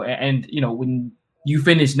situation, and when you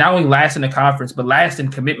finish not only last in the conference, but last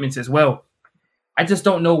in commitments as well, I just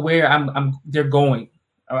don't know where they're going.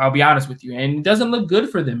 I'll be honest with you, and it doesn't look good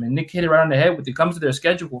for them. And Nick hit it right on the head when it comes to their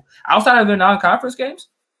schedule. Outside of their non-conference games,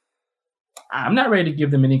 I'm not ready to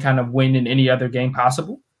give them any kind of win in any other game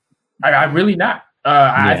possible. I'm really not.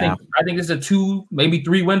 I think it's a 2, maybe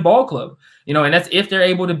 3 win ball club. And that's if they're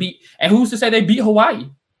able to beat. And who's to say they beat Hawaii?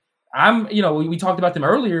 We talked about them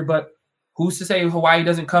earlier, but who's to say Hawaii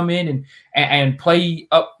doesn't come in and play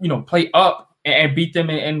up and beat them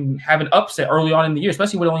and have an upset early on in the year,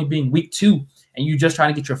 especially with only being week 2 and you just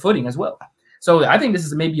trying to get your footing as well. So I think this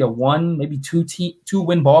is maybe a 1, maybe 2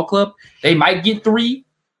 win ball club. They might get 3.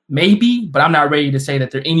 Maybe, but I'm not ready to say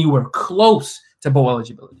that they're anywhere close to bowl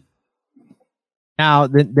eligibility. Now,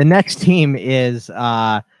 the next team is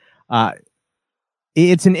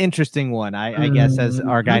it's an interesting one, I guess, as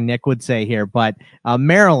our guy Nick would say here. But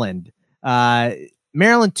Maryland,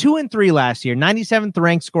 2-3 last year, 97th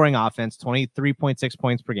ranked scoring offense, 23.6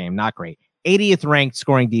 points per game, not great. 80th ranked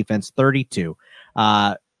scoring defense, 32.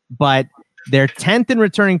 But they're 10th in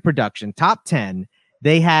returning production, top 10.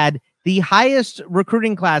 They had the highest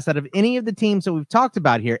recruiting class out of any of the teams that we've talked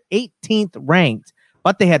about here, 18th ranked,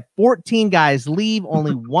 but they had 14 guys leave,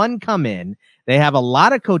 only 1 come in. They have a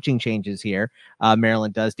lot of coaching changes here.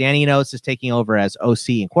 Maryland does. Danny Enos is taking over as OC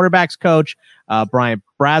and quarterbacks coach. Brian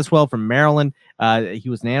Braswell from Maryland, he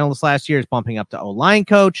was an analyst last year, is bumping up to O-line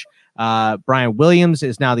coach. Brian Williams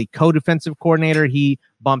is now the co-defensive coordinator. He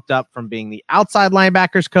bumped up from being the outside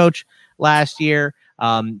linebackers coach last year.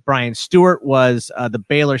 Brian Stewart was the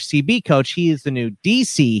Baylor CB coach. He is the new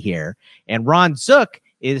DC here. And Ron Zook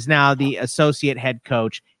is now the associate head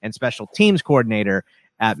coach and special teams coordinator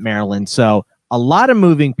at Maryland. So a lot of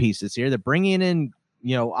moving pieces here. They're bringing in,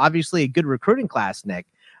 obviously a good recruiting class, Nick,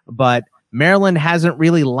 but Maryland hasn't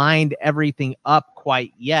really lined everything up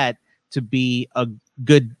quite yet to be a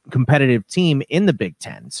good competitive team in the Big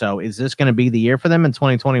Ten. So is this going to be the year for them in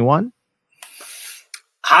 2021?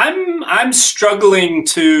 I'm struggling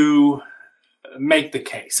to make the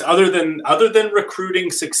case other than recruiting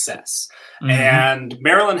success. Mm-hmm. And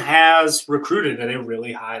Maryland has recruited at a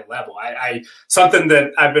really high level. I something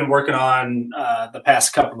that I've been working on the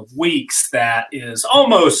past couple of weeks that is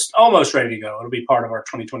almost ready to go. It'll be part of our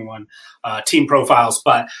 2021 team profiles.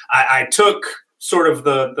 But I took sort of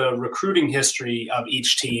the recruiting history of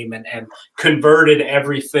each team and converted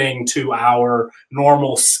everything to our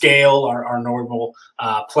normal scale, our normal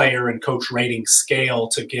player and coach rating scale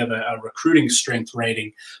to give a recruiting strength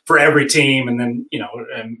rating for every team. And then,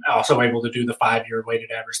 I'm also able to do the 5-year weighted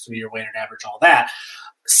average, 3-year weighted average, all that.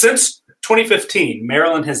 Since 2015,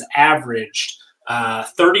 Maryland has averaged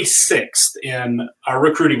 36th in our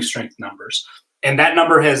recruiting strength numbers. And that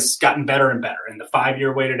number has gotten better and better. In the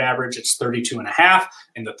 5-year weighted average, it's 32.5.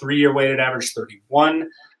 In the 3-year weighted average, 31.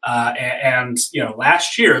 And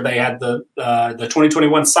last year they had the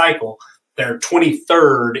 2021 cycle. They're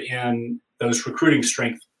 23rd in those recruiting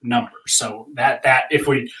strength numbers. So that if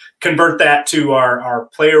we convert that to our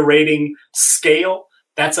player rating scale,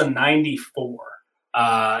 that's a 94.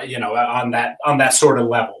 On that sort of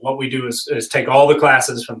level. What we do is take all the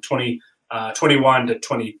classes from 2021 to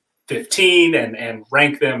 2015 15 and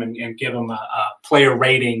rank them and give them a player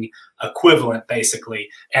rating equivalent, basically.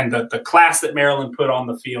 And the class that Maryland put on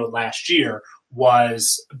the field last year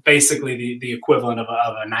was basically the equivalent of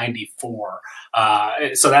a 94.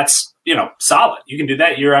 So that's, solid. You can do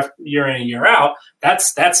that year in and year out.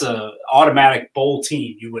 That's a automatic bowl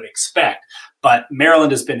team you would expect. But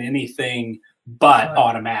Maryland has been anything but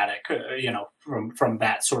automatic, from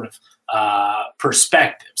that sort of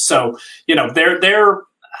perspective. So,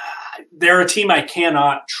 they're a team I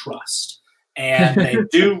cannot trust. And they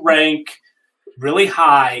do rank really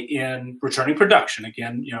high in returning production.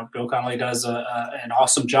 Again, Bill Connelly does an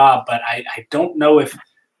awesome job, but I don't know if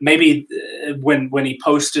maybe when he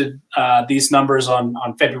posted these numbers on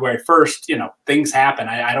February 1st, things happen.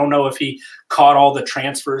 I don't know if he caught all the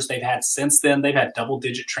transfers they've had since then. They've had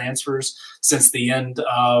double-digit transfers since the end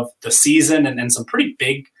of the season and some pretty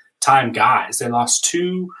big-time guys. They lost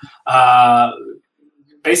two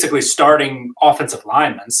basically starting offensive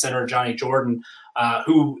linemen, center Johnny Jordan,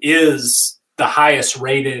 who is the highest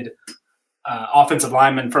rated offensive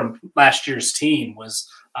lineman from last year's team, was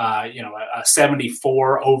a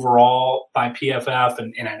 74 overall by PFF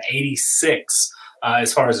and an 86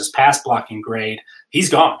 as far as his pass blocking grade. He's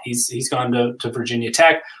gone. He's gone to Virginia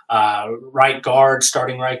Tech.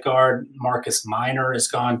 Starting right guard Marcus Minor has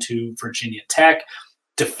gone to Virginia Tech.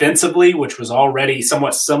 Defensively, which was already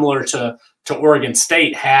somewhat similar to Oregon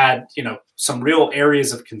State, had some real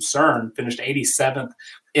areas of concern. Finished 87th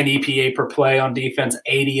in EPA per play on defense,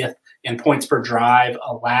 80th in points per drive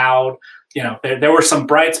allowed. There were some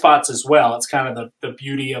bright spots as well. It's kind of the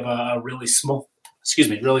beauty of a really small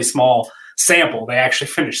sample. They actually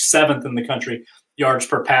finished 7th in the country yards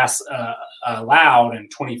per pass allowed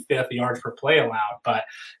and 25th yards per play allowed. But,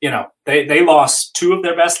 they lost two of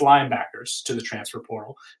their best linebackers to the transfer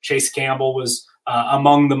portal. Chase Campbell was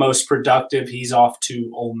among the most productive. He's off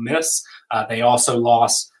to Ole Miss. They also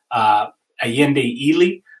lost Ayinde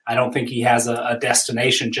Ely. I don't think he has a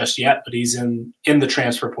destination just yet, but he's in the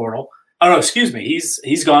transfer portal. Oh no, excuse me.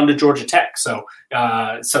 He's gone to Georgia Tech. So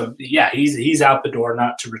he's out the door,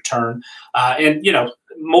 not to return. And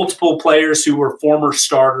multiple players who were former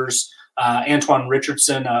starters. Antoine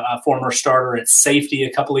Richardson, a former starter at safety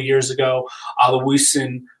a couple of years ago.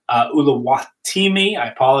 Oluwaseun Oluwatimi, I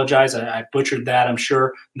apologize, I butchered that, I'm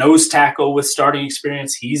sure. Nose tackle with starting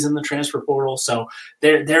experience. He's in the transfer portal. So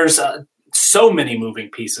there's so many moving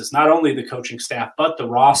pieces, not only the coaching staff, but the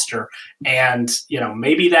roster. And,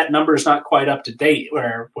 maybe that number is not quite up to date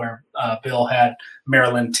where Bill had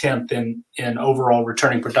Maryland 10th in overall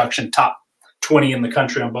returning production, top 20 in the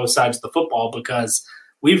country on both sides of the football, because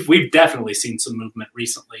we've definitely seen some movement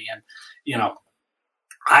recently. And,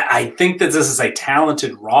 I think that this is a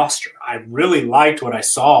talented roster. I really liked what I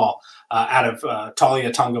saw out of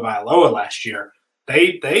Talia Tagovailoa last year.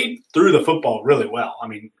 They threw the football really well. I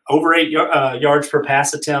mean, over 8 yards per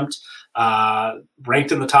pass attempt,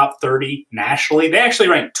 ranked in the top 30 nationally. They actually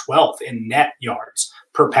ranked 12th in net yards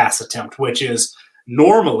per pass attempt, which is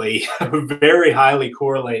normally very highly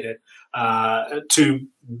correlated to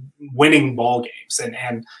winning ball games.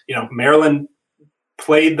 And Maryland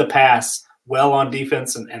played the pass well on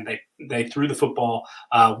defense, and they threw the football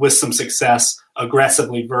with some success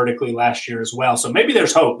aggressively vertically last year as well. So maybe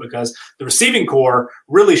there's hope, because the receiving core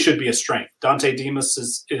really should be a strength. Dante Demas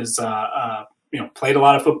is played a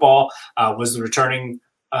lot of football, was the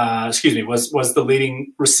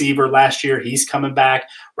leading receiver last year. He's coming back.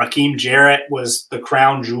 Raheem Jarrett was the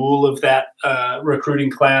crown jewel of that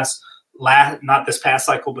recruiting class. Not this past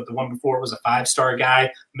cycle, but the one before, was a 5-star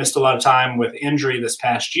guy. Missed a lot of time with injury this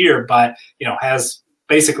past year, but has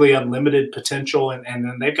basically unlimited potential, and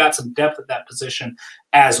then they've got some depth at that position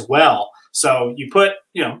as well. So you put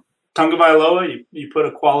Tagovailoa, you put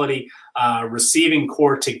a quality receiving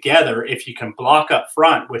core together. If you can block up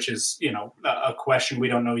front, which is a question we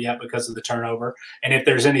don't know yet because of the turnover, and if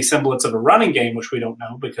there's any semblance of a running game, which we don't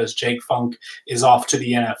know because Jake Funk is off to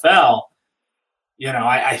the NFL.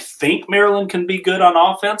 I think Maryland can be good on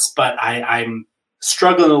offense, but I'm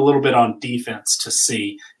struggling a little bit on defense to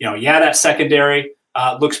see. That secondary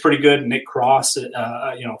looks pretty good. Nick Cross,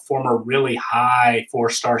 former really high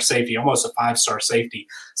 4-star safety, almost a 5-star safety,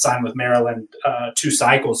 signed with Maryland 2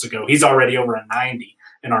 cycles ago. He's already over a 90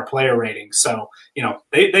 in our player rating. So,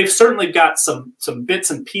 they've certainly got some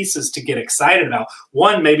bits and pieces to get excited about.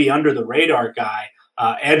 One maybe under the radar guy,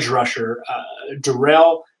 edge rusher,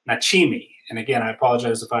 Darrell Nachimi. And again, I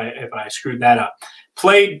apologize if I screwed that up.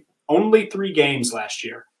 Played only 3 games last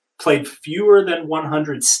year. Played fewer than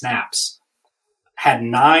 100 snaps. Had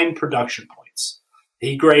 9 production points.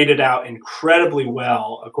 He graded out incredibly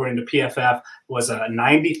well, according to PFF. Was a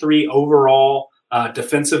 93 overall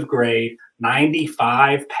defensive grade,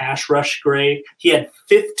 95 pass rush grade. He had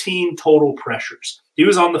 15 total pressures. He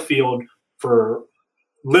was on the field for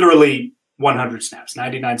literally 100 snaps,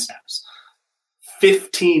 99 snaps,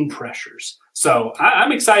 15 pressures. So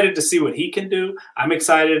I'm excited to see what he can do. I'm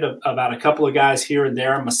excited about a couple of guys here and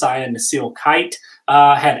there. Messiah Nasil Kite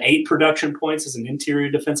had 8 production points as an interior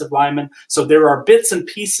defensive lineman. So there are bits and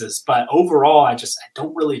pieces, but overall, I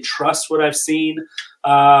don't really trust what I've seen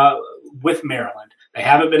with Maryland. They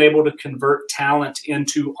haven't been able to convert talent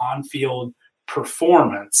into on-field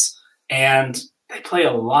performance, and they play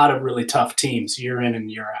a lot of really tough teams year in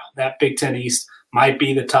and year out. That Big Ten East might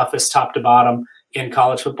be the toughest top to bottom in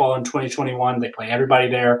college football in 2021. They play everybody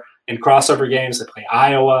there in crossover games. They play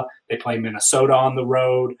Iowa. They play Minnesota on the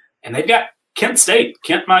road. And they've got Kent State.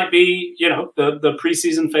 Kent might be, the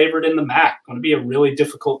preseason favorite in the MAC. Going to be a really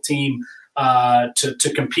difficult team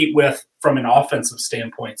to compete with from an offensive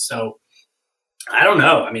standpoint. So I don't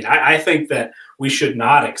know. I mean, I think that we should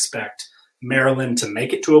not expect Maryland to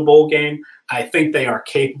make it to a bowl game. I think they are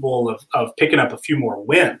capable of picking up a few more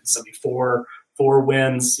wins. I mean, four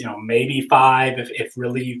wins, maybe 5 if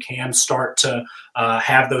really you can start to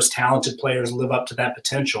have those talented players live up to that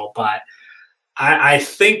potential. But I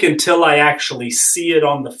think until I actually see it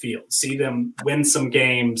on the field, see them win some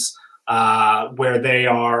games where they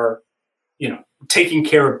are, taking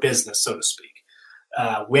care of business, so to speak,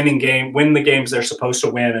 win the games they're supposed to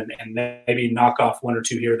win, and maybe knock off 1 or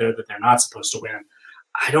 2 here or there that they're not supposed to win.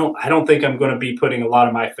 I don't think I'm going to be putting a lot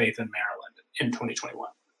of my faith in Maryland in 2021.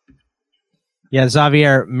 Yeah,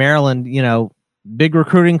 Xavier, Maryland, big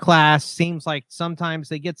recruiting class. Seems like sometimes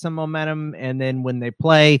they get some momentum, and then when they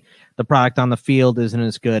play, the product on the field isn't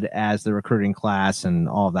as good as the recruiting class and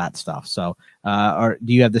all of that stuff. So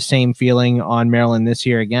do you have the same feeling on Maryland this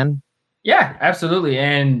year again? Yeah, absolutely.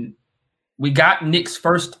 And we got Nick's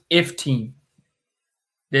first if team.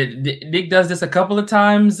 Nick does this a couple of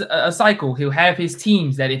times a cycle. He'll have his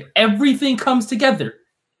teams that if everything comes together,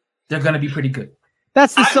 they're going to be pretty good.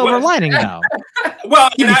 That's the silver lining, though. Well,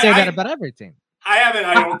 you can say that about every team. I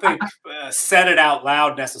don't think, said it out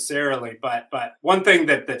loud necessarily, but one thing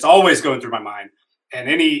that's always going through my mind, and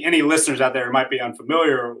any listeners out there who might be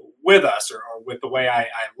unfamiliar with us or with the way I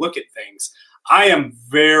look at things, I am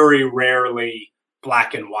very rarely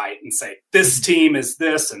black and white and say this team is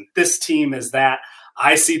this and this team is that.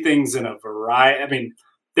 I see things in a variety. I mean,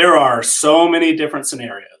 there are so many different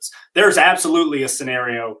scenarios. There's absolutely a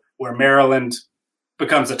scenario where Maryland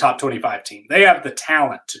becomes a top 25 team. They have the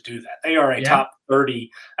talent to do that. They are a top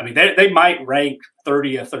 30. I mean, they might rank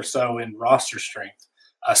 30th or so in roster strength,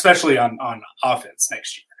 especially on offense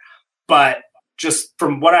next year. But just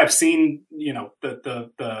from what I've seen,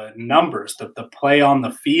 the numbers, the play on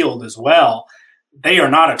the field as well, they are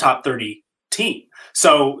not a top 30 team.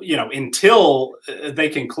 So, until they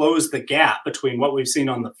can close the gap between what we've seen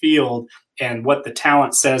on the field and what the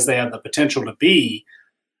talent says they have the potential to be,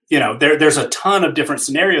 there's a ton of different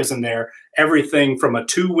scenarios in there, everything from a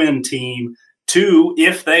 2-win team to,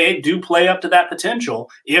 if they do play up to that potential,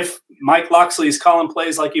 if Mike Locksley is calling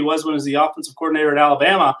plays like he was when he was the offensive coordinator at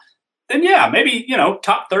Alabama, then maybe,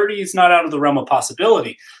 top 30 is not out of the realm of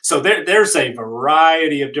possibility. So there's a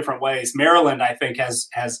variety of different ways. Maryland, I think, has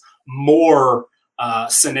more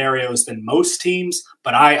scenarios than most teams,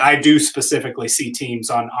 but I do specifically see teams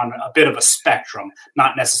on a bit of a spectrum,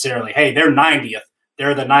 not necessarily, hey, they're 90th.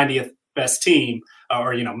 They're the 90th best team,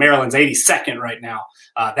 or, Maryland's 82nd right now.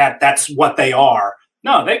 That's what they are.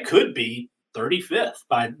 No, they could be 35th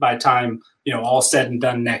by time, all said and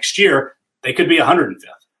done next year. They could be 105th.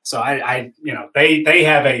 So they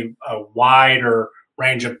have a wider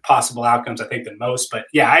range of possible outcomes, I think, than most. But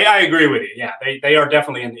yeah, I agree with you. Yeah, they are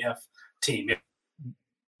definitely in the F team.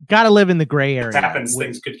 Got to live in the gray area. If this happens,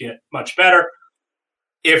 things could get much better.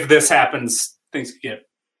 If this happens, things could get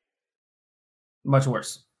much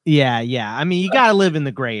worse. Yeah. I mean, you got to live in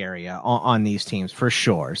the gray area on these teams for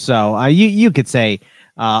sure. So you could say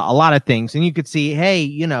a lot of things, and you could see, hey,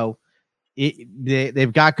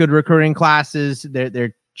 they've got good recruiting classes.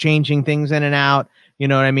 They're changing things in and out. You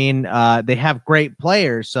know what I mean? They have great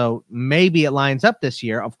players, so maybe it lines up this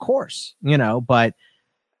year, of course. But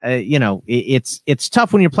it's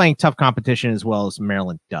tough when you're playing tough competition as well as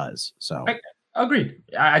Maryland does. So I agreed.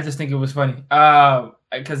 I just think it was funny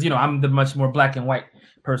because I'm the much more black and white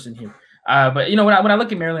person here. But when I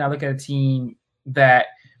look at Maryland, I look at a team that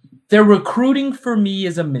their recruiting for me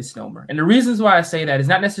is a misnomer. And the reasons why I say that is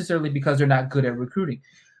not necessarily because they're not good at recruiting,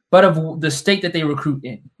 but of the state that they recruit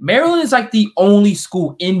in. Maryland is like the only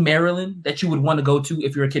school in Maryland that you would want to go to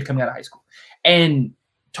if you're a kid coming out of high school. And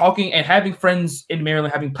talking and having friends in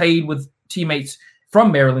Maryland, having played with teammates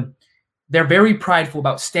from Maryland, they're very prideful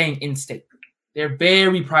about staying in state. They're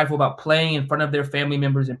very prideful about playing in front of their family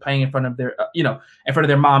members and playing in front of their, in front of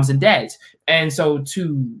their moms and dads. And so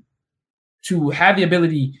to have the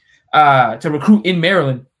ability to recruit in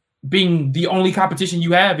Maryland, being the only competition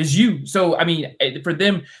you have is you. So, I mean, for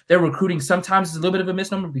them, their recruiting sometimes is a little bit of a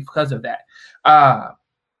misnomer because of that.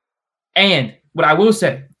 And what I will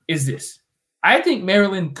say is this. I think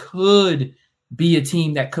Maryland could be a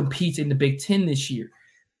team that competes in the Big Ten this year.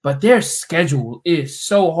 But their schedule is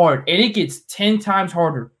so hard, and it gets 10 times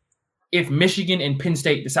harder if Michigan and Penn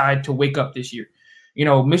State decide to wake up this year.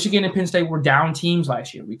 Michigan and Penn State were down teams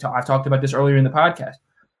last year. I talked about this earlier in the podcast.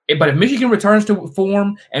 But if Michigan returns to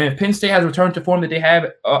form, and if Penn State has returned to form that they have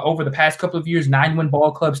over the past couple of years, 9-win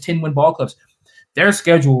ball clubs, 10-win ball clubs, their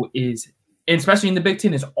schedule is, especially in the Big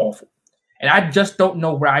Ten, is awful. And I just don't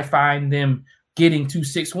know where I find them getting to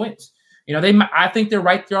 6 wins. I think they're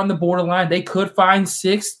right there on the borderline. They could find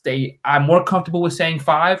 6. I'm more comfortable with saying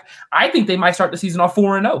 5. I think they might start the season off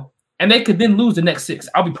 4-0, and they could then lose the next 6.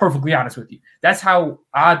 I'll be perfectly honest with you. That's how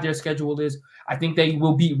odd their schedule is. I think they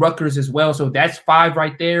will beat Rutgers as well. So that's 5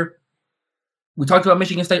 right there. We talked about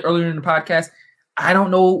Michigan State earlier in the podcast. I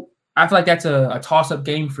don't know. I feel like that's a toss-up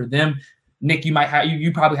game for them. Nick, you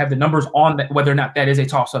probably have the numbers on that, whether or not that is a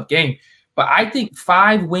toss-up game. But I think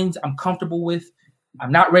 5 wins I'm comfortable with.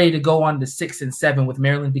 I'm not ready to go on to 6 and 7 with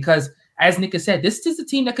Maryland because, as Nick has said, this is a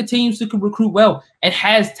team that continues to recruit well and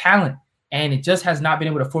has talent, and it just has not been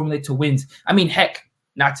able to formulate to wins. I mean, heck,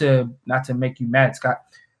 not to make you mad, Scott.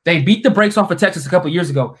 They beat the brakes off of Texas a couple of years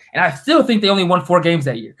ago, and I still think they only won 4 games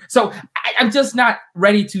that year. So I'm just not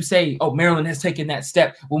ready to say, oh, Maryland has taken that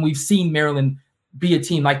step when we've seen Maryland be a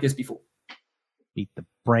team like this before. Beat the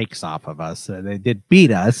brakes off of us. They did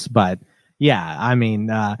beat us, but yeah, I mean,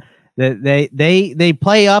 they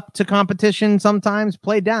play up to competition, sometimes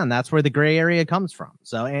play down. That's where the gray area comes from.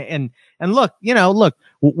 So, and look,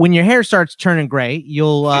 when your hair starts turning gray,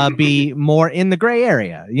 you'll be more in the gray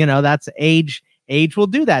area. That's age. Age will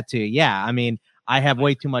do that to you. Yeah. I mean, I have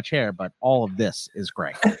way too much hair, but all of this is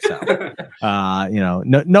gray. So,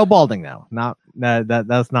 no balding though.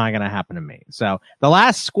 That's not going to happen to me. So the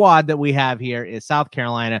last squad that we have here is South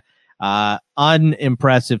Carolina.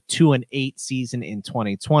 Unimpressive 2-8 season in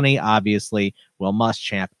 2020. Obviously, Will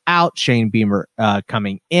Muschamp out. Shane Beamer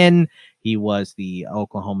coming in. He was the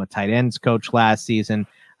Oklahoma tight ends coach last season.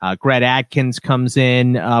 Greg Adkins comes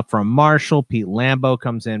in from Marshall. Pete Lambeau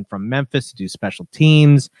comes in from Memphis to do special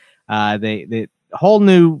teams. The whole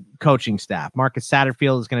new coaching staff. Marcus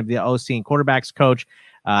Satterfield is going to be the OC and quarterbacks coach.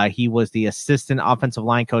 He was the assistant offensive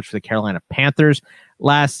line coach for the Carolina Panthers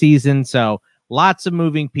last season. So lots of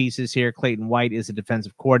moving pieces here. Clayton White is a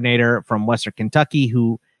defensive coordinator from Western Kentucky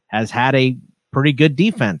who has had a pretty good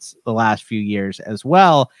defense the last few years as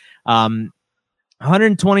well.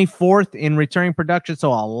 124th in returning production,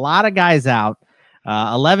 so a lot of guys out.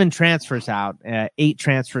 11 transfers out, 8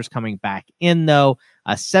 transfers coming back in, though.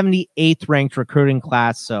 A 78th ranked recruiting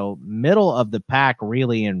class, so middle of the pack,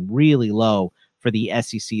 really, and really low for the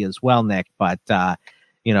SEC as well, Nick. But,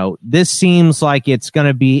 this seems like it's going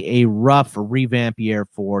to be a rough revamp year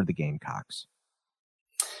for the Gamecocks.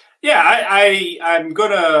 Yeah, I've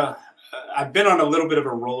been on a little bit of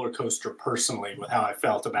a roller coaster personally with how I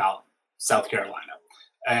felt about South Carolina.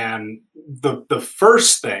 And the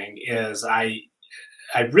first thing is I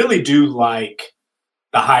really do like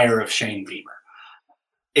the hire of Shane Beamer.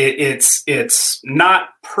 It's not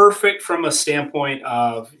perfect from a standpoint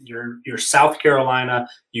of your South Carolina.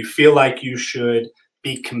 You feel like you should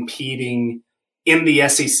be competing in the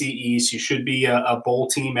SEC East. You should be a bowl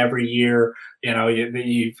team every year.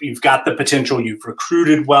 You've got the potential. You've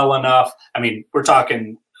recruited well enough. I mean, we're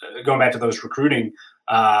talking going back to those recruiting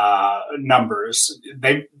numbers.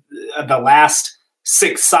 The last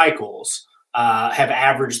 6 cycles have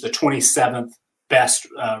averaged the 27th best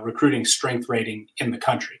recruiting strength rating in the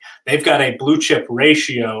country. They've got a blue chip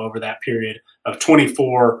ratio over that period of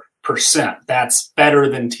 24%. That's better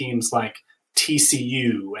than teams like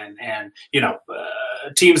TCU and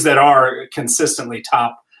teams that are consistently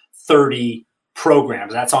top 30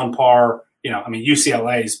 programs. That's on par.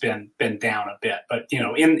 UCLA has been down a bit, but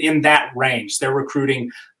in that range, they're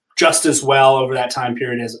recruiting just as well over that time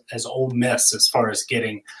period as Ole Miss as far as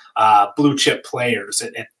getting blue chip players.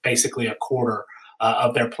 At basically a quarter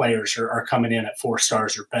of their players are coming in at 4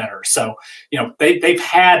 stars or better. So they've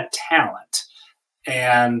had talent,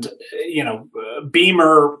 and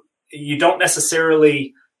Beamer. You don't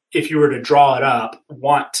necessarily, if you were to draw it up,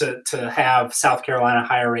 want to have South Carolina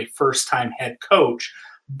hire a first-time head coach.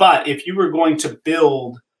 But if you were going to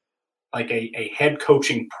build like a head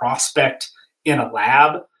coaching prospect in a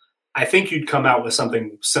lab, I think you'd come out with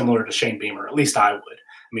something similar to Shane Beamer. At least I would.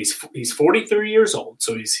 I mean, he's 43 years old,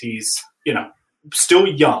 so he's still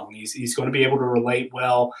young. He's going to be able to relate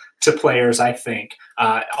well to players, I think.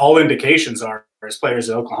 All indications are his players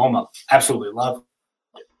at Oklahoma absolutely love him.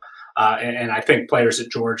 And I think players at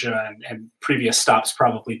Georgia and previous stops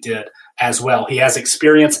probably did as well. He has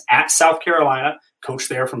experience at South Carolina, coached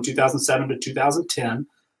there from 2007 to 2010.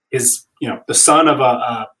 Is the son of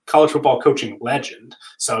a college football coaching legend.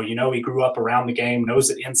 So, he grew up around the game, knows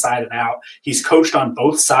it inside and out. He's coached on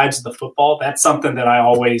both sides of the football. That's something that I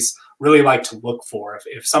always really like to look for.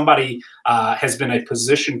 If somebody has been a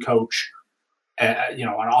position coach,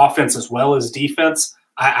 on offense as well as defense,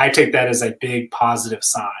 I take that as a big positive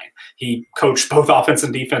sign. He coached both offense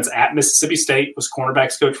and defense at Mississippi State, was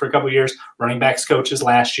cornerbacks coach for a couple of years, running backs coaches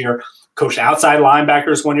last year, coached outside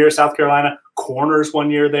linebackers 1 year at South Carolina, corners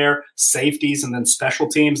 1 year there, safeties, and then special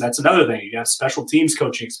teams. That's another thing. You have special teams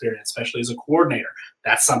coaching experience, especially as a coordinator.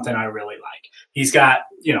 That's something I really like. He's got,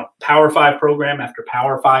 Power 5 program after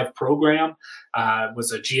Power 5 program,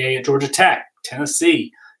 was a GA at Georgia Tech,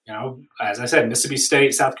 Tennessee. As I said, Mississippi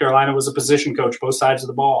State, South Carolina was a position coach, both sides of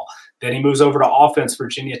the ball. Then he moves over to offense,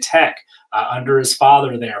 Virginia Tech, under his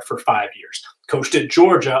father there for 5 years. Coached at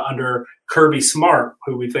Georgia under Kirby Smart,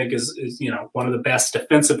 who we think is one of the best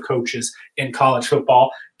defensive coaches in college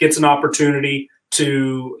football. Gets an opportunity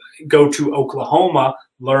to go to Oklahoma,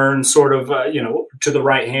 learn sort of, to the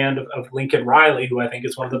right hand of Lincoln Riley, who I think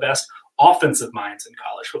is one of the best offensive minds in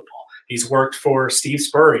college football. He's worked for Steve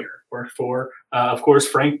Spurrier, worked for, of course,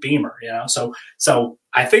 Frank Beamer. So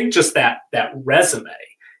I think just that resume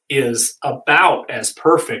is about as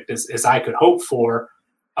perfect as I could hope for,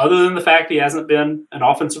 other than the fact he hasn't been an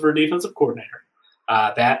offensive or defensive coordinator.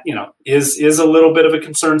 That is a little bit of a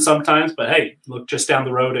concern sometimes. But hey, look just down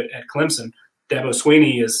the road at Clemson. Dabo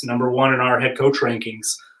Swinney is number 1 in our head coach rankings.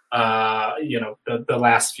 The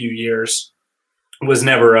last few years, was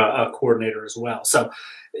never a coordinator as well. So,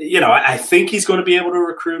 I think he's going to be able to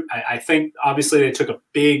recruit. I think obviously they took a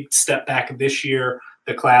big step back this year.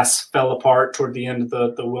 The class fell apart toward the end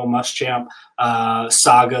of the Will Muschamp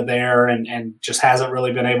saga there, and just hasn't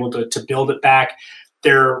really been able to build it back.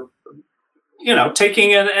 They're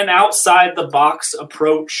taking an outside the box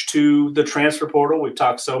approach to the transfer portal. We've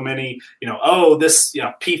talked so many, this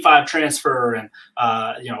P5 transfer and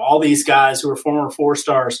all these guys who are former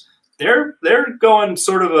 4-stars. They're going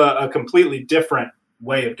sort of a completely different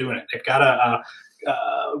way of doing it. They've got a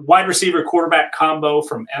wide receiver quarterback combo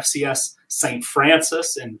from FCS St.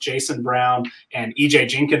 Francis and Jason Brown and E.J.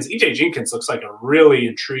 Jenkins. E.J. Jenkins looks like a really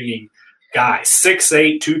intriguing guy.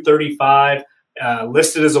 6'8", 235,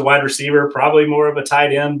 listed as a wide receiver, probably more of a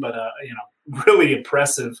tight end, but really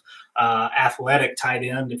impressive athletic tight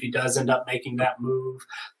end if he does end up making that move.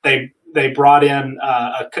 They brought in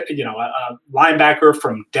a linebacker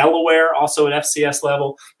from Delaware, also at FCS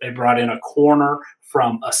level. They brought in a corner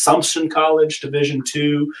from Assumption College, Division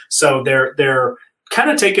II. So they're kind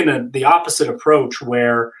of taking the opposite approach,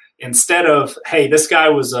 where instead of, hey, this guy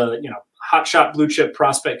was a hotshot blue chip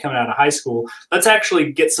prospect coming out of high school, let's actually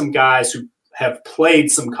get some guys who have played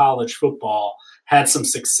some college football, had some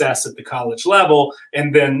success at the college level,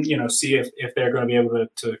 and then see if they're going to be able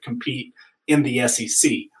to compete in the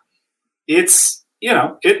SEC. It's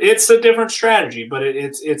it's a different strategy, but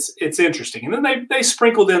it's interesting. And then they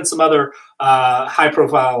sprinkled in some other high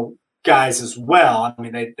profile guys as well. I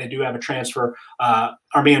mean, they do have a transfer,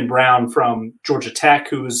 Armian Brown from Georgia Tech,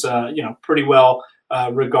 who's pretty well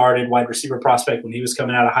regarded wide receiver prospect when he was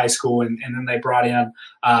coming out of high school, and then they brought in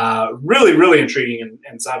really, really intriguing,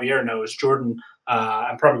 and Xavier knows, Jordan.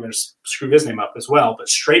 I'm probably going to screw his name up as well, but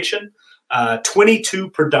Strachan,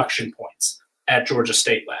 22 production points at Georgia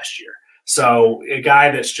State last year. So a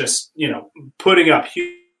guy that's just putting up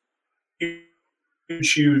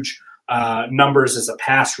huge numbers as a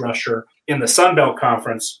pass rusher in the Sun Belt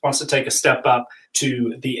Conference, wants to take a step up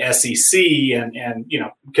to the SEC, and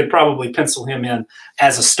could probably pencil him in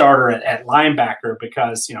as a starter at linebacker,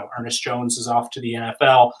 because Ernest Jones is off to the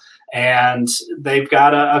NFL, and they've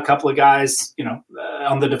got a couple of guys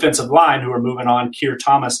on the defensive line who are moving on. Keir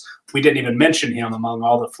Thomas, we didn't even mention him among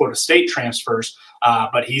all the Florida State transfers,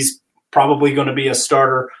 but he's probably going to be a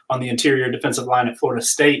starter on the interior defensive line at Florida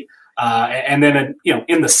State. And then,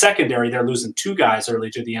 in the secondary, they're losing 2 guys early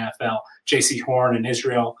to the NFL, J.C. Horn and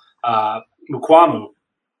Israel Mukwamu,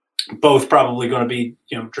 both probably going to be,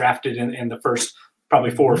 drafted in the first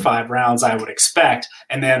probably 4 or 5 rounds, I would expect.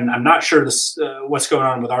 And then I'm not sure what's going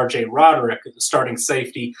on with R.J. Roderick, the starting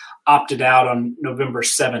safety, opted out on November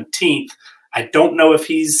 17th. I don't know if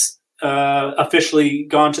he's officially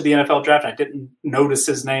gone to the NFL draft. I didn't notice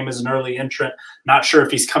his name as an early entrant. Not sure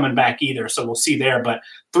if he's coming back either, so we'll see there. But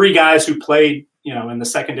 3 guys who played, in the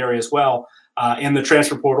secondary as well in the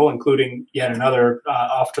transfer portal, including yet another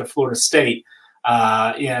off to Florida State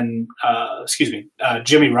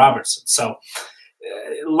Jimmy Robertson. So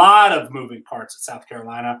a lot of moving parts at South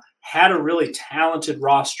Carolina. Had a really talented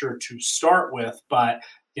roster to start with, but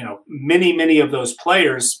many of those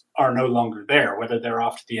players are no longer there, whether they're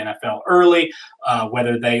off to the NFL early,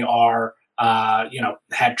 whether they are,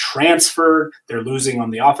 had transferred. They're losing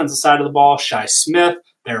on the offensive side of the ball. Shi Smith,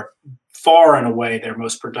 they're far and away their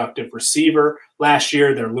most productive receiver last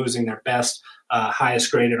year. They're losing their best,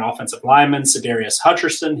 highest graded offensive lineman, Sedarius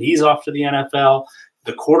Hutcherson. He's off to the NFL.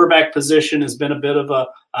 The quarterback position has been a bit of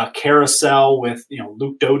a carousel with,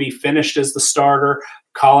 Luke Doty finished as the starter.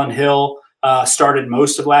 Colin Hill started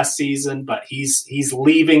most of last season, but he's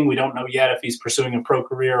leaving. We don't know yet if he's pursuing a pro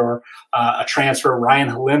career or a transfer. Ryan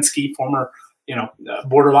Helinski, former,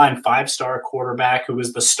 borderline 5-star quarterback who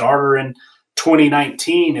was the starter in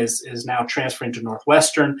 2019 is now transferring to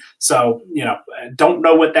Northwestern. So, don't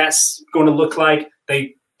know what that's going to look like.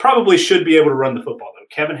 They probably should be able to run the football, though.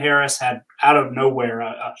 Kevin Harris had out of nowhere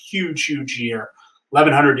a huge year,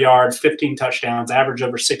 1,100 yards, 15 touchdowns, average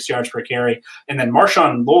over 6 yards per carry. And then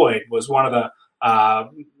Marshawn Lloyd was one of the,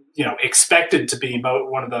 expected to be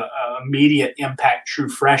one of the immediate impact true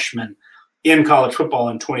freshmen in college football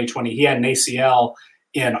in 2020. He had an ACL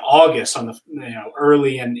in August on the,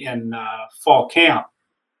 early in fall camp.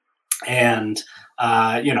 And,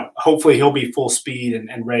 hopefully he'll be full speed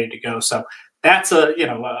and ready to go. So that's an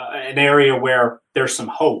area where there's some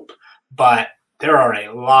hope, but there are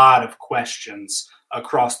a lot of questions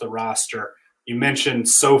across the roster. You mentioned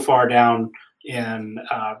so far down in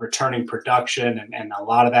returning production, and a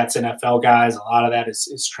lot of that's NFL guys. A lot of that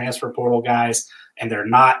is transfer portal guys, and there are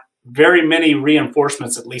not very many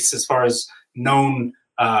reinforcements, at least as far as known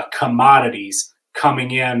commodities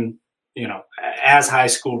coming in, as high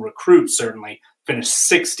school recruits. Certainly finished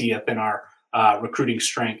 60th in our recruiting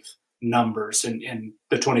strength numbers in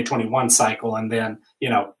the 2021 cycle. And then,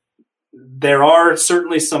 there are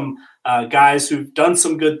certainly some guys who've done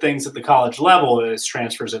some good things at the college level as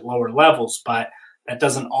transfers at lower levels, but that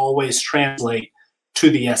doesn't always translate to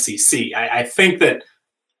the SEC. I think that,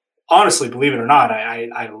 honestly, believe it or not,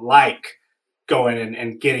 I like going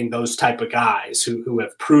and getting those type of guys who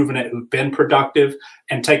have proven it, who've been productive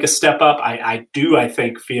and take a step up. I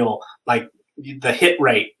think feel like the hit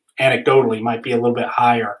rate anecdotally might be a little bit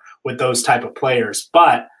higher with those type of players,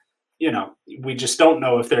 but we just don't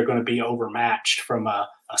know if they're going to be overmatched from a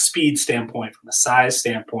speed standpoint, from a size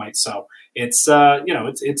standpoint. So it's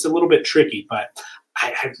it's a little bit tricky, but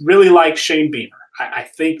I really like Shane Beamer. I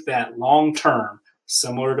think that long term,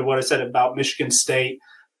 similar to what I said about Michigan State,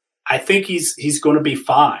 I think he's going to be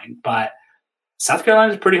fine. But South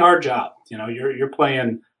Carolina's a pretty hard job. You're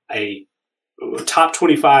playing a top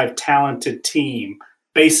 25 talented team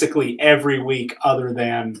basically every week, other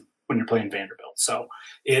than when you're playing Vanderbilt. So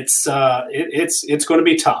it's going to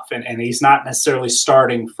be tough, and he's not necessarily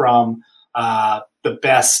starting from the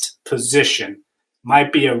best position.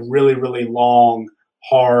 Might be a really, really long,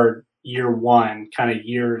 hard year one, kind of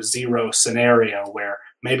year zero scenario where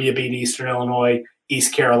maybe you beat Eastern Illinois,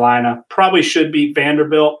 East Carolina, probably should beat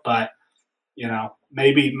Vanderbilt, but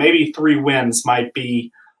maybe 3 wins might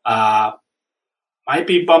be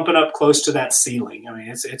bumping up close to that ceiling. I mean,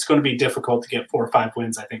 it's going to be difficult to get 4 or 5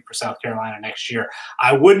 wins, I think, for South Carolina next year.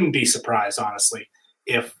 I wouldn't be surprised, honestly,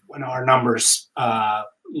 if when our numbers,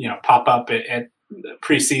 pop up at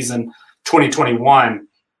preseason 2021,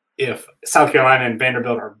 if South Carolina and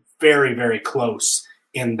Vanderbilt are very, very close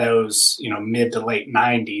in those, mid to late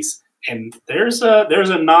 90s. And there's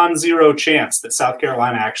a non-zero chance that South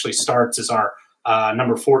Carolina actually starts as our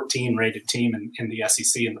number 14 rated team in the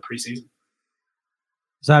SEC in the preseason.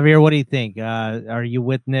 Xavier, what do you think? Are you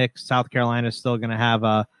with Nick? South Carolina is still going to have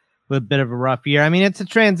a little bit of a rough year. I mean, it's a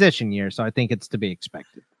transition year, so I think it's to be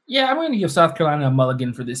expected. Yeah, I'm going to give South Carolina a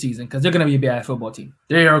mulligan for this season because they're going to be a bad football team.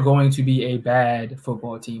 They are going to be a bad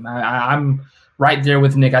football team. I'm right there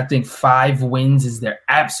with Nick. I think 5 wins is their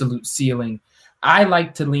absolute ceiling. I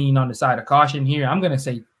like to lean on the side of caution here. I'm going to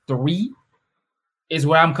say 3 is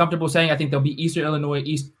where I'm comfortable saying. I think they'll be Eastern Illinois,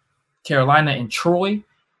 East Carolina, and Troy.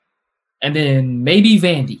 And then maybe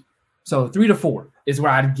Vandy. So 3 to 4 is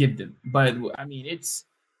where I'd give them. But, I mean, it's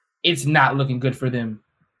not looking good for them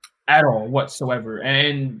at all whatsoever.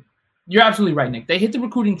 And you're absolutely right, Nick. They hit the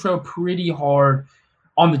recruiting trail pretty hard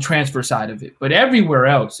on the transfer side of it. But everywhere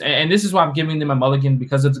else, and this is why I'm giving them a mulligan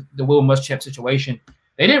because of the Will Muschamp situation,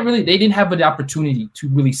 they didn't have an opportunity to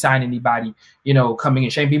really sign anybody, coming in.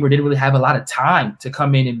 Shane Beamer didn't really have a lot of time to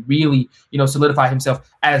come in and really, solidify himself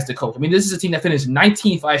as the coach. I mean, this is a team that finished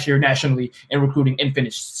 19th last year nationally in recruiting and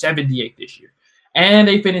finished 78th this year. And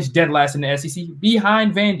they finished dead last in the SEC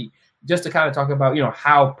behind Vandy. Just to kind of talk about,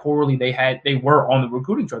 how poorly they were on the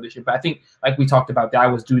recruiting trail this year. But I think, like we talked about, that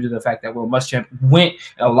was due to the fact that Will Muschamp went,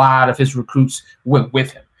 and a lot of his recruits went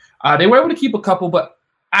with him. They were able to keep a couple, but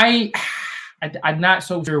I'm not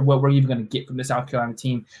so sure what we're even going to get from the South Carolina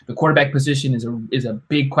team. The quarterback position is a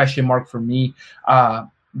big question mark for me.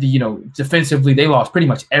 Defensively, they lost pretty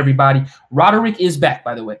much everybody. Roderick is back,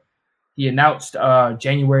 by the way. He announced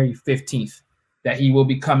January 15th. That he will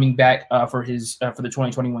be coming back for the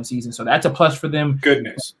 2021 season. So that's a plus for them. Good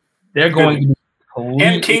news. They're going to be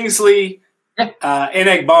and Kingsley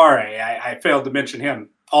Enagbare, I failed to mention him,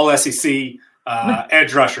 all SEC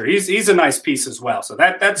edge rusher. He's a nice piece as well. So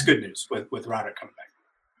that's good news with Roderick coming back.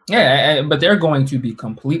 Yeah, but they're going to be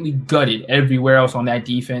completely gutted everywhere else on that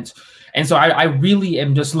defense. And so I really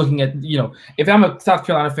am just looking at, if I'm a South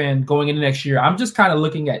Carolina fan going into next year, I'm just kind of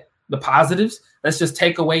looking at the positives. Let's just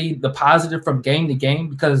take away the positive from game to game,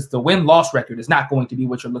 because the win-loss record is not going to be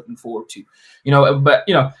what you're looking forward to. But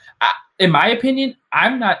in my opinion, I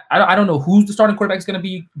don't know who's the starting quarterback is going to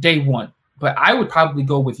be day one, but I would probably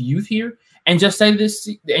go with youth here and just say,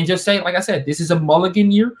 like I said, this is a mulligan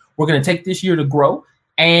year. We're going to take this year to grow,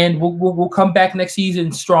 and we'll come back next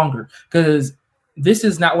season stronger, because this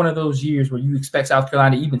is not one of those years where you expect South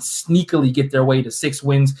Carolina to even sneakily get their way to 6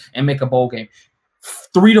 wins and make a bowl game.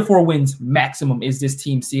 3 to 4 wins maximum is this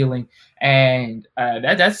team ceiling, and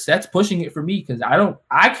that's pushing it for me, because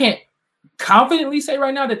I can't confidently say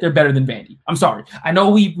right now that they're better than Vandy. I'm sorry. I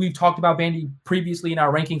know we've talked about Vandy previously in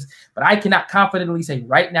our rankings, but I cannot confidently say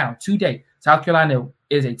right now, today, South Carolina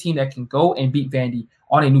is a team that can go and beat Vandy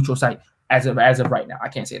on a neutral site as of right now. I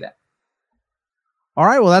can't say that. All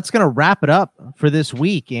right, well, that's going to wrap it up for this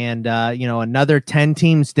week, and another 10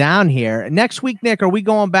 teams down here. Next week, Nick, are we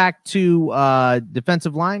going back to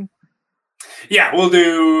defensive line? Yeah, we'll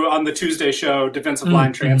do on the Tuesday show defensive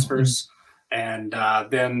line transfers, and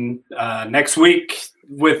then next week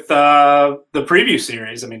with the preview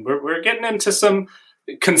series. I mean, we're getting into some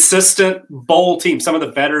consistent bowl teams, some of the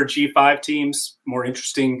better G5 teams, more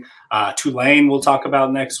interesting. Tulane we'll talk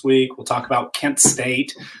about next week. We'll talk about Kent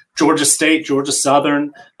State, Georgia State, Georgia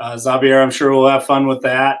Southern. Xavier, I'm sure we'll have fun with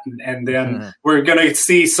that. And then we're going to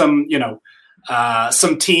see some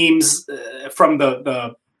teams from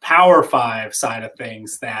the Power 5 side of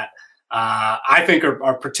things that I think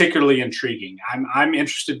are particularly intriguing. I'm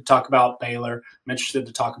interested to talk about Baylor. I'm interested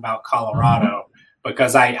to talk about Colorado,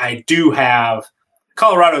 because I do have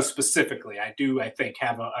Colorado specifically. I think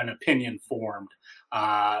have an opinion formed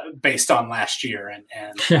based on last year, and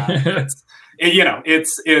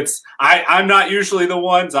I'm not usually the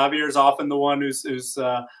one. Xavier is often the one who's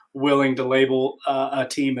willing to label a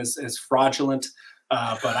team as fraudulent,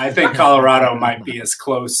 but I think Colorado might be as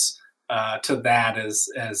close to that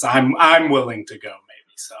as I'm willing to go,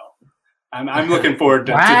 maybe. So I'm looking forward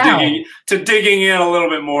to digging in a little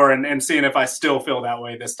bit more and seeing if I still feel that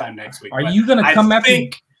way this time next week. Are you going to come after?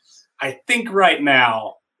 I think right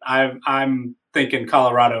now I'm thinking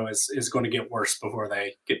Colorado is going to get worse before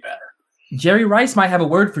they get better. Jerry Rice might have a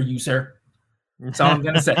word for you, sir. That's all I'm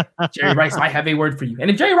going to say. Jerry Rice might have a word for you. And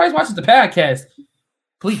if Jerry Rice watches the podcast,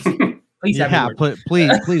 please have a word. please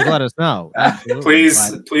let us know.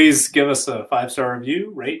 Please give us a 5-star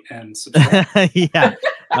review, rate, and subscribe. Yeah.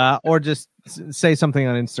 Or just say something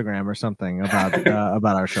on Instagram or something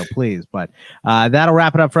about our show, please. But that'll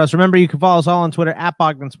wrap it up for us. Remember, you can follow us all on Twitter at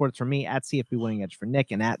Bogdan Sports for me, at CFB Winning Edge for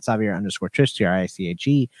Nick, and at Xavier_Triche,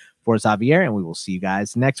 TRICHE for Xavier. And we will see you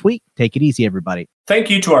guys next week. Take it easy, everybody.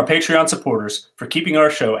 Thank you to our Patreon supporters for keeping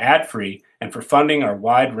our show ad-free and for funding our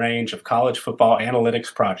wide range of college football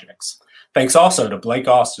analytics projects. Thanks also to Blake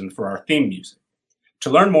Austin for our theme music. To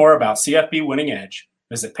learn more about CFB Winning Edge,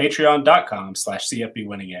 visit patreon.com/CFB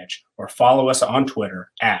Winning Edge or follow us on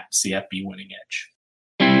Twitter at CFB Winning Edge.